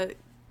the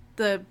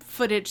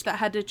footage that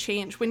had to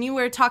change. When you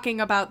were talking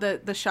about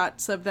the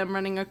shots of them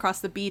running across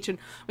the beach, and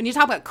when you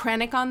talk about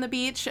Krennic on the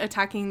beach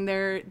attacking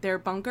their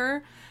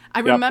bunker, I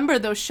remember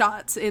those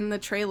shots in the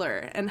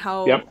trailer and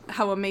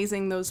how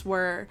amazing those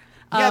were.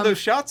 Yeah, those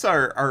shots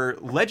are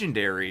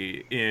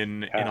legendary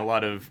in a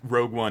lot of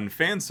Rogue One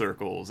fan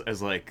circles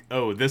as like,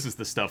 oh, this is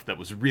the stuff that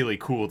was really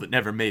cool that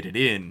never made it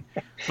in.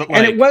 But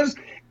like,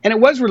 and it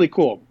was really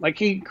cool. Like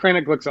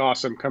Krennic looks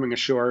awesome coming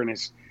ashore in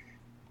his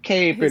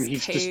cape, and he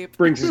just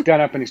brings his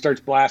gun up and he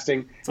starts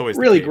blasting. It's always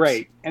really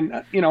great,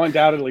 and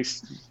undoubtedly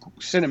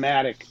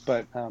cinematic.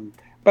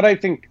 But I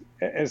think,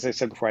 as I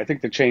said before, I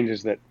think the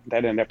changes that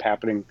ended up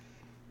happening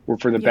were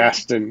for the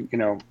best, and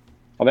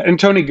all that. And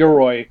Tony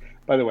Gilroy,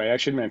 by the way, I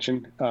should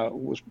mention,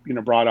 was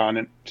brought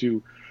on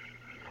to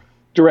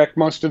direct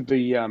most of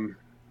the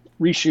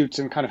reshoots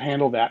and kind of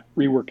handle that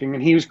reworking,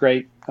 and he was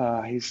great.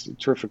 He's a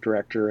terrific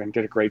director and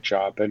did a great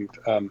job. And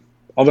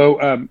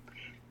although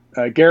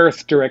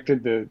Gareth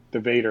directed the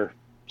Vader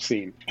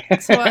scene,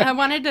 so I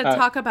wanted to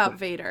talk about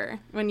Vader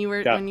when you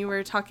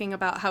were talking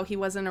about how he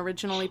wasn't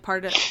originally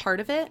part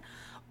of it.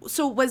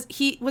 So was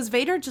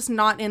Vader just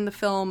not in the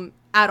film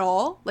at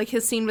all? Like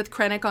his scene with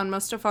Krennic on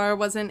Mustafar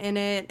wasn't in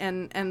it,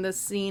 and the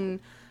scene.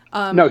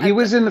 No, he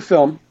was in the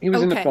film. He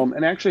was in the film,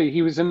 and actually,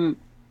 he was in.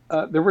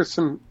 There were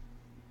some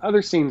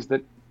other scenes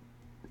that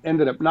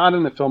ended up not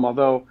in the film,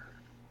 although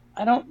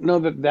I don't know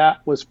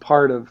that was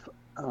part of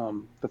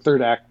the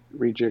third act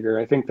rejigger.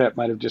 I think that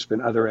might have just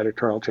been other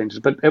editorial changes.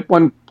 But at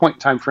one point in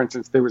time, for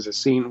instance, there was a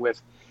scene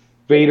with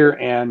Vader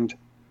and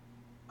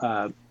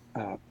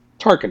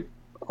Tarkin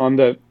on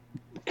the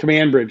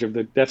command bridge of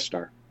the Death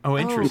Star. Oh,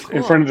 interesting! Cool.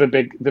 In front of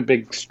the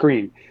big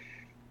screen,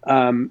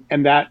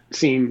 and that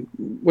scene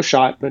was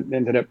shot, but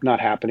ended up not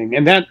happening.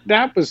 And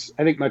that was,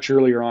 I think, much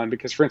earlier on,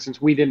 because, for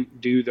instance, we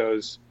didn't do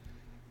those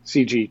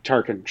CG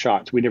Tarkin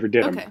shots. We never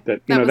did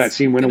them. That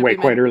scene went away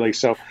quite early,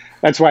 so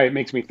that's why it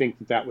makes me think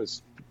that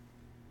was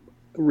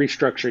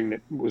restructuring that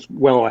was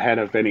well ahead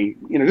of any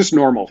just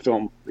normal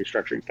film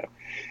restructuring stuff.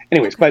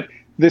 Anyways,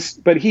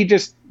 but he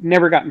just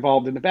never got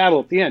involved in the battle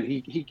at the end.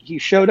 He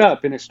showed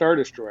up in a Star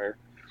Destroyer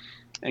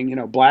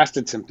and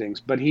blasted some things,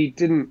 but he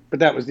didn't. But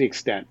that was the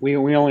extent. We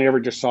only ever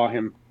just saw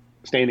him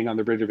standing on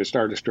the bridge of a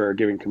Star Destroyer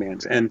giving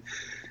commands. And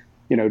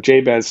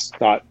Jabez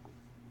thought,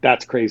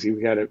 that's crazy.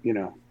 We got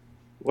to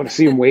want to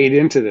see him wade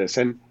into this,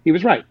 and he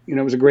was right. It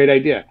was a great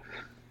idea.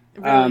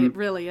 It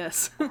really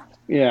is.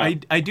 Yeah,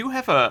 I do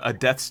have a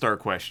Death Star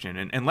question,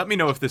 and let me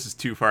know if this is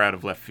too far out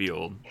of left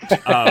field.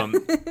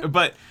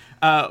 But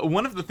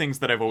one of the things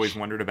that I've always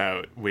wondered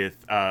about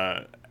with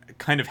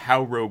kind of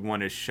how Rogue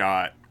One is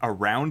shot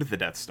around the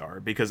Death Star,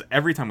 because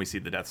every time we see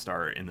the Death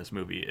Star in this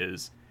movie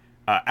is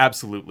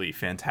absolutely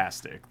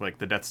fantastic. Like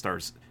the Death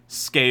Star's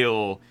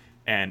scale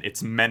and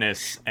its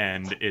menace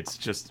and its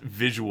just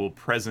visual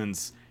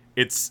presence,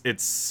 it's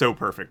so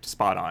perfect,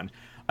 spot on.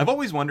 I've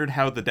always wondered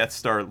how the Death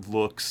Star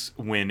looks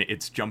when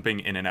it's jumping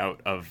in and out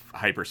of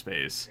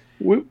hyperspace.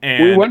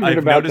 And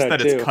I've noticed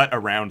that it's cut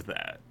around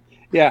that.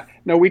 Yeah,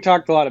 no, we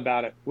talked a lot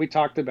about it. We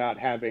talked about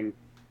having,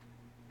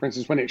 for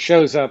instance, when it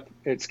shows up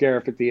at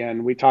Scarif at the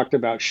end, we talked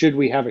about, should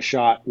we have a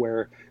shot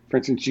where, for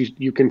instance,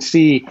 you can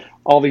see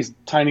all these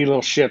tiny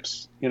little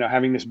ships,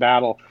 having this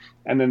battle,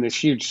 and then this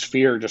huge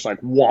sphere just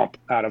like whomp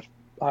out of,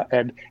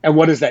 and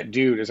what does that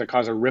do? Does it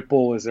cause a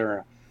ripple? Is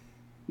there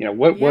a,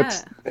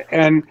 what's,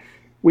 and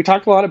we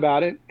talked a lot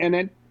about it,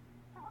 and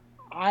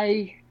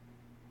I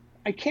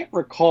can't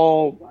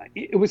recall.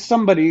 It was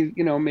somebody,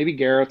 maybe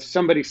Gareth.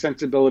 Somebody's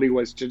sensibility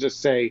was to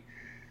just say,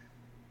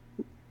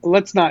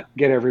 let's not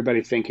get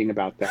everybody thinking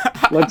about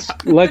that.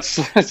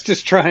 Let's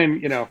just try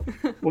and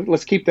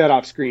let's keep that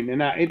off screen.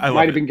 And it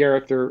might have been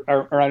Gareth or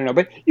I don't know.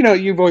 But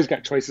you've always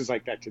got choices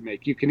like that to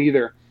make. You can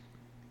either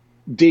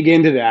dig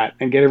into that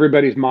and get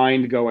everybody's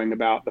mind going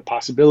about the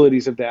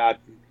possibilities of that,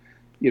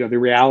 the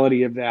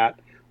reality of that.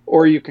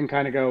 Or you can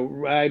kind of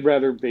go, I'd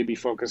rather they be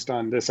focused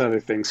on this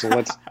other thing, so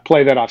let's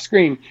play that off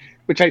screen,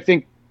 which I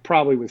think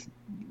probably was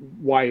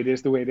why it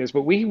is the way it is.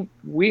 But we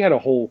had a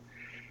whole,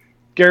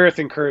 Gareth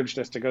encouraged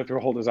us to go through a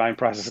whole design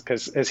process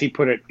because, as he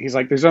put it, he's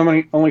like, there's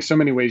only so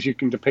many ways you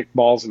can depict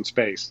balls in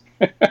space.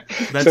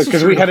 That's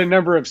because true. we had a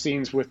number of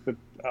scenes with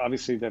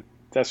obviously the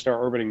Death Star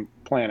orbiting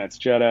planets,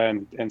 Jedha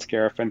and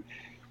Scarif, and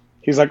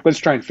he's like, let's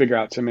try and figure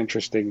out some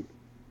interesting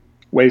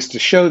ways to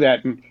show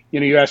that. And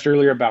you asked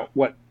earlier about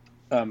what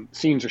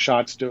scenes or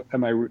shots do I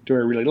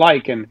really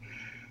like, and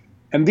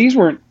these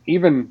weren't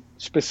even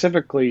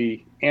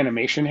specifically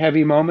animation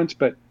heavy moments,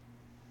 but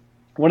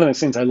one of the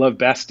scenes I love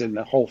best in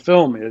the whole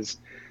film is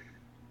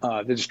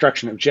the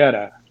destruction of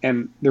Jedha.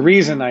 And the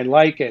reason I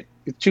like it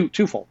is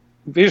twofold.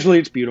 Visually,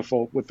 it's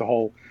beautiful with the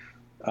whole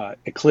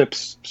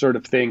eclipse sort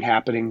of thing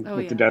happening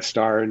with the Death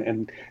Star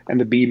and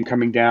the beam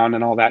coming down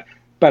and all that.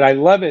 But I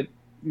love it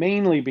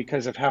mainly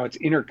because of how it's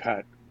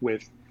intercut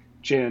with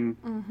Jyn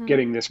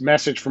getting this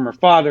message from her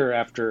father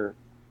after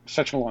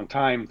such a long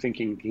time,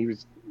 thinking he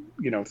was,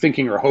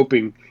 thinking or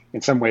hoping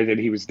in some way that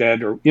he was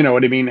dead, or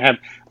what I mean,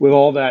 with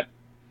all that,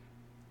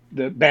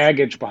 the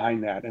baggage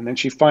behind that. And then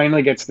she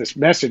finally gets this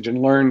message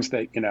and learns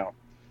that,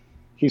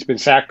 he's been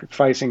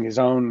sacrificing his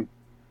own,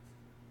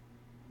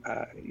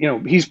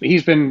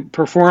 he's been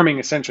performing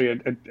essentially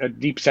a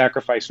deep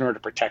sacrifice in order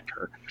to protect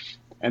her,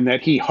 and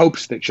that he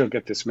hopes that she'll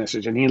get this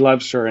message and he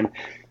loves her. And,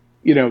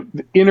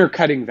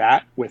 intercutting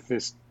that with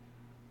this,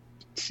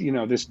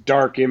 this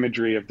dark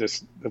imagery of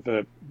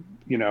the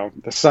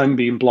sun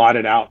being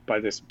blotted out by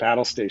this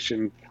battle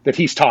station that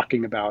he's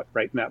talking about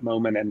right in that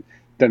moment. And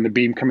then the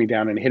beam coming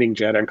down and hitting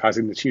Jedha and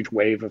causing this huge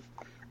wave of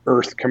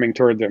earth coming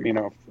toward them,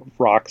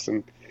 rocks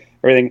and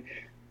everything.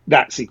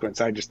 That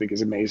sequence I just think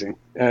is amazing.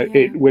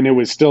 When it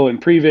was still in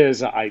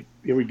previs,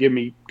 it would give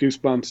me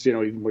goosebumps,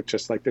 even with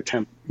just like the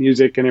temp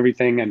music and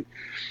everything. And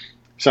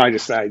so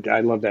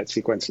I love that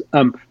sequence.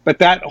 But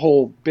that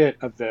whole bit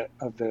of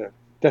the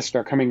Death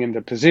Star coming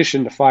into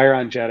position to fire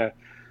on Jedha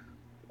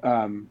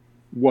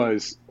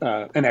was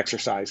an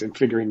exercise in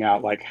figuring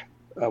out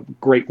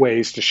great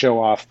ways to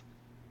show off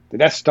the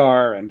Death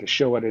Star and to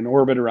show it in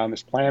orbit around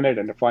this planet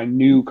and to find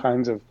new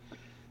kinds of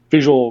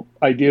visual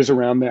ideas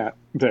around that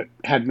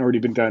hadn't already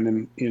been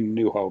done in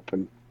New Hope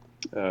and,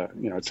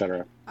 et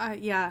cetera.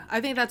 Yeah,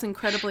 I think that's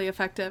incredibly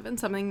effective and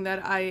something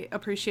that I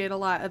appreciate a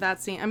lot of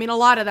that scene. I mean, a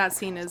lot of that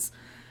scene is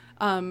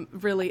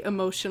really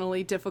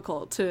emotionally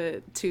difficult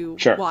to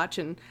Sure. watch,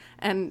 and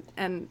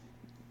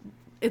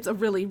it's a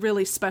really,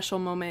 really special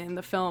moment in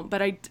the film.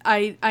 But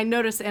I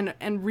notice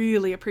and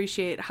really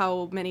appreciate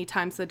how many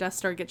times the Death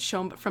Star gets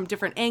shown from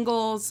different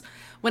angles,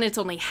 when it's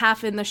only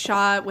half in the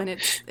shot, when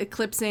it's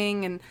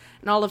eclipsing and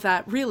all of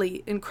that.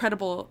 Really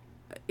incredible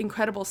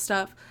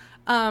stuff.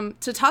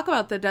 To talk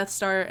about the Death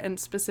Star and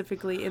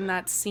specifically in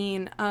that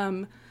scene,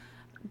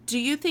 do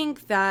you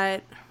think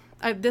that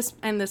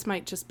this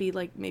might just be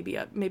like maybe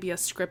a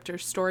script or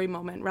story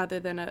moment rather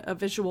than a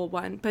visual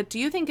one, but do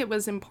you think it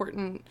was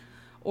important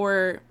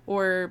or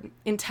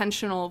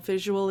intentional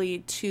visually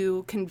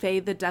to convey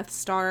the Death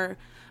Star,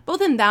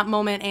 both in that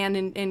moment and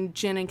in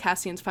Jyn and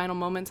Cassian's final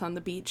moments on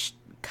the beach,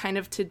 kind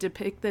of to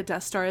depict the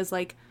Death Star as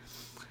like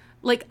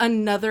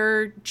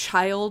another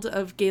child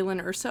of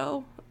Galen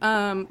Erso?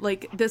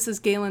 Like this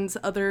is Galen's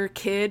other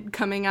kid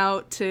coming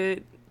out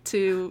to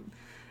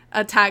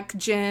attack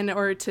Jyn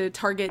or to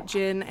target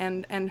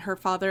Jyn and her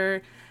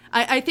father.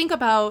 I think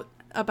about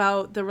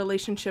the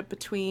relationship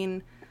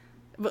between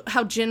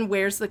how Jyn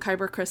wears the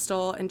Kyber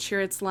crystal and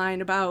Chirrut's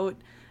line about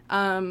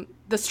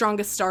the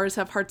strongest stars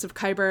have hearts of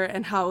Kyber,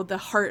 and how the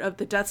heart of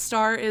the Death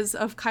Star is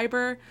of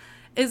Kyber.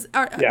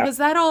 Was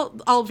that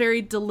all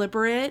very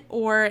deliberate,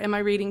 or am I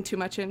reading too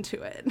much into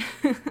it?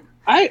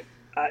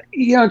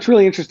 It's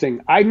really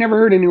interesting. I never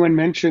heard anyone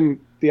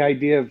mention the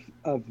idea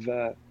of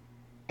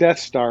Death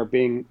Star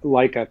being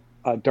like a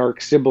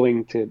dark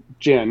sibling to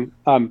Jyn.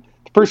 The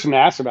person to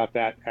ask about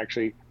that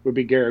actually would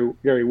be Gary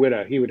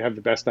Whitta. He would have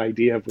the best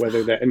idea of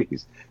whether that. And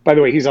by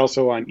the way, he's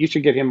also on. You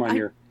should get him on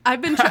your.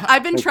 I've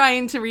been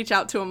trying to reach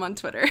out to him on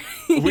Twitter.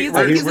 He's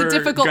a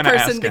difficult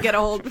person to get a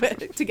hold of.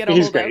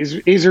 He's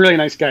great. He's a really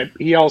nice guy.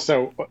 He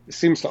also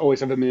seems to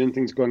always have a million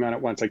things going on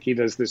at once. Like he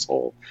does this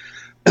whole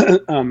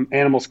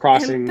Animals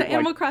Crossing, the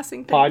Animal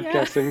Crossing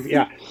podcast thing.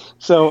 Yeah.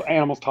 So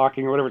Animals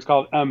Talking or whatever it's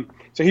called.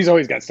 So he's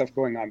always got stuff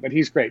going on, but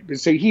he's great.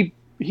 So he'd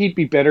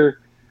be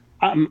better.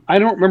 I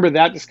don't remember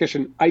that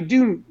discussion. I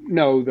do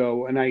know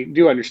though, and I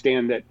do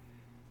understand that.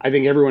 I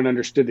think everyone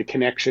understood the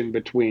connection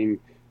between,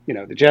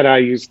 the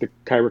Jedi used the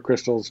Kyber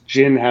crystals.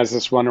 Jyn has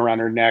this one around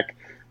her neck.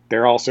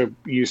 They're also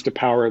used to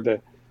power the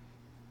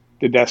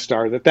Death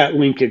Star. That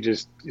linkage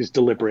is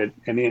deliberate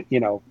and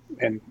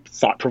and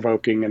thought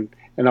provoking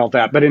and all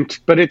that.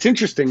 But it's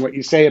interesting what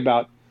you say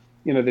about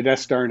the Death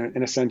Star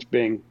in a sense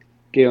being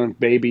Galen's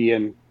baby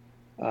and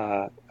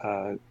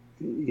and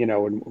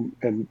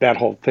that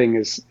whole thing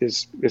is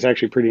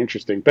actually pretty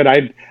interesting. But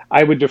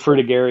I would defer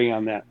to Gary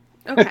on that.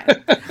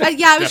 Okay.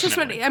 Yeah, I was just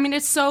Definitely. wondering. I mean,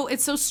 it's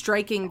so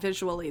striking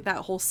visually, that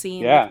whole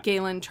scene Yeah, with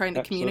Galen trying to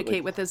absolutely.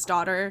 communicate with his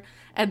daughter,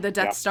 and the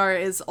Death Yeah. Star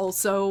is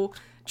also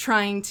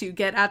trying to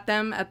get at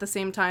them at the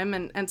same time.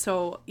 And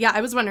so yeah,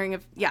 I was wondering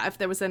if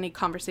there was any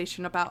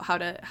conversation about how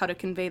to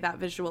convey that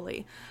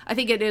visually. I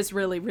think it is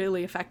really,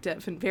 really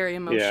effective and very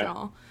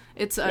emotional.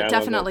 It's Yeah, I love that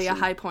definitely a scene.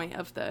 high point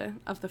of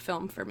the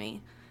film for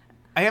me.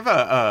 I have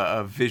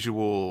a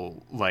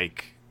visual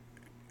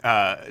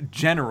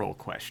general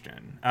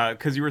question,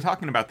 because you were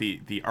talking about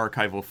the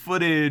archival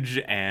footage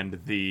and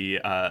the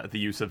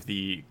use of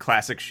the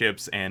classic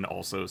ships and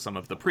also some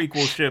of the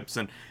prequel ships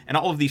and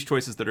all of these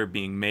choices that are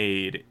being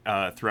made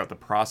throughout the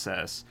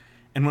process.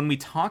 And when we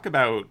talk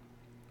about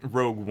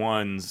Rogue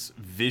One's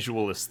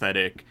visual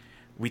aesthetic,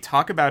 we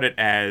talk about it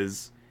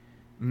as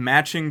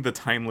matching the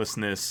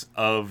timelessness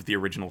of the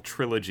original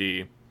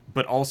trilogy,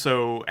 but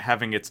also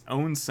having its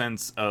own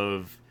sense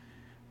of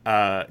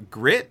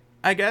grit,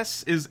 I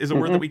guess, is a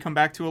word that we come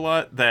back to a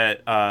lot,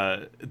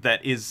 that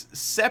is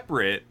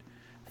separate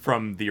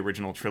from the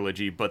original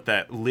trilogy, but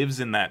that lives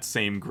in that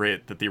same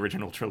grit that the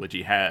original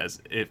trilogy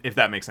has, if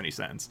that makes any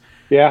sense.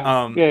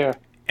 Yeah, yeah.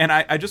 And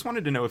I just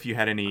wanted to know if you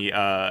had any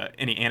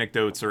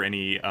anecdotes or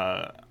any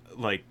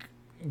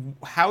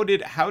how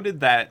did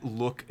that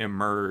look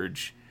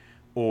emerge,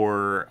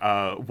 or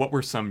what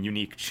were some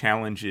unique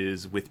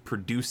challenges with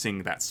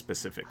producing that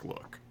specific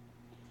look?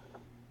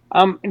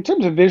 In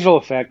terms of visual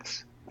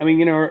effects, I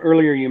mean,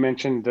 earlier you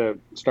mentioned the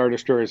Star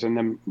Destroyers and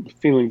them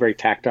feeling very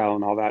tactile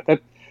and all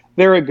that.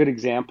 They're a good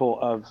example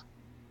of.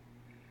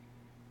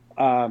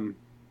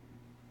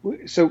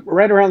 So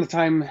right around the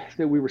time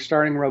that we were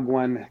starting Rogue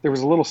One, there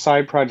was a little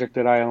side project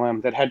at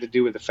ILM that had to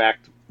do with the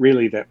fact,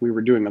 really, that we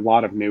were doing a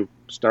lot of new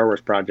Star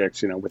Wars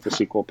projects, with the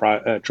sequel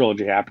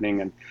trilogy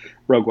happening and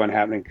Rogue One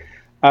happening,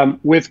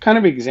 with kind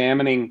of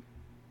examining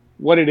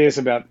what it is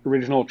about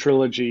original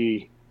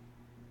trilogy,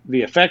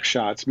 the effect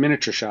shots,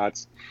 miniature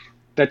shots,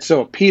 that's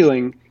so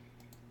appealing,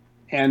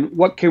 and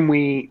what can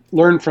we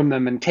learn from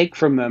them and take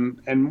from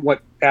them, and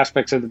what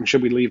aspects of them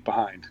should we leave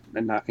behind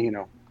and not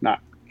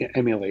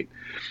emulate.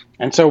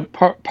 And so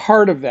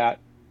part of that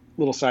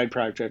little side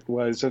project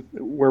was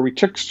where we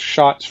took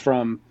shots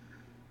from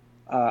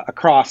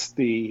across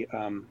the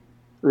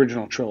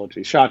original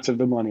trilogy, shots of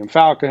the Millennium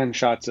Falcon,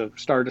 shots of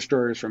Star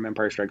Destroyers from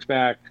Empire Strikes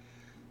Back,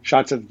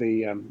 shots of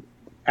the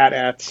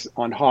AT-ATs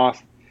on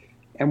Hoth.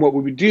 And what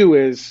we would do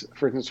is,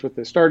 for instance, with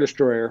the Star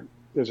Destroyer,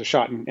 there's a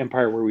shot in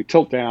Empire where we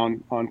tilt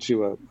down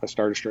onto a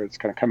Star Destroyer that's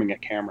kind of coming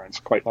at camera. It's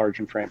quite large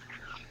in frame.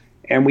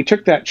 And we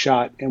took that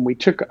shot and we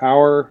took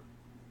our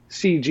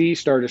CG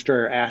Star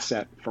Destroyer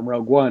asset from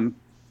Rogue One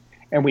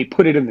and we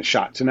put it in the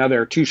shot. So now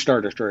there are two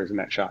Star Destroyers in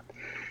that shot.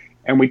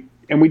 And we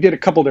did a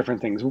couple different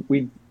things.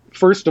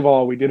 First of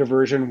all, we did a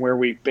version where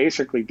we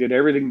basically did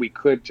everything we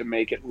could to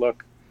make it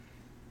look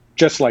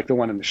just like the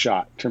one in the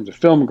shot, in terms of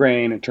film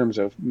grain, in terms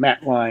of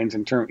matte lines,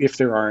 if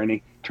there are any,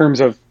 in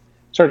terms of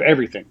sort of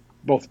everything,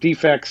 both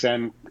defects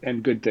and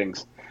good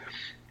things.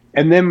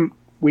 And then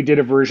we did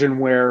a version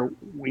where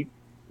we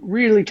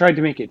really tried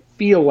to make it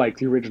feel like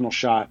the original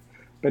shot,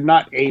 but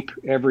not ape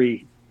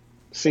every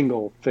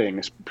single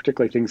thing,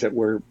 particularly things that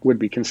would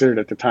be considered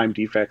at the time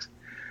defects.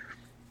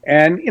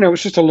 And, it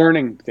was just a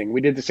learning thing.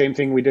 We did the same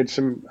thing. We did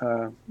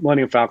some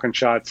Millennium Falcon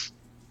shots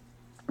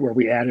where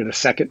we added a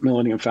second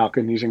Millennium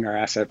Falcon using our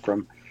asset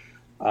from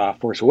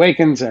Force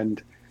Awakens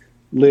and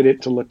lit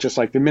it to look just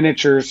like the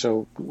miniature,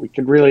 so we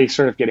could really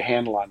sort of get a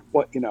handle on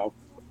what, in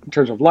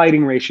terms of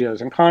lighting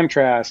ratios and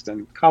contrast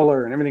and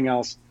color and everything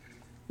else,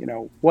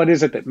 what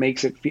is it that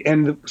makes it,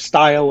 and the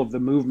style of the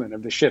movement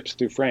of the ships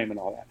through frame and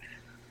all that.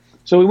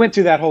 So we went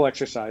through that whole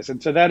exercise,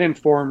 and so that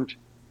informed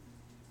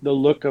the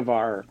look of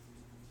our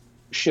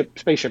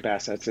spaceship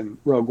assets in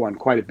Rogue One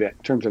quite a bit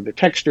in terms of the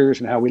textures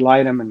and how we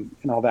light them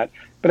and all that.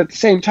 But at the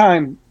same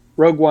time,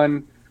 Rogue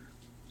One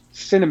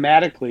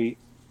cinematically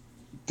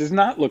does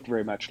not look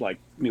very much like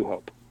New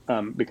Hope,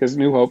 because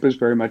New Hope is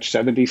very much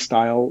 70s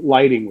style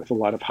lighting with a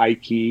lot of high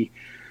key,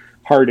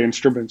 hard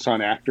instruments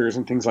on actors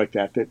and things like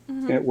that.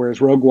 Whereas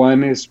Rogue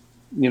One is,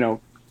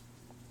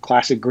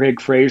 classic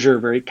Greg Fraser,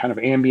 very kind of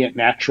ambient,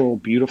 natural,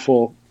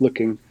 beautiful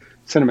looking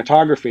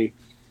cinematography.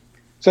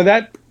 So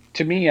that,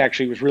 to me,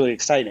 actually was really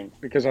exciting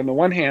because on the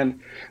one hand,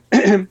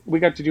 we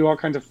got to do all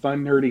kinds of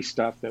fun, nerdy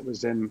stuff that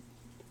was in,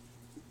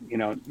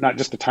 not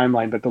just the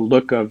timeline, but the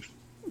look of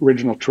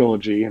original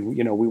trilogy. And,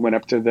 we went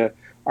up to the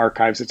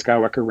archives at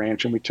Skywalker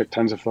Ranch and we took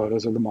tons of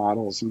photos of the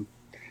models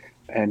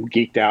and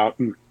geeked out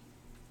and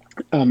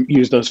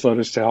used those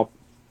photos to help,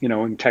 in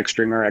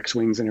texturing our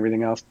X-Wings and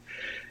everything else.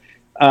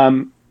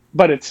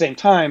 But at the same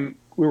time,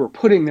 we were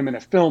putting them in a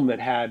film that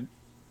had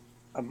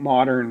a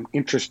modern,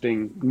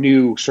 interesting,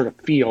 new sort of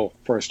feel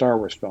for a Star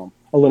Wars film.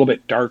 A little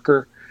bit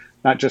darker,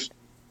 not just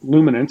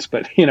luminance,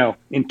 but,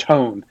 in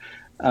tone.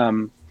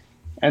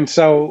 And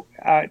so,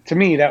 to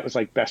me, that was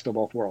like best of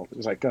both worlds. It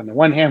was like, on the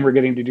one hand, we're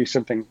getting to do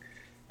something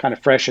kind of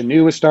fresh and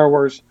new with Star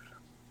Wars,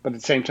 but at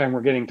the same time,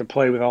 we're getting to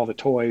play with all the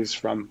toys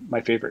from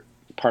my favorite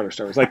part of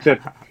Star Wars. Like the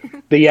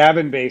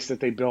Yavin base that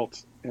they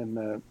built in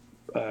the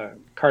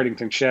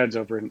Cardington sheds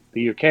over in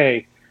the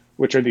UK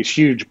which are these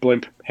huge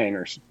blimp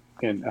hangars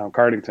in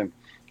Cardington,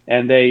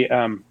 and they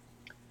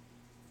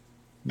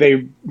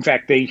in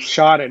fact they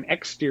shot an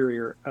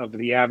exterior of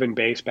the Avon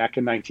base back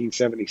in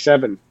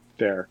 1977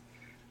 there,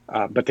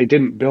 but they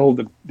didn't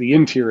build the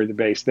interior of the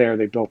base there.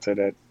 They built it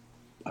at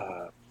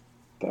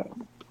the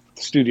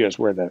studios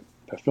where the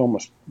film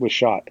was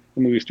shot,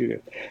 the movie studio.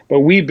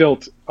 But we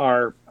built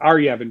our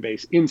Yavin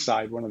base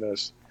inside one of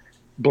those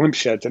blimp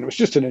sheds, and it was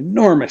just an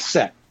enormous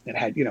set. It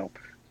had,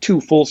 2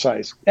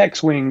 full-size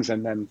X-wings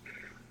and then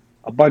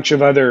a bunch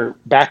of other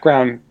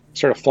background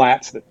sort of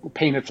flats, that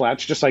painted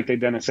flats, just like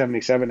they'd done in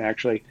 77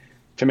 actually,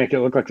 to make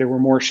it look like there were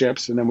more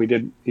ships. And then we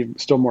did even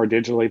still more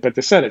digitally, but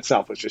the set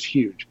itself was just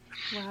huge.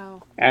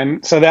 Wow.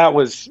 And so that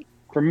was,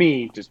 for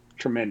me, just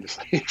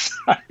tremendously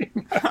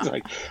exciting. I was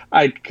like,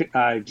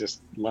 I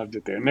just loved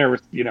it there. And there were,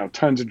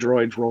 tons of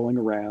droids rolling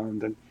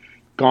around, and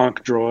Gonk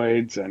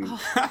droids, and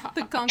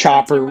the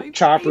Gonk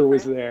Chopper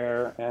was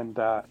there, and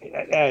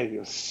it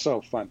was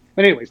so fun.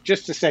 But anyways,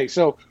 just to say,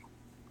 so,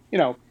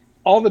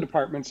 all the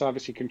departments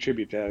obviously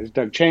contribute to that. There's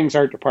Doug Chang's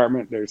art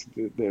department. There's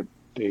the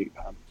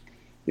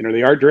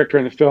art director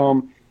in the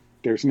film.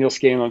 There's Neil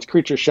Scanlon's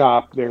Creature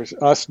Shop. There's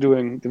us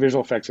doing the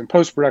visual effects and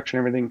post-production,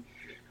 everything.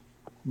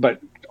 But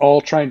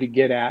all trying to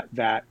get at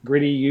that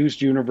gritty,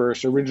 used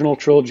universe, original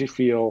trilogy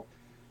feel,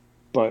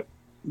 but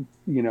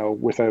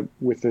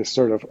with this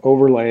sort of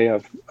overlay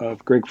of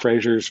Greg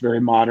Fraser's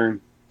very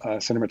modern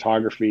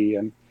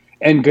cinematography,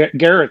 and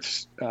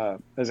Gareth's,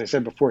 as I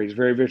said before, he's a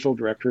very visual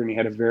director, and he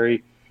had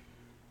very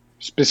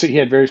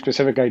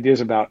specific ideas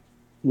about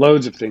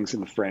loads of things in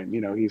the frame.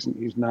 He's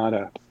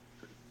not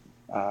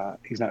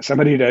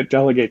somebody to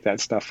delegate that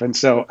stuff, and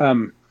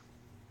so.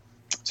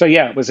 So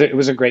yeah, it was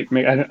a great.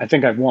 I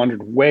think I've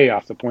wandered way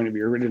off the point of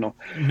your original.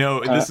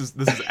 No, this is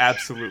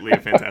absolutely a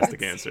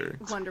fantastic answer.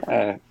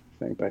 Wonderful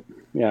thing, but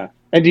yeah.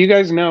 And do you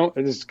guys know?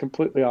 This is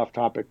completely off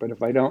topic, but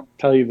if I don't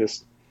tell you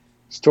this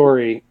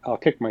story, I'll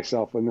kick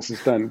myself when this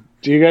is done.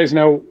 Do you guys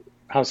know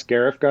how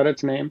Scarif got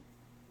its name?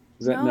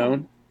 Is that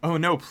known? Oh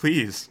no,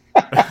 please!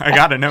 I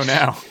gotta know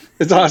now.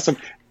 It's awesome.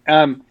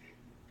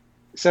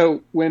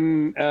 So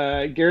when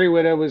Gary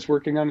Whitta was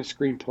working on the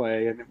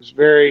screenplay, and it was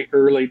very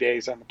early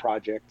days on the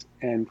project,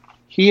 and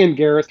he and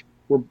Gareth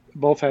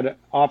both had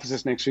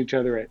offices next to each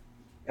other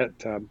at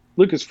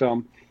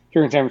Lucasfilm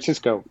here in San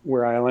Francisco,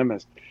 where ILM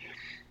is.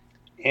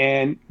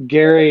 And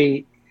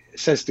Gary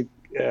says to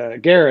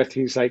Gareth,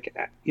 he's like,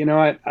 you know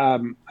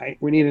what,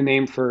 we need a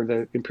name for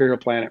the Imperial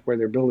planet where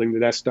they're building the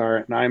Death Star,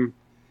 and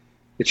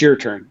it's your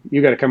turn.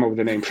 You got to come up with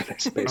a name for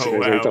this, basically. Oh,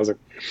 wow. He tells him.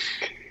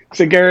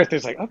 So Gareth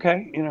is like,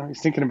 okay,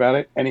 he's thinking about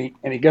it, and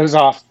he goes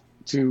off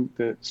to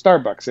the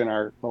Starbucks in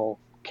our little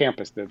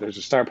campus. There's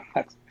a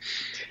Starbucks,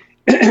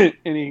 and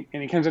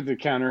he comes up to the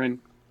counter, and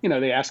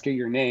they ask you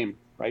your name,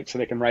 right, so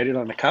they can write it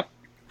on the cup.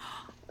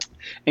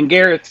 And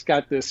Gareth's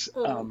got this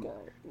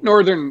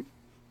northern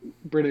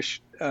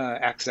British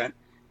accent,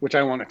 which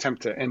I won't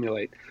attempt to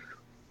emulate,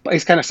 but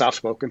he's kind of soft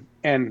spoken.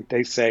 And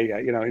they say,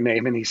 a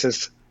name, and he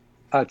says,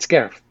 it's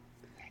Scarif,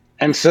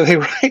 and so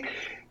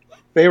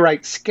they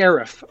write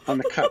Scarif on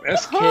the cup,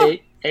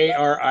 Skarif.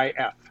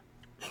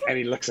 And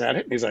he looks at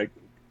it and he's like,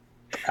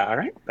 all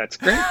right, that's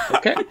great.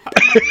 Okay.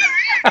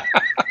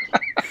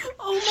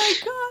 Oh my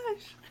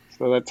gosh.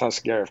 So that's how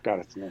Scarif got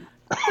its name.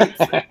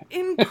 That's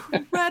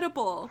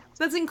incredible.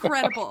 That's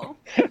incredible.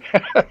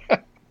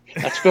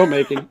 That's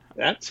filmmaking.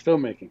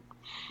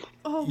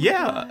 Oh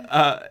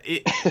yeah,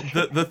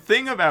 the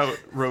thing about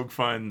Rogue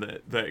Fun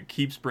that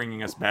keeps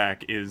bringing us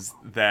back is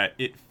that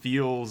it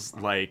feels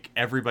like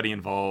everybody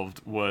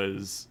involved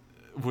was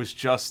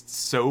just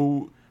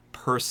so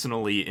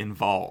personally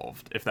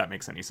involved, if that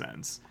makes any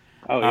sense.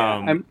 Oh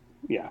yeah,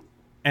 yeah.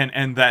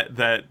 And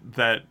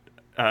that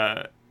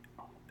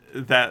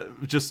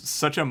just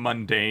such a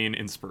mundane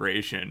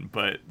inspiration,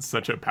 but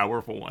such a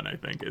powerful one, I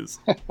think is.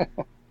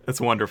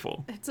 It's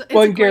wonderful. It's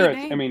and Gareth,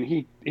 name. I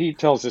mean, he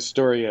tells this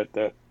story at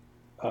the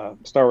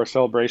Star Wars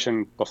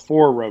Celebration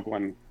before Rogue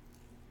One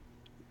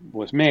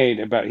was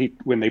made, about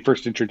when they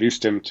first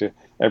introduced him to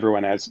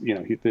everyone as,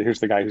 here's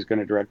the guy who's going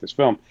to direct this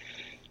film.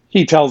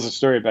 He tells a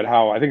story about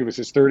how, I think it was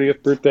his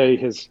 30th birthday,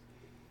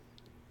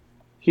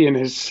 he and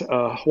his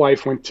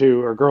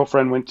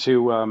girlfriend went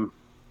to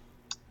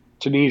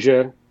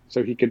Tunisia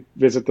so he could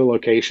visit the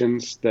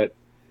locations that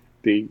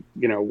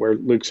where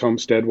Luke's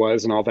homestead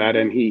was and all that,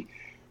 and he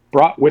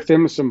brought with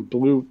him some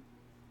blue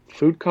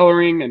food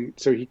coloring, and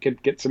so he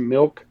could get some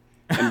milk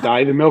and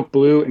dye the milk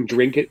blue and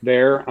drink it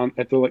there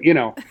at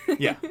the,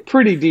 yeah,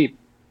 pretty deep,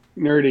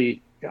 nerdy,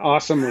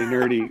 awesomely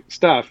nerdy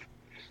stuff.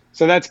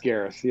 So that's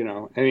Gareth,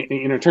 and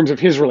in terms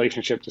of his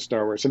relationship to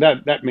Star Wars. So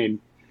that made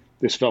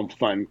this film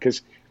fun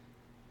because,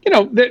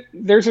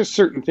 there's a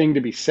certain thing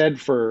to be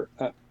said for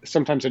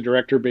sometimes a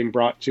director being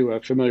brought to a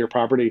familiar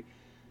property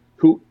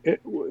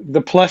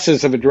the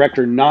pluses of a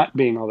director not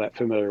being all that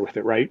familiar with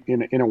it, right?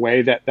 In a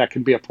way that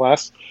could be a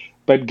plus.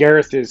 But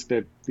Gareth is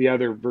the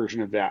other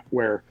version of that,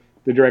 where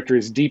the director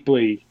is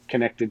deeply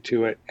connected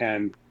to it,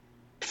 and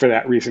for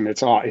that reason,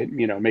 it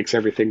makes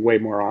everything way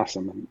more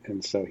awesome.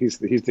 And so he's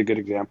the good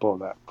example of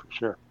that for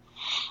sure.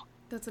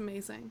 That's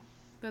amazing.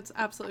 That's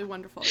absolutely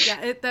wonderful.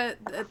 Yeah,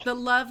 the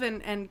love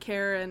and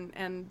care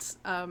and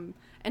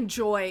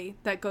joy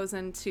that goes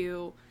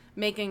into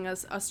making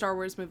a Star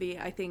Wars movie,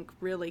 I think,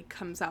 really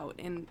comes out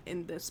in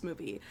this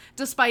movie,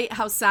 despite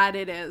how sad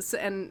it is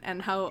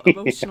and how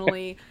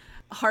emotionally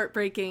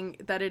heartbreaking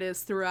that it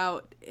is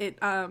throughout. It's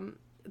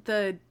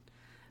the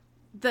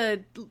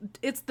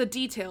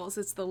details,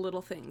 it's the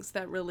little things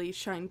that really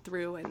shine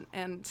through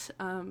and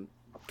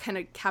kind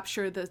of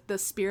capture the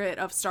spirit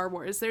of Star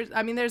Wars.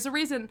 There's a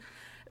reason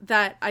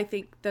that I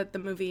think that the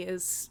movie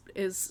is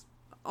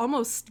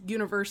almost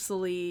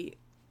universally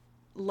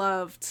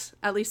loved,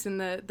 at least in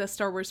the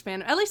Star Wars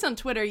fan. At least on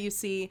Twitter, you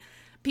see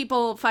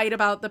people fight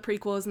about the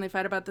prequels and they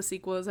fight about the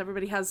sequels.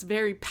 Everybody has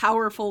very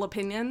powerful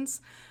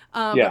opinions.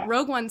 But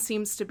Rogue One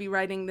seems to be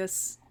writing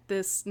this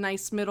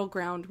nice middle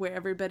ground where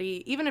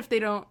everybody, even if they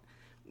don't,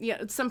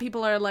 some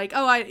people are like,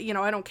 oh, I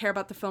don't care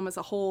about the film as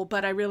a whole,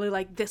 but I really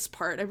like this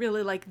part. I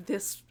really like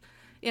this,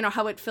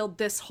 how it filled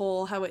this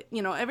hole, how it,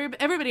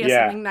 everybody has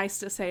something nice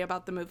to say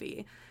about the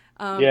movie.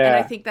 And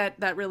I think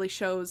that really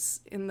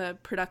shows in the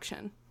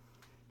production.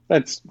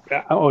 That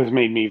always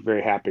made me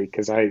very happy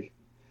because I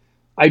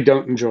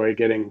don't enjoy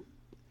getting,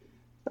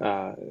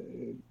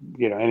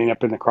 ending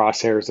up in the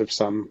crosshairs of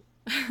some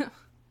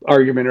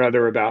argument or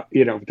other about,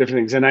 different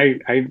things. And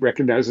I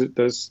recognize that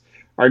those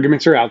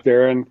arguments are out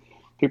there and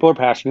people are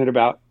passionate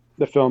about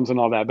the films and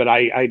all that, but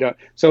I don't.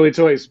 So it's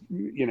always,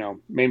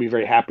 made me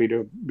very happy to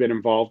have been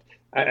involved.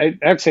 I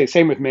have to say,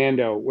 same with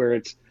Mando, where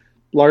it's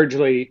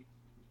largely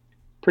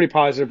pretty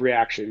positive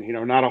reaction,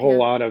 not a whole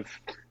lot of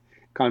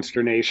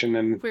consternation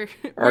and we're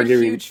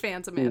arguing. Huge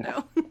fans of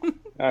Mando.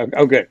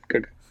 Oh, good.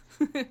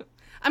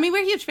 I mean,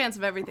 we're huge fans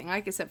of everything.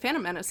 Like I said,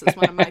 Phantom Menace is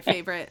one of my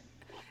favorite.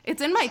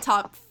 It's in my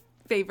top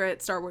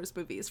favorite Star Wars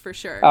movies for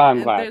sure.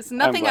 I'm glad. There's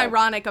nothing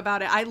ironic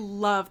about it. I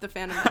love the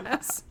Phantom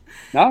Menace.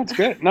 No, it's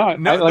good. No,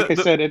 I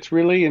said, it's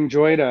really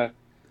enjoyed a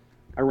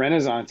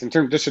renaissance in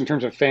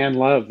terms of fan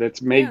love.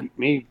 That's made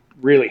me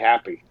really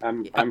happy.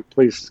 I'm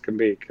pleased as can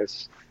be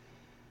because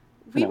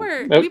we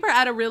were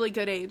at a really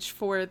good age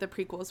for the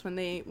prequels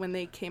when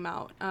they came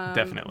out.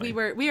 Definitely,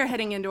 we were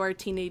heading into our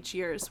teenage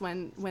years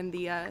when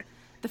the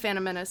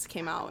Phantom Menace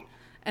came out,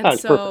 and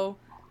so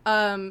So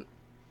I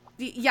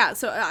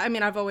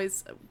mean, I've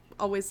always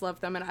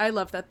loved them, and I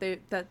love that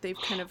they've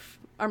kind of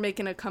are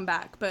making a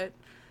comeback. But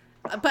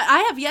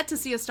I have yet to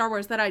see a Star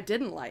Wars that I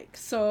didn't like.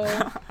 So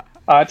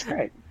that's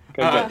great.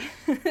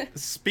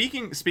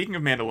 Speaking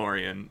of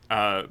Mandalorian,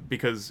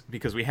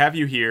 because we have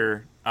you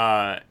here,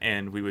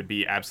 and we would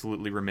be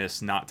absolutely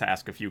remiss not to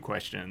ask a few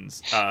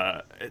questions.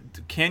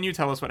 Can you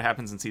tell us what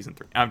happens in season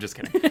 3? I'm just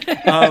kidding.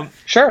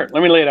 Sure,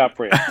 let me lay it out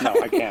for you. No,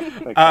 I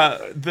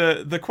can't.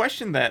 The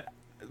question that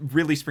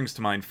really springs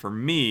to mind for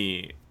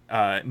me,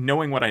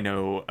 knowing what I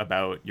know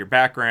about your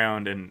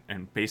background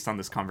and based on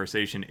this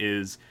conversation,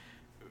 is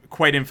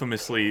quite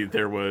infamously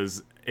there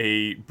was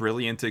a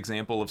brilliant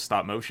example of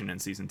stop motion in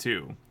season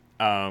 2.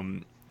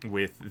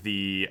 With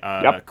the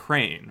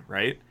crane,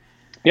 right?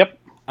 Yep.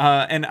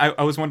 And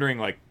I was wondering,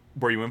 like,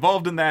 were you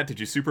involved in that? Did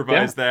you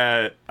supervise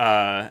that?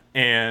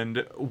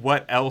 And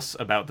what else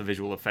about the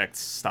visual effects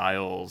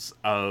styles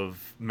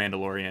of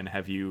Mandalorian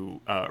have you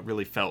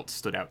really felt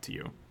stood out to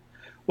you?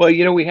 Well,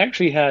 we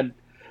actually had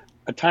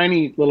a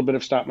tiny little bit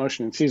of stop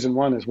motion in season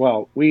 1 as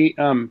well. We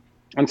so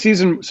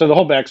the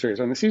whole backstory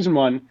is on the season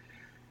 1,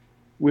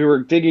 we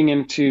were digging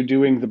into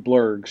doing the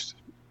blurgs,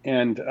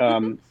 and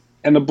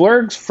and the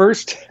blurgs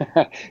first,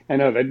 I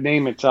know the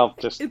name itself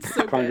just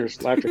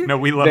conjures laughter. No,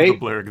 we love the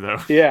blurg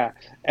though. Yeah,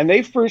 and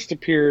they first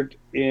appeared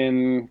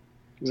in,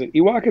 was it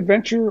Ewok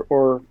Adventure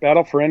or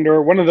Battle for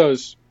Endor? One of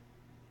those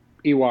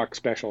Ewok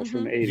specials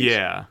from the 80s.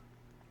 Yeah.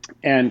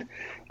 And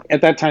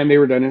at that time they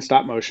were done in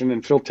stop motion,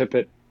 and Phil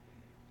Tippett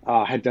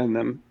had done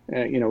them,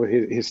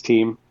 with his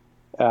team.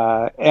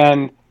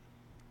 And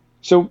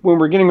so when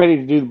we're getting ready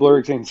to do the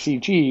blurgs in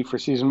CG for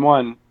season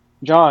 1,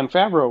 Jon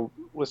Favreau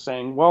was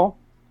saying, well,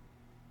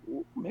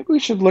 maybe we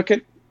should look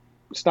at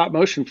stop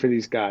motion for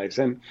these guys.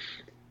 And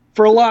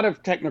for a lot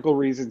of technical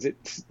reasons,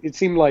 it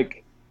seemed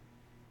like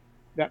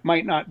that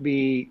might not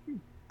be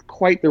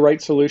quite the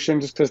right solution,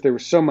 just because there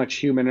was so much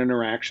human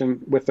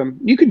interaction with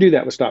them. You could do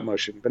that with stop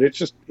motion, but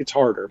it's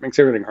harder. It makes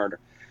everything harder.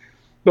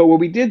 But what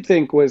we did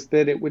think was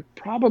that it would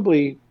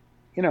probably,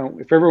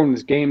 if everyone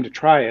was game to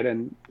try it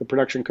and the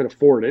production could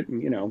afford it,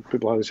 and,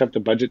 people always have to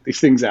budget these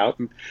things out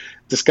and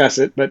discuss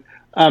it, but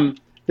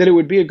that it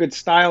would be a good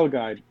style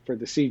guide for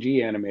the CG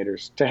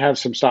animators to have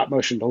some stop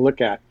motion to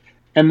look at,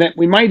 and that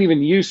we might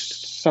even use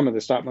some of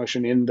the stop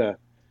motion in the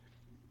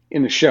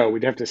show.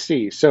 We'd have to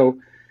see. So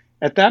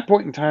at that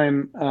point in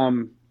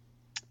time,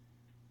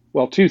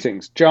 two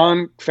things.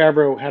 Jon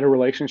Favreau had a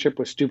relationship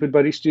with Stupid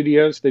Buddy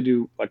Studios. They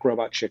do like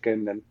Robot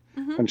Chicken and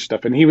a bunch of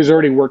stuff, and he was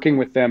already working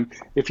with them.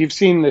 If you've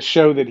seen the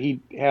show that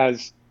he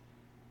has,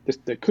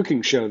 the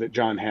cooking show that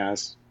Jon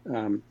has,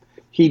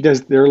 he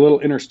does their little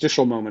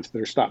interstitial moments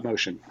that are stop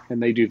motion,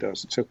 and they do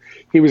those. So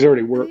he was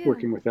already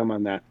working with them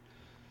on that.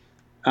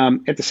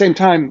 At the same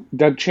time,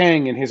 Doug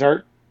Chiang in his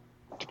art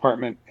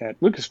department at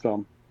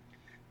Lucasfilm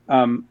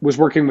was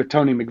working with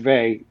Tony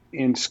McVeigh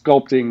in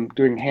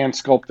doing hand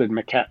sculpted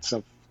maquettes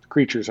of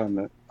creatures on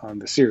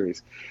the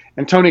series.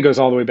 And Tony goes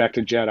all the way back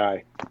to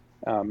Jedi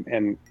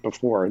and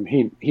before, and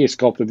he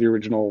sculpted the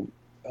original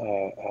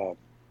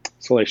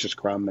Salacious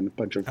Crumb and a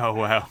bunch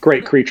of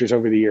great creatures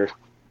over the years.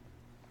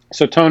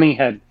 So Tony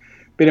had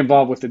been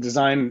involved with the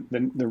design,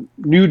 the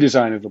new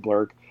design of the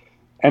Blurg,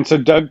 and so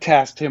Doug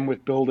tasked him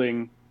with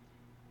building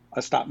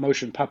a stop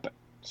motion puppet.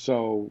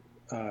 So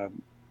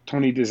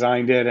Tony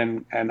designed it,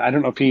 and I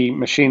don't know if he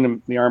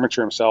machined the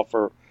armature himself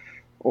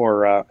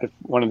or if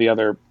one of the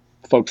other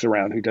folks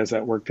around who does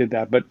that work did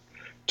that, but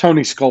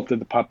Tony sculpted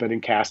the puppet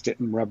and cast it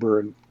in rubber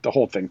and the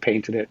whole thing,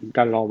 painted it and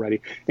got it all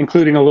ready,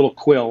 including a little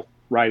quill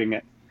riding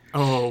it.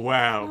 Oh,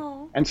 wow.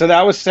 Oh. And so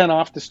that was sent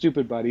off to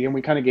Stupid Buddy, and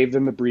we kind of gave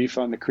them the brief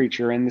on the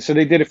creature. And so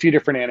they did a few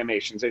different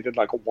animations. They did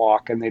like a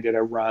walk, and they did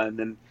a run,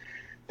 and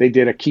they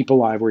did a keep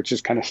alive where it's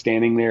just kind of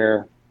standing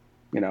there,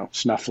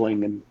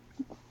 snuffling and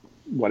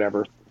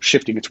whatever,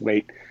 shifting its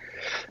weight.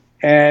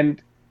 And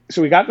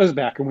so we got those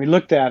back, and we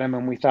looked at them,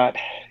 and we thought,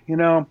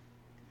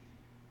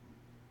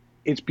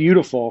 it's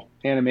beautiful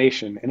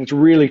animation, and it's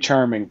really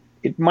charming.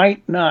 It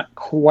might not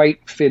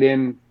quite fit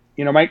in,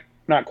 might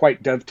not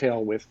quite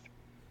dovetail with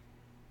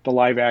the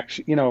live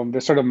action,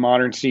 the sort of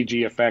modern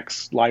CG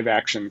effects live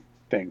action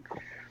thing.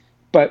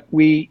 But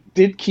we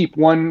did keep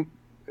one.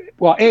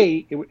 Well,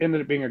 it ended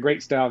up being a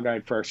great style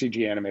guide for our CG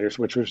animators,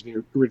 which was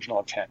the original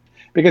intent.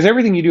 Because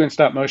everything you do in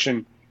stop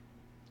motion,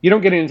 you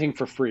don't get anything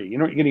for free. You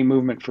don't get any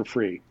movement for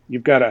free.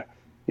 You've got to,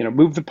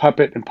 move the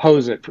puppet and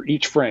pose it for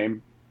each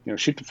frame.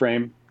 Shoot the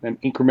frame, then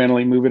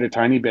incrementally move it a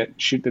tiny bit,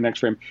 shoot the next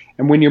frame.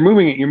 And when you're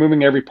moving it, you're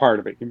moving every part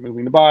of it. You're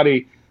moving the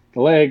body,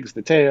 the legs,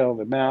 the tail,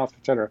 the mouth,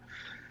 etc.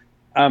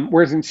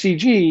 Whereas in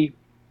CG,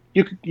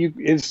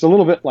 it's a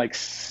little bit like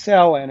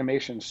cell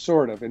animation,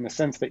 sort of, in the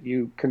sense that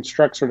you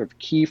construct sort of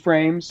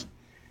keyframes.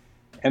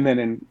 And then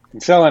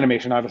in cell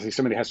animation, obviously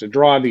somebody has to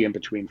draw the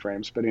in-between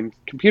frames. But in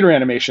computer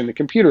animation, the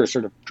computer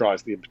sort of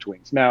draws the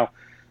in-betweens. Now,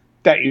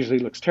 that usually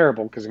looks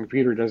terrible because the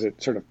computer does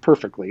it sort of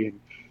perfectly.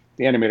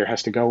 The animator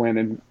has to go in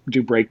and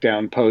do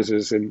breakdown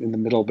poses in the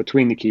middle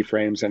between the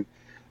keyframes and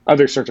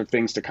other sorts of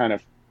things to kind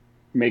of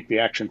make the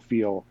action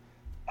feel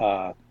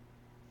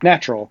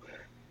natural.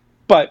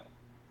 But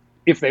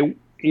if they,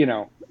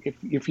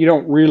 if you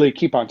don't really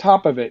keep on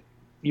top of it,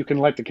 you can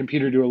let the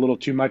computer do a little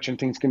too much and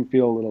things can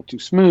feel a little too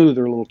smooth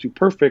or a little too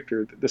perfect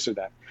or this or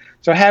that.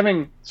 So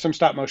having some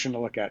stop motion to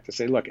look at to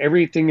say, look,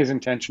 everything is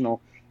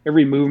intentional.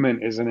 Every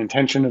movement is an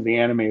intention of the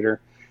animator.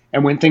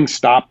 And when things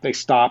stop, they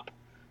stop.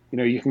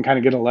 You can kind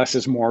of get a less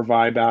is more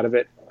vibe out of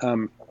it.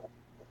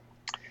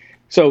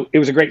 So it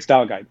was a great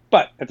style guide.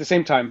 But at the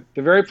same time,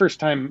 the very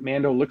first time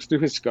Mando looks through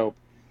his scope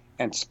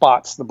and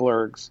spots the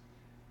blurgs,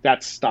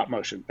 that's stop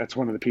motion. That's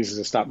one of the pieces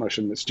of stop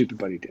motion that Stupid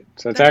Buddy did.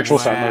 So it's actual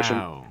stop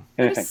motion.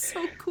 That's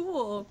so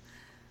cool.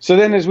 So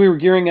then as we were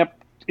gearing up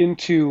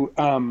into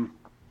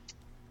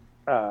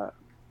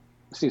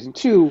season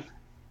 2,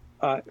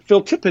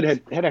 Phil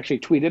Tippett had actually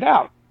tweeted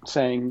out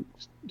saying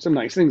some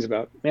nice things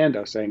about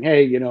Mando, saying,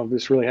 hey,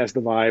 this really has the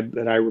vibe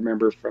that I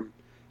remember from,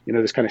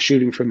 this kind of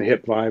shooting from the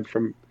hip vibe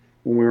from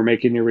when we were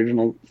making the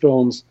original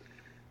films.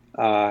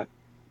 It'd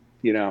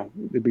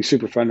be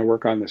super fun to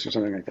work on this or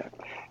something like that.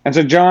 And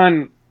so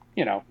John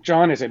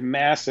is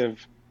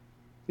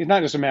he's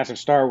not just a massive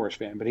Star Wars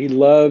fan, but he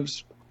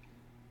loves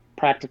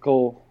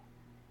practical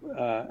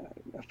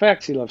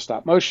effects. He loves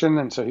stop motion.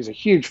 And so he's a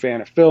huge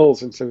fan of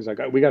Phil's. And so he's like,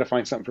 we got to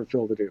find something for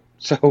Phil to do.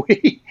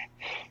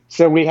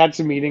 So we had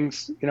some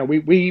meetings,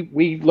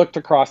 we looked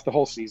across the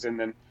whole season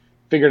and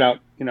figured out,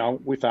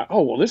 we thought,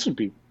 oh, well, this would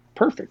be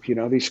perfect.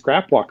 These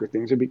scrap walker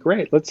things would be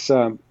great. Let's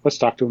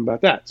talk to him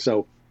about that.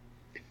 So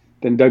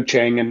then Doug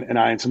Chang and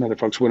I and some other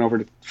folks went over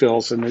to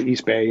Phil's in the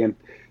East Bay and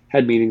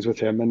had meetings with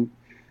him, and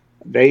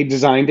they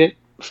designed it.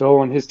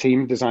 Phil and his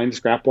team designed the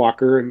scrap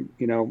walker, and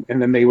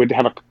and then they would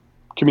have a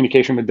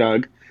communication with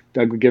Doug.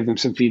 Doug would give them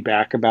some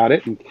feedback about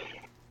it, and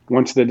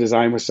once the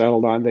design was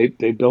settled on, they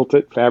built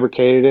it,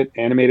 fabricated it,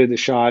 animated the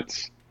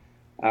shots,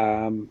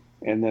 and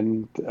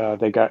then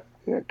they got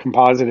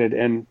composited,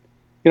 and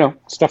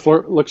stuff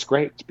looks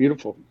great. It's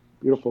beautiful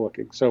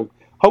looking. So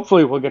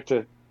hopefully we'll get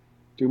to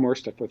do more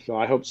stuff with Phil.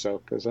 I hope so,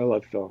 because I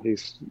love Phil.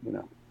 He's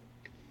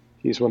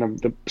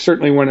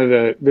certainly one of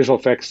the visual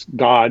effects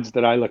gods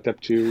that I looked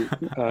up to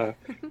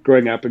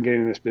growing up and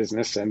getting in this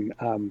business, and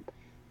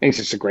he's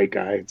just a great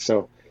guy.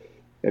 So,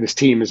 and his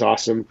team is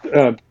awesome.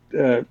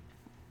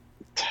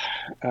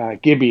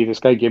 Gibby, this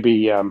guy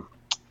Gibby, why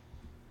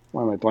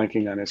am I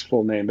blanking on his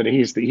full name? But he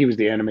was the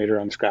animator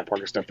on the Scrap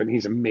Walker stuff, and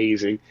he's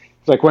amazing.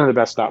 He's like one of the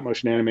best stop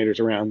motion animators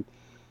around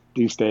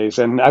these days.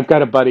 And I've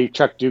got a buddy,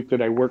 Chuck Duke,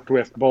 that I worked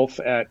with both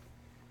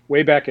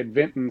way back at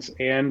Vinton's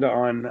and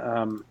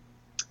on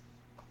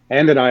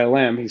and at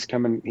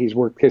ILM. He's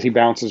worked because he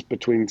bounces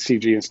between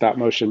CG and stop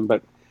motion,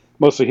 but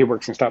mostly he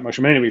works in stop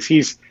motion. But anyways,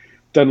 he's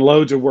done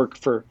loads of work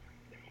for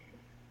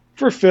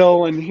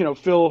Phil, and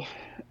Phil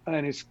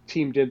and his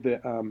team did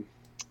the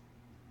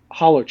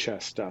Hollow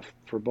Chess stuff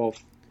for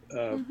both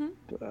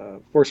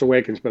Force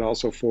Awakens, but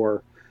also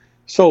for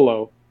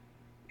Solo.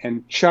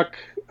 and Chuck,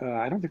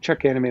 I don't think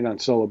Chuck animated on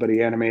Solo, but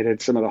he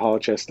animated some of the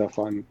holochess stuff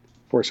on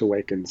Force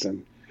Awakens,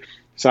 and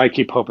so I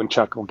keep hoping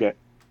Chuck will get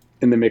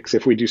in the mix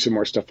if we do some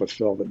more stuff with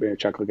Phil. That maybe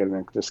Chuck will get in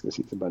there just because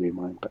he's a buddy of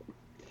mine. But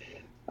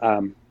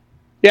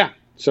yeah,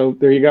 so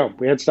there you go.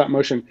 We had stop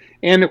motion,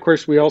 and of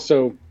course we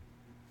also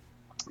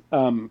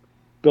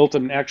built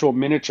an actual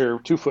miniature,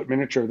 2-foot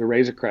miniature of the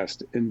Razor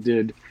Crest, and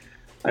did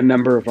a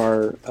number of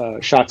our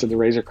shots of the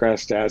Razor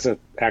Crest as an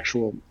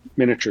actual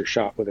miniature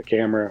shot with a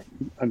camera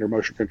under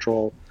motion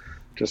control,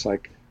 just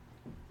like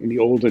in the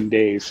olden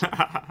days.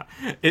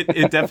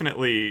 It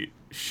definitely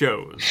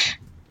shows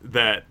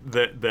that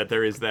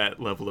there is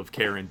that level of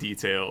care and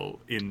detail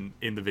in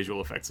the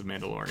visual effects of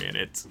Mandalorian.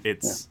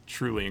 It's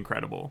truly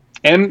incredible.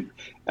 And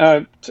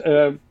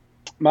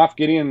Moff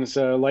Gideon's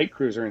light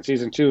cruiser in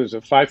season 2 is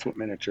a 5-foot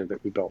miniature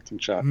that we built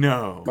and shot.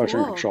 No.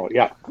 Motion control.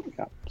 Yeah.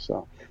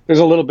 So there's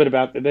a little bit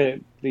about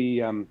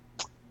the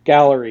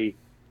gallery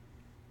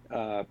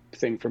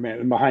thing for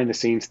behind the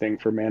scenes thing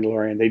for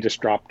Mandalorian. They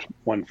just dropped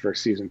one for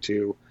season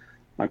 2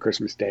 on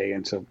Christmas Day,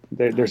 and so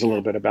there's a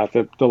little bit about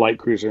the light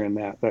cruiser in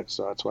that. That's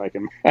why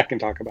I can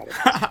talk about it.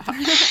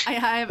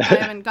 I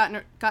haven't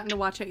gotten to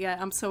watch it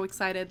yet. I'm so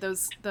excited.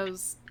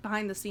 Those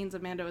behind the scenes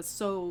of Mando is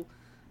so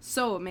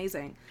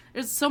amazing.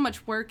 There's so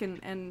much work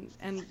and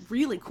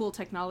really cool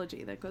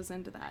technology that goes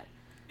into that.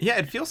 Yeah,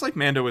 it feels like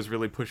Mando is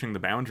really pushing the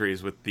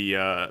boundaries with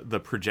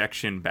the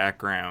projection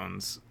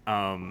backgrounds,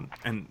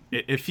 and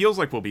it feels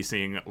like we'll be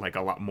seeing like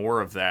a lot more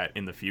of that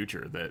in the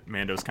future. That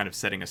Mando's kind of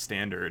setting a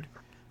standard.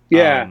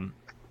 Yeah,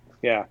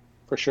 yeah,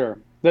 for sure.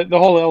 The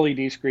whole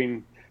LED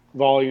screen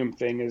volume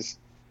thing is,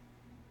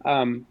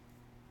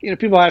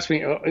 people ask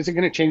me, is it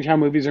going to change how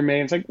movies are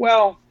made? It's like,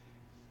 well,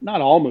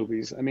 not all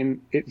movies. I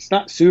mean, it's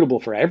not suitable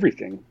for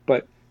everything,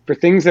 but for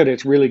things that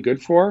it's really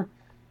good for,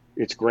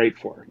 it's great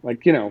for.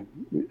 Like,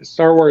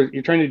 Star Wars,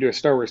 you're trying to do a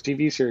Star Wars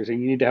TV series and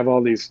you need to have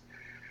all these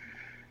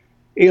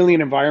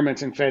alien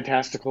environments and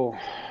fantastical,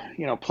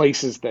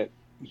 places that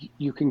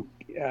you can't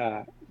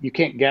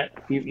get,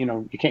 you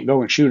can't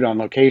go and shoot on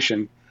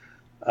location.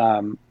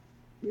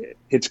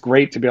 It's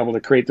great to be able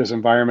to create those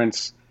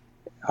environments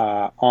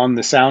on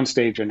the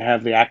soundstage and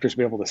have the actors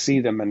be able to see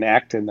them and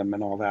act in them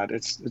and all that.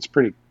 It's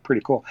pretty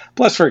cool.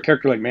 Plus, for a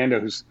character like Mando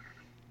who's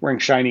wearing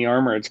shiny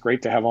armor, it's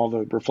great to have all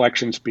the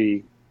reflections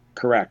be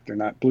correct. They're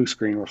not blue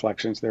screen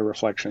reflections; they're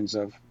reflections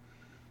of,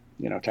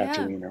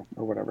 Tatooine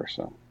or whatever.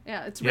 So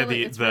yeah, it's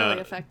really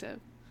effective.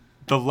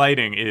 The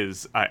lighting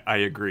is, I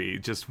agree,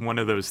 just one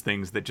of those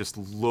things that just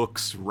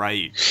looks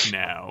right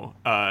now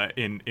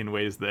in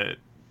ways that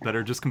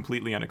are just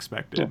completely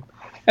unexpected. Yeah.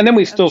 And then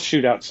we still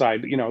shoot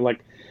outside,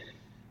 like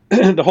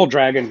the whole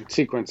dragon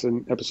sequence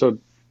in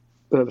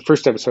the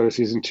first episode of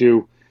season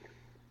 2,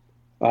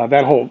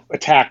 that whole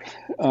attack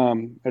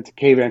at the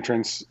cave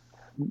entrance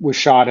was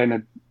shot in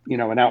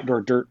an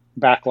outdoor dirt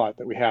backlot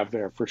that we have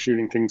there for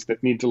shooting things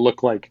that need to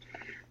look like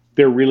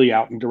they're really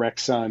out in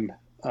direct sun.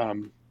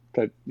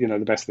 That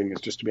the best thing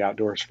is just to be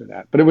outdoors for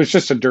that. But it was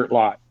just a dirt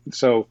lot,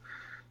 so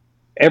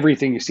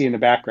everything you see in the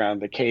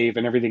background, the cave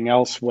and everything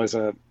else, was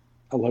a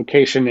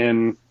location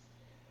in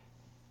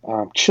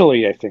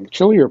Chile, I think,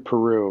 Chile or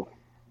Peru.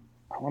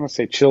 I want to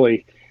say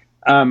Chile.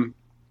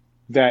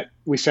 That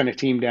we sent a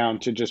team down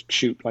to just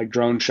shoot like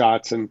drone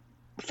shots and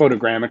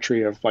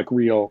photogrammetry of like a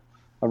real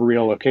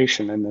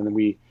location, and then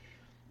we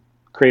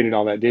created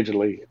all that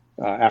digitally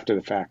after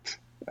the fact.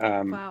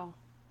 Wow.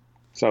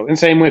 So, and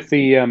same with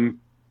the.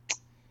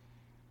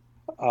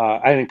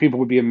 I think people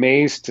would be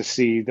amazed to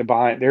see the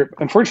behind there.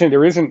 Unfortunately,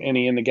 there isn't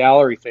any in the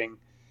gallery thing,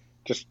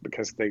 just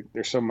because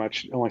there's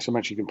only so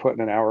much you can put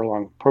in an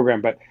hour-long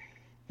program. But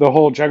the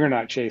whole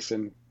Juggernaut chase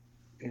in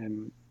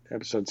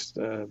episodes,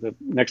 the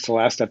next to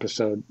last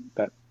episode,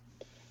 that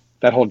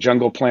whole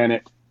jungle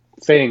planet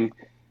thing,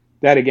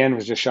 that again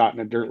was just shot in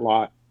a dirt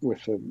lot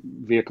with the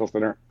vehicles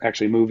that aren't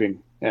actually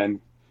moving, and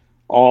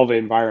all the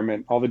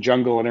environment, all the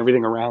jungle and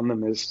everything around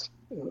them was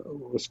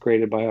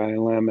created by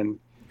ILM. And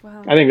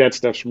wow. I think that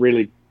stuff's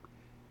really,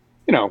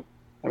 I know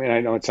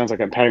it sounds like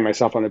I'm patting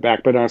myself on the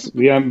back, but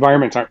the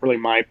environments aren't really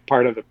my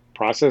part of the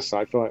process. So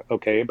I feel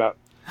okay about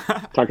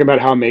talking about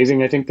how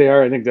amazing I think they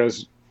are. I think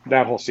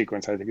that whole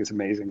sequence, I think, is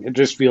amazing. It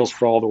just feels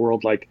for all the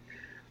world like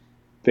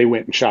they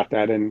went and shot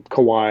that in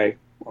Kauai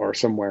or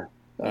somewhere.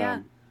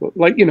 Yeah.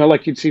 Like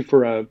you'd see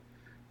for a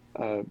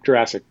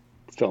Jurassic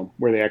film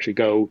where they actually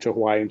go to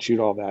Hawaii and shoot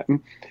all that.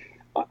 And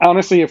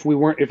honestly, if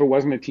it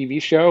wasn't a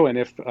TV show, and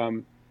if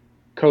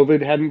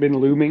COVID hadn't been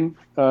looming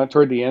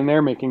toward the end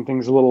there, making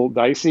things a little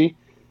dicey,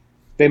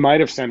 they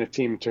might have sent a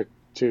team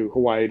to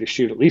Hawaii to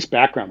shoot at least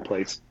background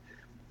plates.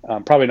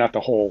 Probably not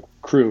the whole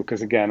crew,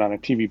 because again, on a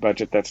TV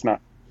budget, that's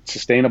not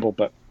sustainable.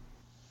 But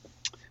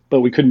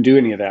we couldn't do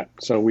any of that,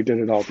 so we did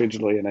it all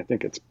digitally, and I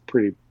think it's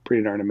pretty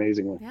darn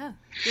amazing.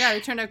 Yeah,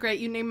 it turned out great.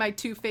 You named my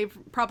two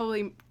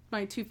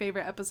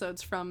favorite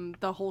episodes from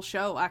the whole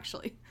show,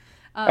 actually.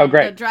 Oh,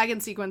 great! The dragon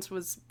sequence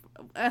was,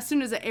 as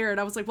soon as it aired,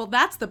 I was like, well,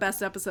 that's the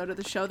best episode of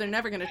the show. They're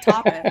never going to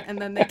top it. And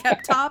then they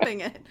kept topping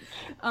it.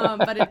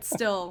 But it's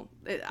still,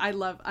 I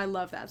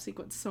love that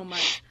sequence so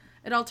much.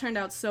 It all turned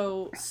out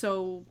so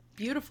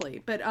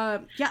beautifully. But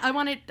yeah,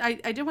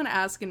 I did want to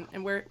ask, and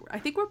I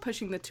think we're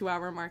pushing the 2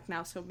 hour mark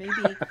now, so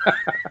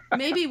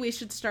maybe we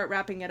should start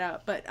wrapping it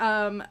up. But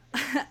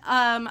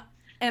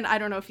and I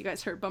don't know if you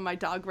guys heard, but my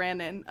dog ran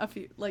in a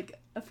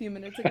few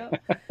minutes ago.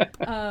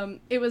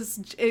 It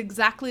was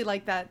exactly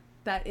like that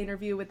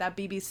interview with that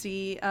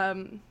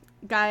BBC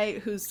guy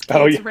whose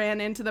kids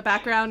ran into the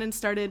background and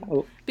started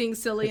being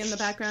silly in the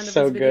background of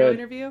his video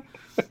interview.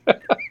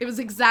 It was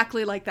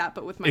exactly like that,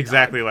 but with my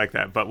dog. Like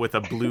that, but with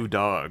a blue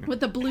dog.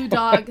 With a blue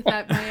dog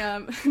that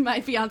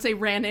my fiance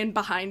ran in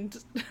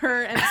behind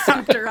her and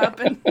scooped her up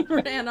and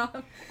ran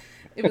off.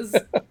 It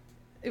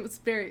was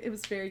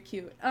very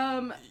cute.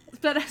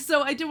 But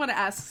so I do want to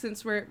ask,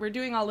 since we're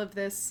doing all of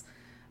this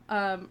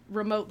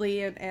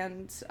remotely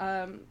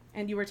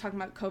and you were talking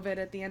about COVID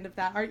at the end of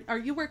that. Are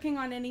you working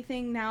on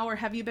anything now, or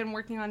have you been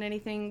working on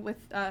anything with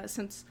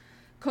since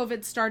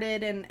COVID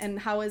started, and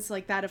how is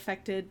like that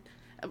affected?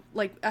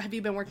 Like, have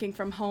you been working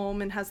from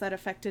home, and has that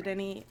affected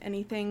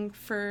anything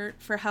for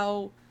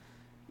how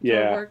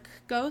your work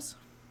goes?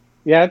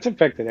 Yeah, it's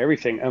affected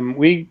everything.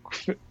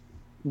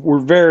 We're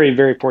very,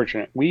 very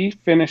fortunate. We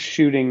finished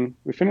shooting.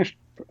 We finished,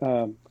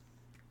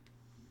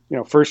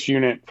 first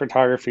unit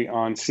photography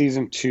on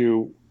season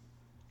 2,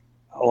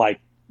 like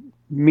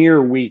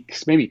mere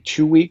weeks, maybe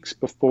 2 weeks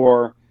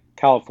before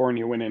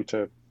California went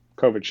into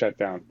COVID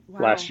shutdown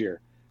last year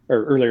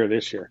or earlier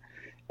this year,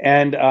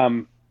 and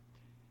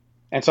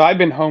so I've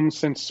been home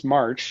since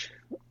March,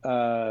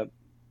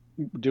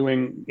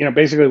 doing,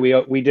 basically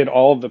we did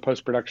all of the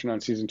post production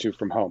on season 2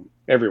 from home.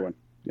 Everyone,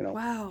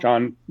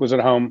 John was at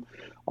home.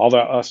 All the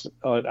us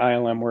at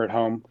ILM were at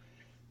home.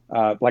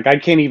 Like I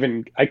couldn't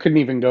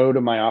even go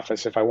to my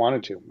office if I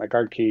wanted to. My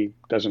guard key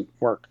doesn't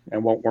work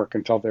and won't work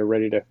until they're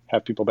ready to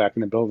have people back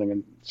in the building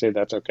and say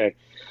that's okay.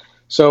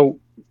 So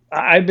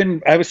I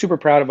was super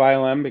proud of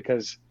ILM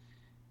because,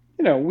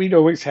 we'd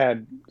always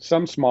had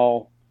some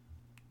small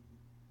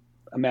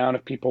amount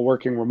of people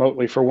working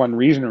remotely for one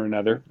reason or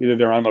another. Either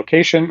they're on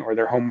location or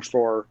they're home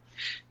for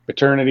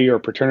maternity or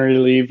paternity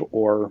leave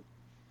or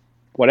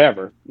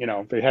whatever.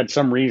 They had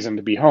some reason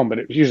to be home, but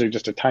it was usually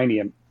just a tiny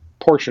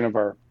portion of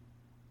our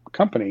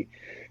company,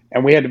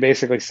 and we had to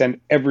basically send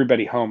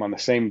everybody home on the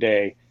same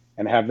day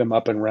and have them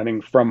up and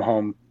running from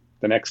home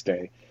the next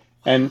day.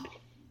 And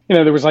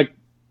there was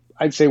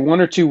I'd say 1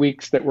 or 2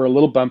 weeks that were a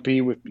little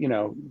bumpy with,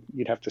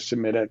 you'd have to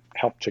submit a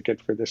help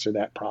ticket for this or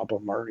that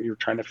problem, or you're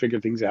trying to figure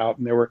things out.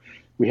 And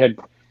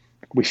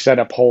we set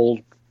up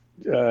whole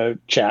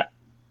chat,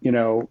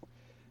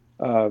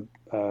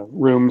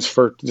 rooms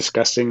for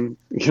discussing,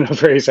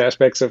 various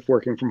aspects of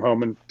working from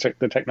home and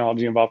the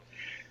technology involved.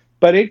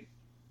 But it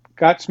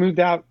got smoothed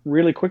out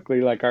really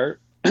quickly. Like our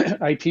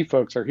IT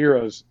folks are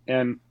heroes.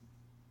 And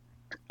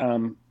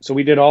so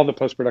we did all the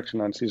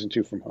post-production on season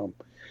 2 from home,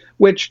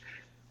 which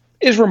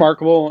is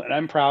remarkable. And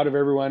I'm proud of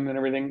everyone and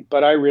everything,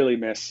 but I really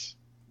miss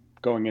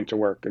going into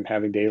work and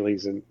having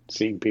dailies and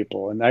seeing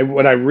people. And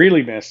what I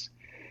really miss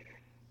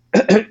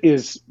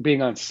is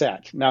being on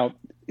set. Now,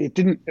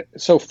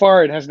 so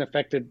far it hasn't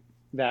affected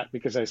that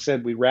because I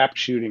said we wrapped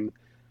shooting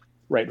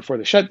right before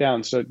the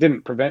shutdown. So it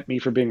didn't prevent me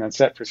from being on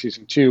set for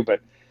season 2,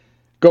 but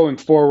going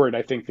forward,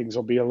 I think things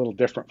will be a little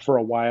different for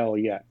a while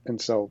yet.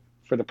 And so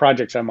for the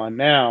projects I'm on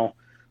now,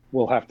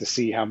 we'll have to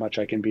see how much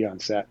I can be on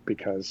set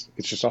because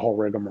it's just a whole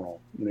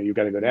rigmarole. You've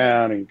got to go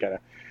down and you've got to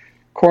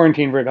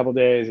quarantine for a couple of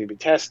days, you'd be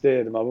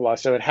tested and blah, blah, blah.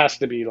 So it has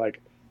to be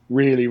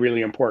really,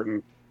 really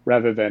important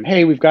rather than,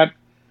 hey, we've got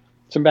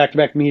some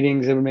back-to-back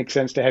meetings. It would make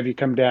sense to have you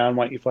come down.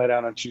 Why don't you fly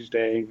down on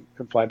Tuesday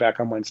and fly back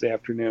on Wednesday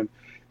afternoon?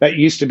 That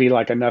used to be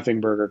like a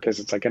nothing burger because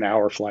it's like an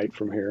hour flight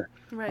from here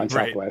on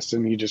Southwest,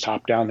 and you just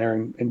hop down there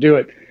and do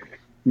it.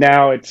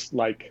 Now it's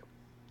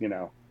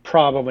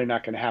probably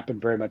not going to happen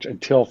very much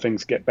until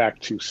things get back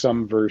to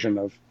some version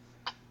of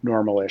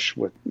normal-ish.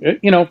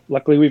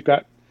 Luckily we've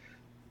got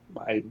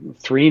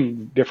 3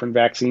 different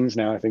vaccines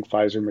now. I think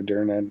Pfizer,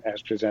 Moderna, and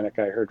AstraZeneca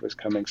I heard was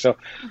coming. So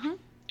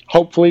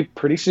hopefully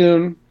pretty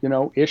soon,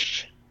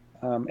 ish.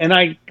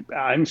 And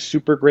I'm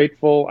super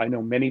grateful. I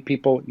know many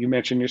people, you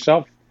mentioned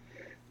yourself,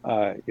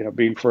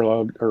 being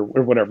furloughed or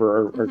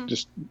whatever, or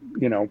just,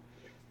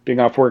 being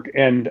off work.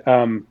 And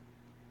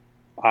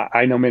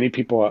I know many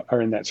people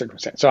are in that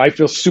circumstance. So I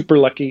feel super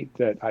lucky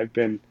that I've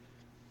been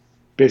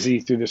busy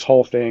through this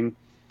whole thing,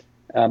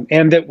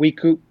 and that we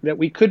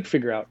could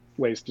figure out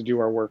ways to do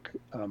our work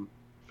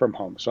from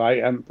home. So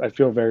I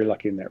feel very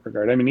lucky in that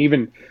regard. I mean,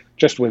 even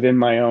just within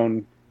my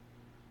own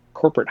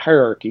corporate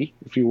hierarchy,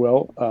 if you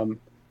will,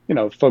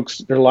 folks,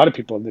 there are a lot of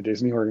people in the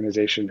Disney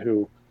organization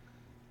who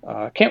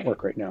can't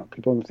work right now,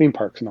 people in the theme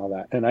parks and all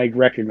that. And I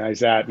recognize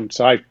that. And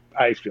so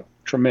I feel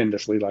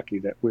tremendously lucky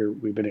that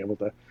we've been able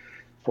to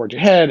forge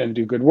ahead and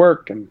do good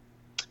work. And,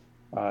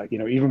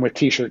 even with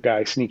T-shirt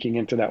guy sneaking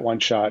into that one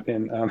shot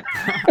and, and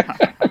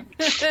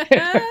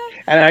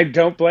I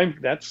don't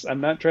blame,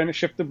 I'm not trying to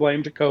shift the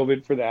blame to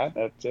COVID for that.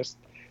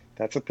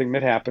 That's a thing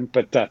that happened.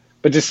 But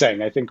just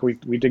saying, I think we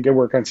did good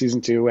work on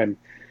season 2 and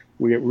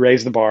we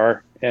raised the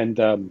bar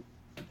and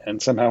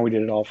somehow we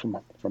did it all from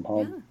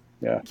home.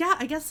 Yeah,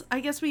 I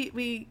guess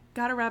we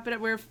gotta wrap it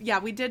up.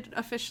 We did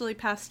officially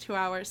pass 2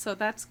 hours, so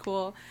that's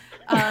cool.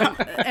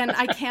 And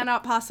I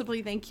cannot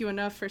possibly thank you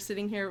enough for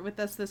sitting here with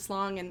us this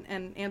long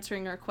and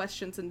answering our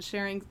questions and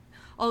sharing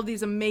all of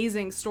these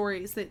amazing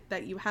stories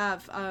that you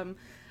have.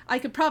 I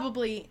could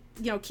probably,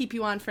 keep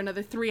you on for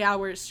another 3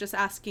 hours just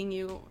asking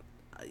you,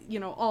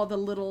 all the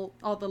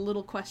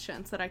little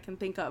questions that I can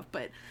think of,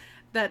 but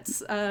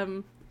that's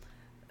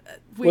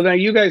well, now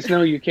you guys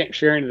know you can't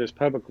share any of this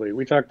publicly.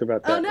 We talked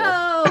about that. Oh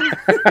no!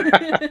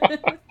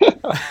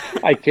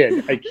 I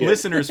kid.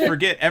 Listeners,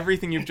 forget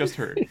everything you've just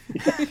heard.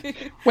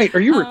 Wait, are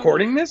you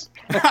recording this?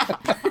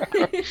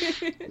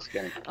 Just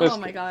kidding. Oh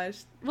my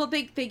gosh! Well,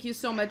 thank you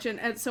so much.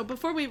 And so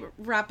before we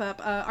wrap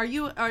up, are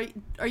you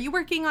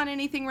working on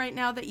anything right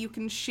now that you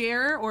can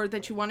share or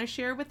that you want to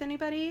share with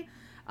anybody?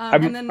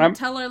 And then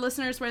tell our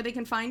listeners where they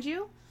can find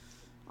you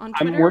on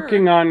Twitter. I'm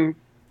working on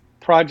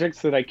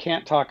projects that I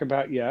can't talk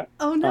about yet.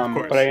 Oh no!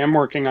 But I am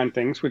working on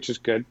things, which is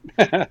good.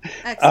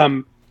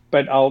 Excellent.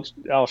 But I'll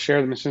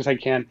share them as soon as I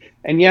can.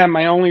 And yeah,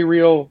 my only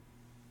real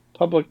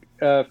public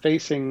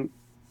facing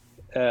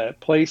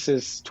place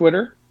is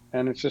Twitter,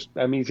 and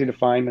I'm easy to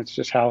find. It's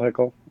just Hal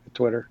Hickel at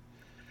Twitter.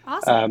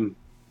 Awesome.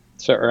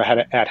 Or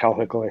at Hal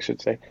Hickel, I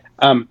should say.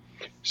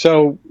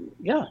 So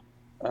yeah,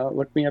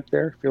 look me up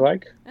there if you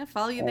like. Yeah,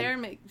 follow you there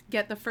and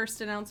get the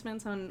first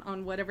announcements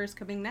on whatever's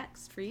coming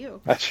next for you.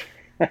 That's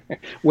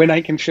when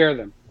I can share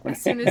them. As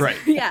soon as, right.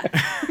 Yeah.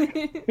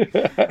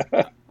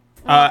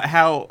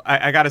 Hal,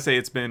 I gotta say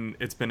it's been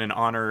an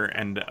honor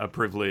and a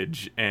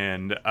privilege,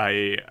 and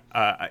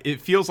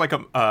it feels like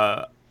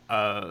a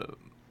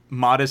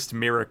modest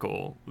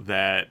miracle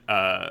that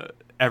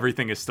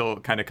everything is still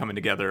kind of coming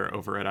together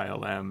over at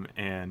ILM,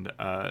 and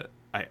I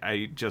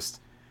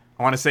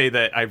want to say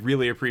that I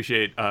really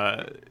appreciate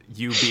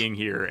you being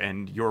here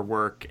and your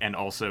work, and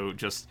also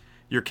just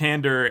your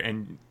candor,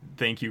 and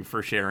thank you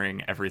for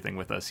sharing everything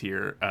with us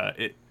here.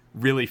 It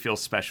really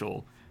feels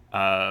special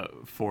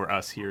for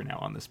us here now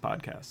on this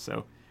podcast.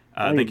 So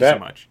thank you so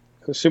much.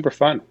 It was super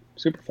fun.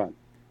 Super fun.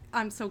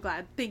 I'm so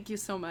glad. Thank you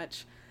so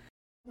much.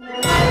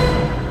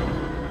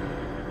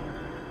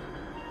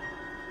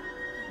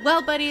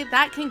 Well, buddy,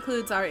 that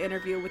concludes our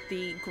interview with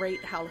the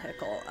great Hal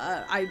Hickel.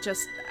 I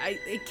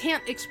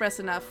can't express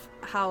enough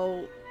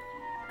how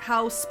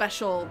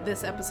special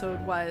this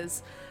episode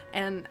was,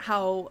 and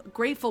how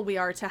grateful we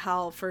are to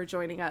Hal for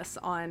joining us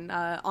on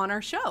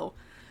our show.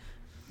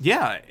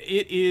 Yeah,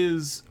 it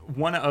is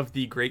one of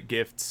the great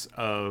gifts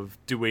of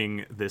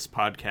doing this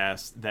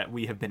podcast that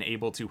we have been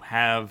able to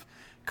have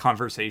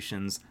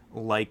conversations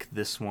like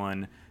this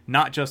one,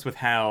 not just with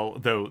Hal,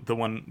 though the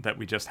one that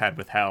we just had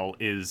with Hal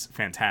is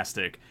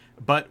fantastic,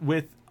 but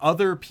with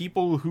other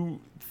people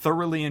who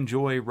thoroughly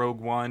enjoy Rogue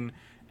One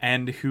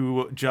and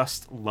who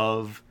just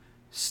love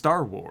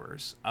Star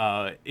Wars.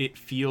 It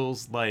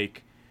feels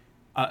like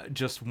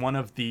just one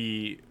of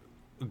the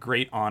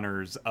great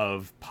honors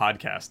of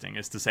podcasting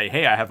is to say,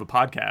 hey, I have a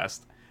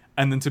podcast,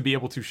 and then to be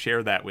able to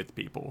share that with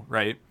people,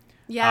 right?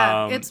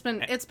 Yeah, it's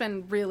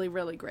been really,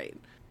 really great.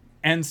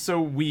 And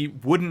so we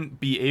wouldn't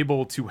be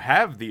able to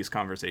have these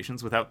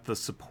conversations without the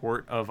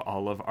support of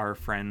all of our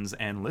friends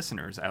and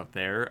listeners out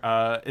there,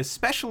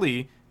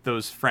 especially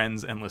those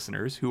friends and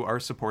listeners who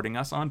are supporting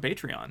us on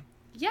Patreon.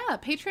 Yeah,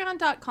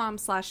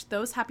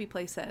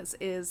 patreon.com/thosehappyplaces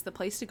is the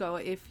place to go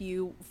if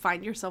you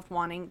find yourself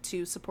wanting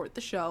to support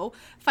the show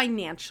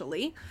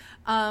financially.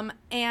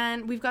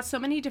 And we've got so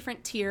many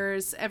different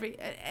tiers,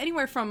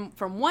 anywhere from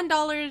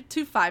 $1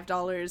 to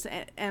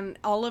 $5, and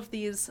all of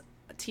these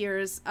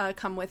tiers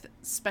come with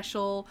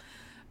special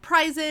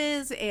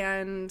prizes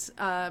and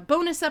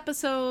bonus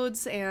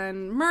episodes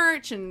and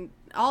merch and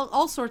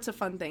all sorts of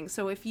fun things.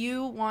 So if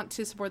you want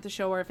to support the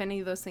show, or if any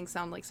of those things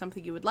sound like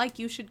something you would like,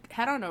 you should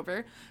head on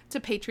over to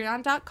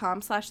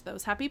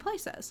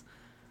patreon.com/thosehappyplaces.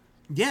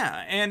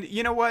 Yeah, and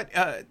you know what?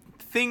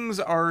 Things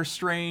are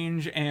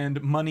strange,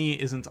 and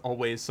money isn't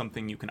always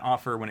something you can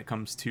offer when it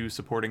comes to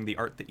supporting the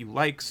art that you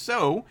like.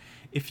 So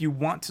if you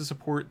want to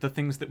support the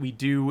things that we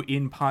do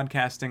in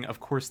podcasting,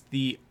 of course,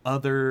 the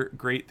other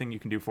great thing you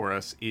can do for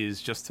us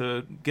is just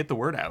to get the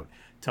word out.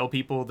 Tell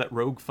people that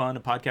Rogue Fun,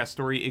 a podcast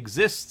story,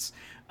 exists,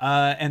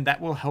 and that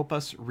will help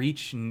us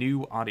reach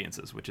new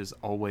audiences, which is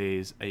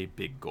always a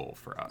big goal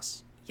for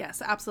us.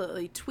 Yes,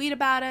 absolutely. Tweet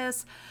about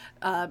us,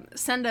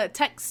 send a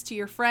text to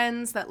your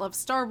friends that love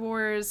Star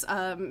Wars,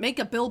 make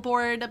a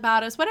billboard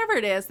about us, whatever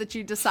it is that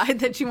you decide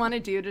that you want to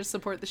do to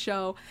support the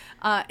show.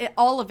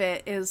 All of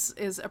it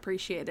is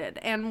appreciated.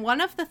 And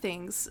one of the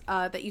things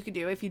that you could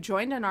do if you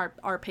joined in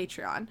our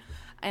Patreon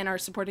and are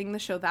supporting the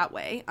show that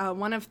way,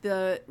 one of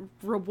the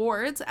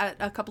rewards at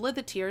a couple of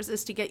the tiers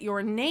is to get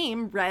your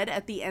name read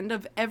at the end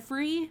of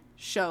every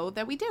show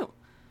that we do.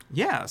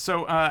 Yeah,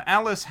 so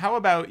Alice, how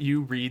about you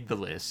read the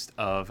list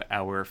of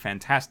our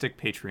fantastic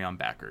Patreon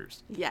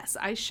backers? Yes,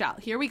 I shall.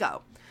 Here we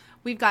go.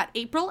 We've got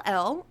April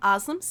L,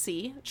 Aslam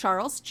C,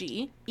 Charles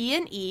G,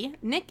 Ian E,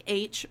 Nick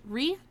H,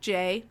 Ree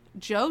J,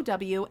 Joe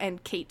W,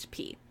 and Kate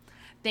P.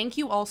 Thank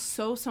you all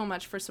so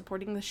much for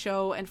supporting the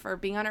show and for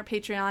being on our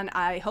Patreon.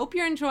 I hope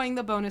you're enjoying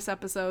the bonus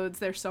episodes.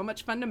 They're so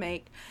much fun to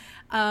make.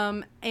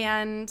 And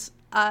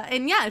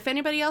yeah, if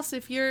anybody else,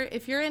 if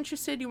you're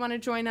interested, you want to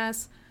join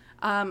us,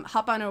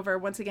 hop on over.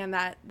 Once again,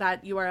 that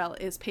URL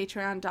is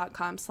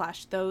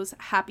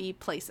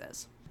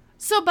patreon.com/thosehappyplaces.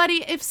 So,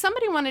 Buddy, if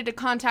somebody wanted to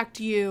contact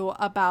you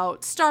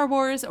about Star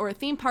Wars or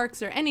theme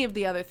parks or any of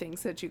the other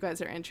things that you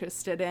guys are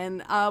interested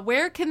in,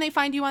 where can they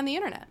find you on the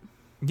internet?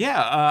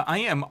 Yeah, I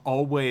am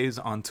always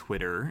on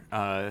Twitter,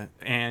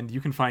 and you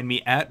can find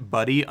me at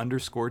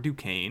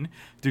Buddy_Duquesne.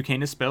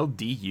 Duquesne is spelled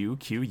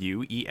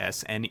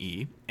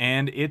Duquesne,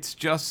 and it's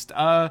just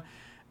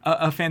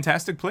a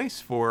fantastic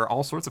place for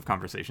all sorts of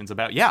conversations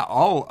about,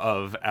 all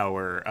of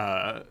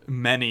our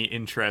many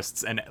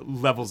interests and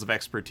levels of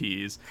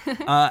expertise.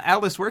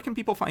 Alice, where can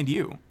people find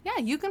you? Yeah,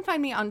 you can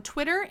find me on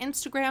Twitter,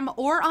 Instagram,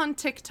 or on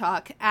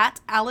TikTok at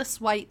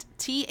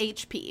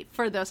AliceWhiteTHP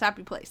for Those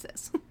Happy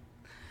Places.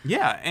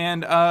 Yeah,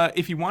 and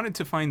if you wanted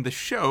to find the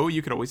show,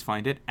 you could always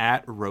find it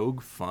at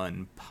Rogue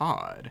Fun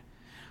Pod.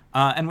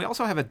 And we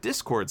also have a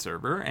Discord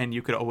server, and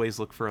you could always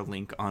look for a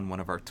link on one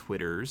of our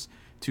Twitters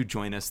to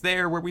join us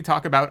there, where we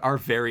talk about our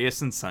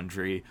various and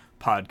sundry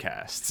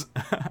podcasts.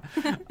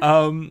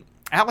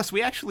 Alice,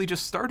 we actually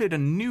just started a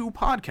new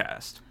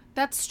podcast.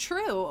 That's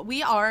true.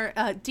 We are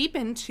deep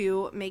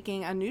into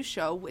making a new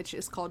show, which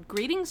is called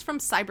Greetings from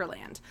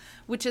Cyberland,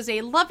 which is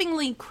a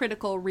lovingly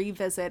critical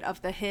revisit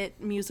of the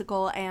hit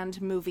musical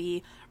and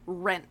movie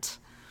Rent.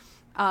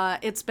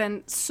 It's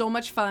been so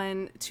much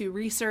fun to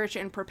research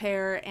and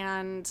prepare,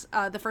 and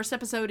the first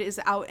episode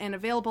is out and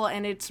available,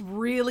 and it's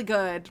really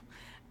good.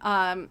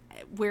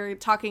 We're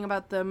talking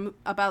about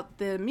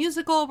the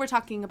musical. We're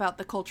talking about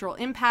the cultural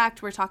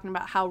impact. We're talking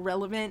about how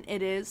relevant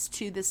it is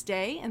to this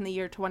day in the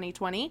year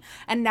 2020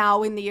 and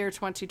now in the year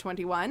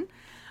 2021.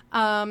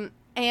 I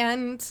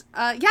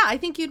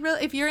think you'd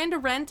really, if you're into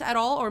Rent at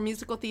all or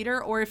musical theater,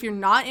 or if you're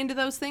not into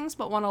those things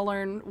but want to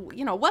learn,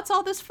 what's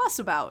all this fuss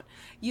about,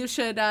 you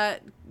should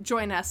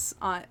join us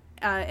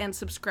and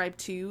subscribe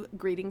to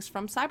Greetings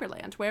from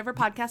Cyberland wherever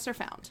podcasts are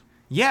found.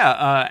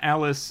 Yeah,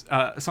 Alice,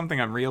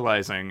 something I'm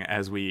realizing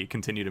as we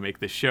continue to make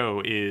this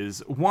show is,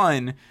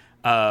 one,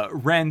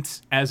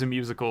 Rent as a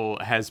musical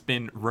has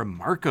been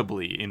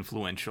remarkably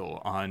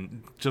influential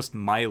on just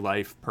my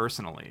life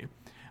personally.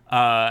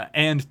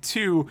 And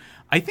two,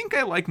 I think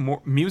I like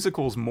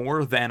musicals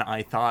more than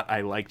I thought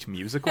I liked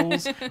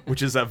musicals,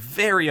 which is a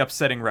very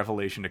upsetting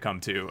revelation to come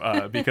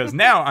to, because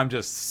now I'm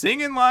just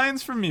singing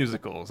lines from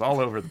musicals all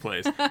over the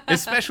place,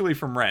 especially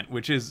from Rent,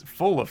 which is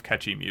full of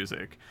catchy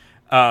music.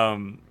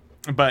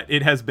 But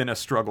it has been a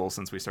struggle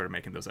since we started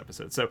making those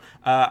episodes. So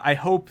I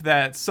hope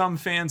that some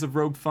fans of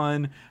Rogue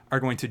Fun are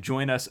going to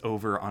join us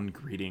over on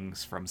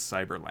Greetings from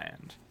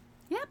Cyberland.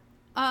 Yep.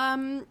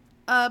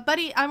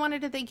 Buddy, I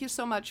wanted to thank you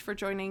so much for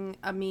joining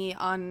me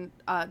on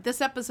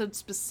this episode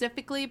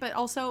specifically, but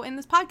also in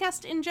this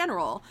podcast in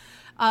general.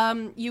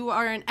 You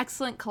are an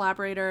excellent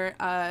collaborator.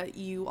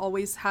 You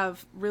always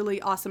have really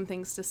awesome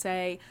things to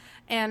say.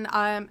 And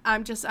I'm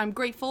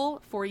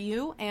grateful for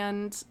you,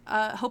 and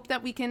hope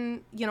that we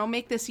can,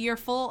 make this year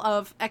full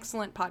of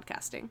excellent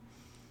podcasting.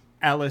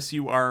 Alice,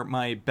 you are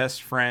my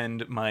best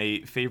friend,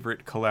 my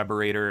favorite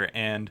collaborator,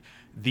 and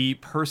the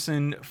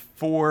person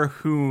for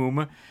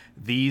whom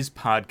these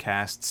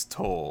podcasts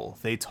toll.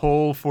 They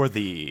toll for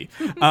thee.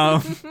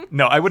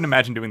 No, I wouldn't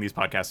imagine doing these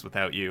podcasts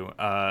without you.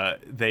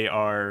 They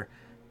are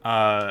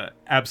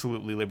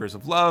absolutely labors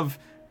of love,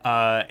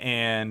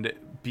 and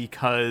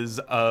because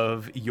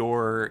of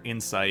your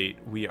insight,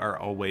 we are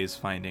always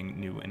finding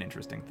new and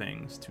interesting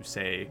things to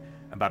say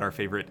about our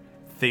favorite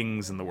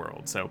things in the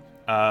world. So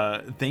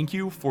thank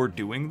you for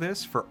doing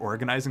this, for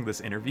organizing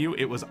this interview.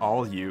 It was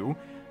all you,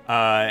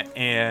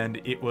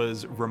 and it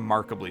was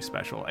remarkably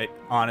special. It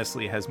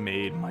honestly has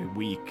made my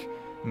week,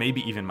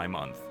 maybe even my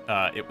month.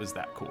 It was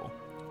that cool.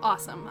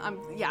 Awesome.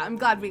 I'm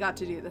glad we got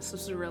to do this.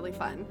 This was really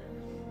fun.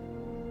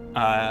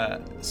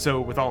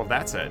 So with all of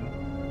that said,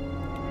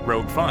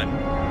 Rogue Fun,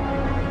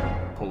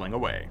 pulling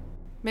away.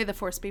 May the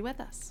Force be with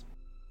us.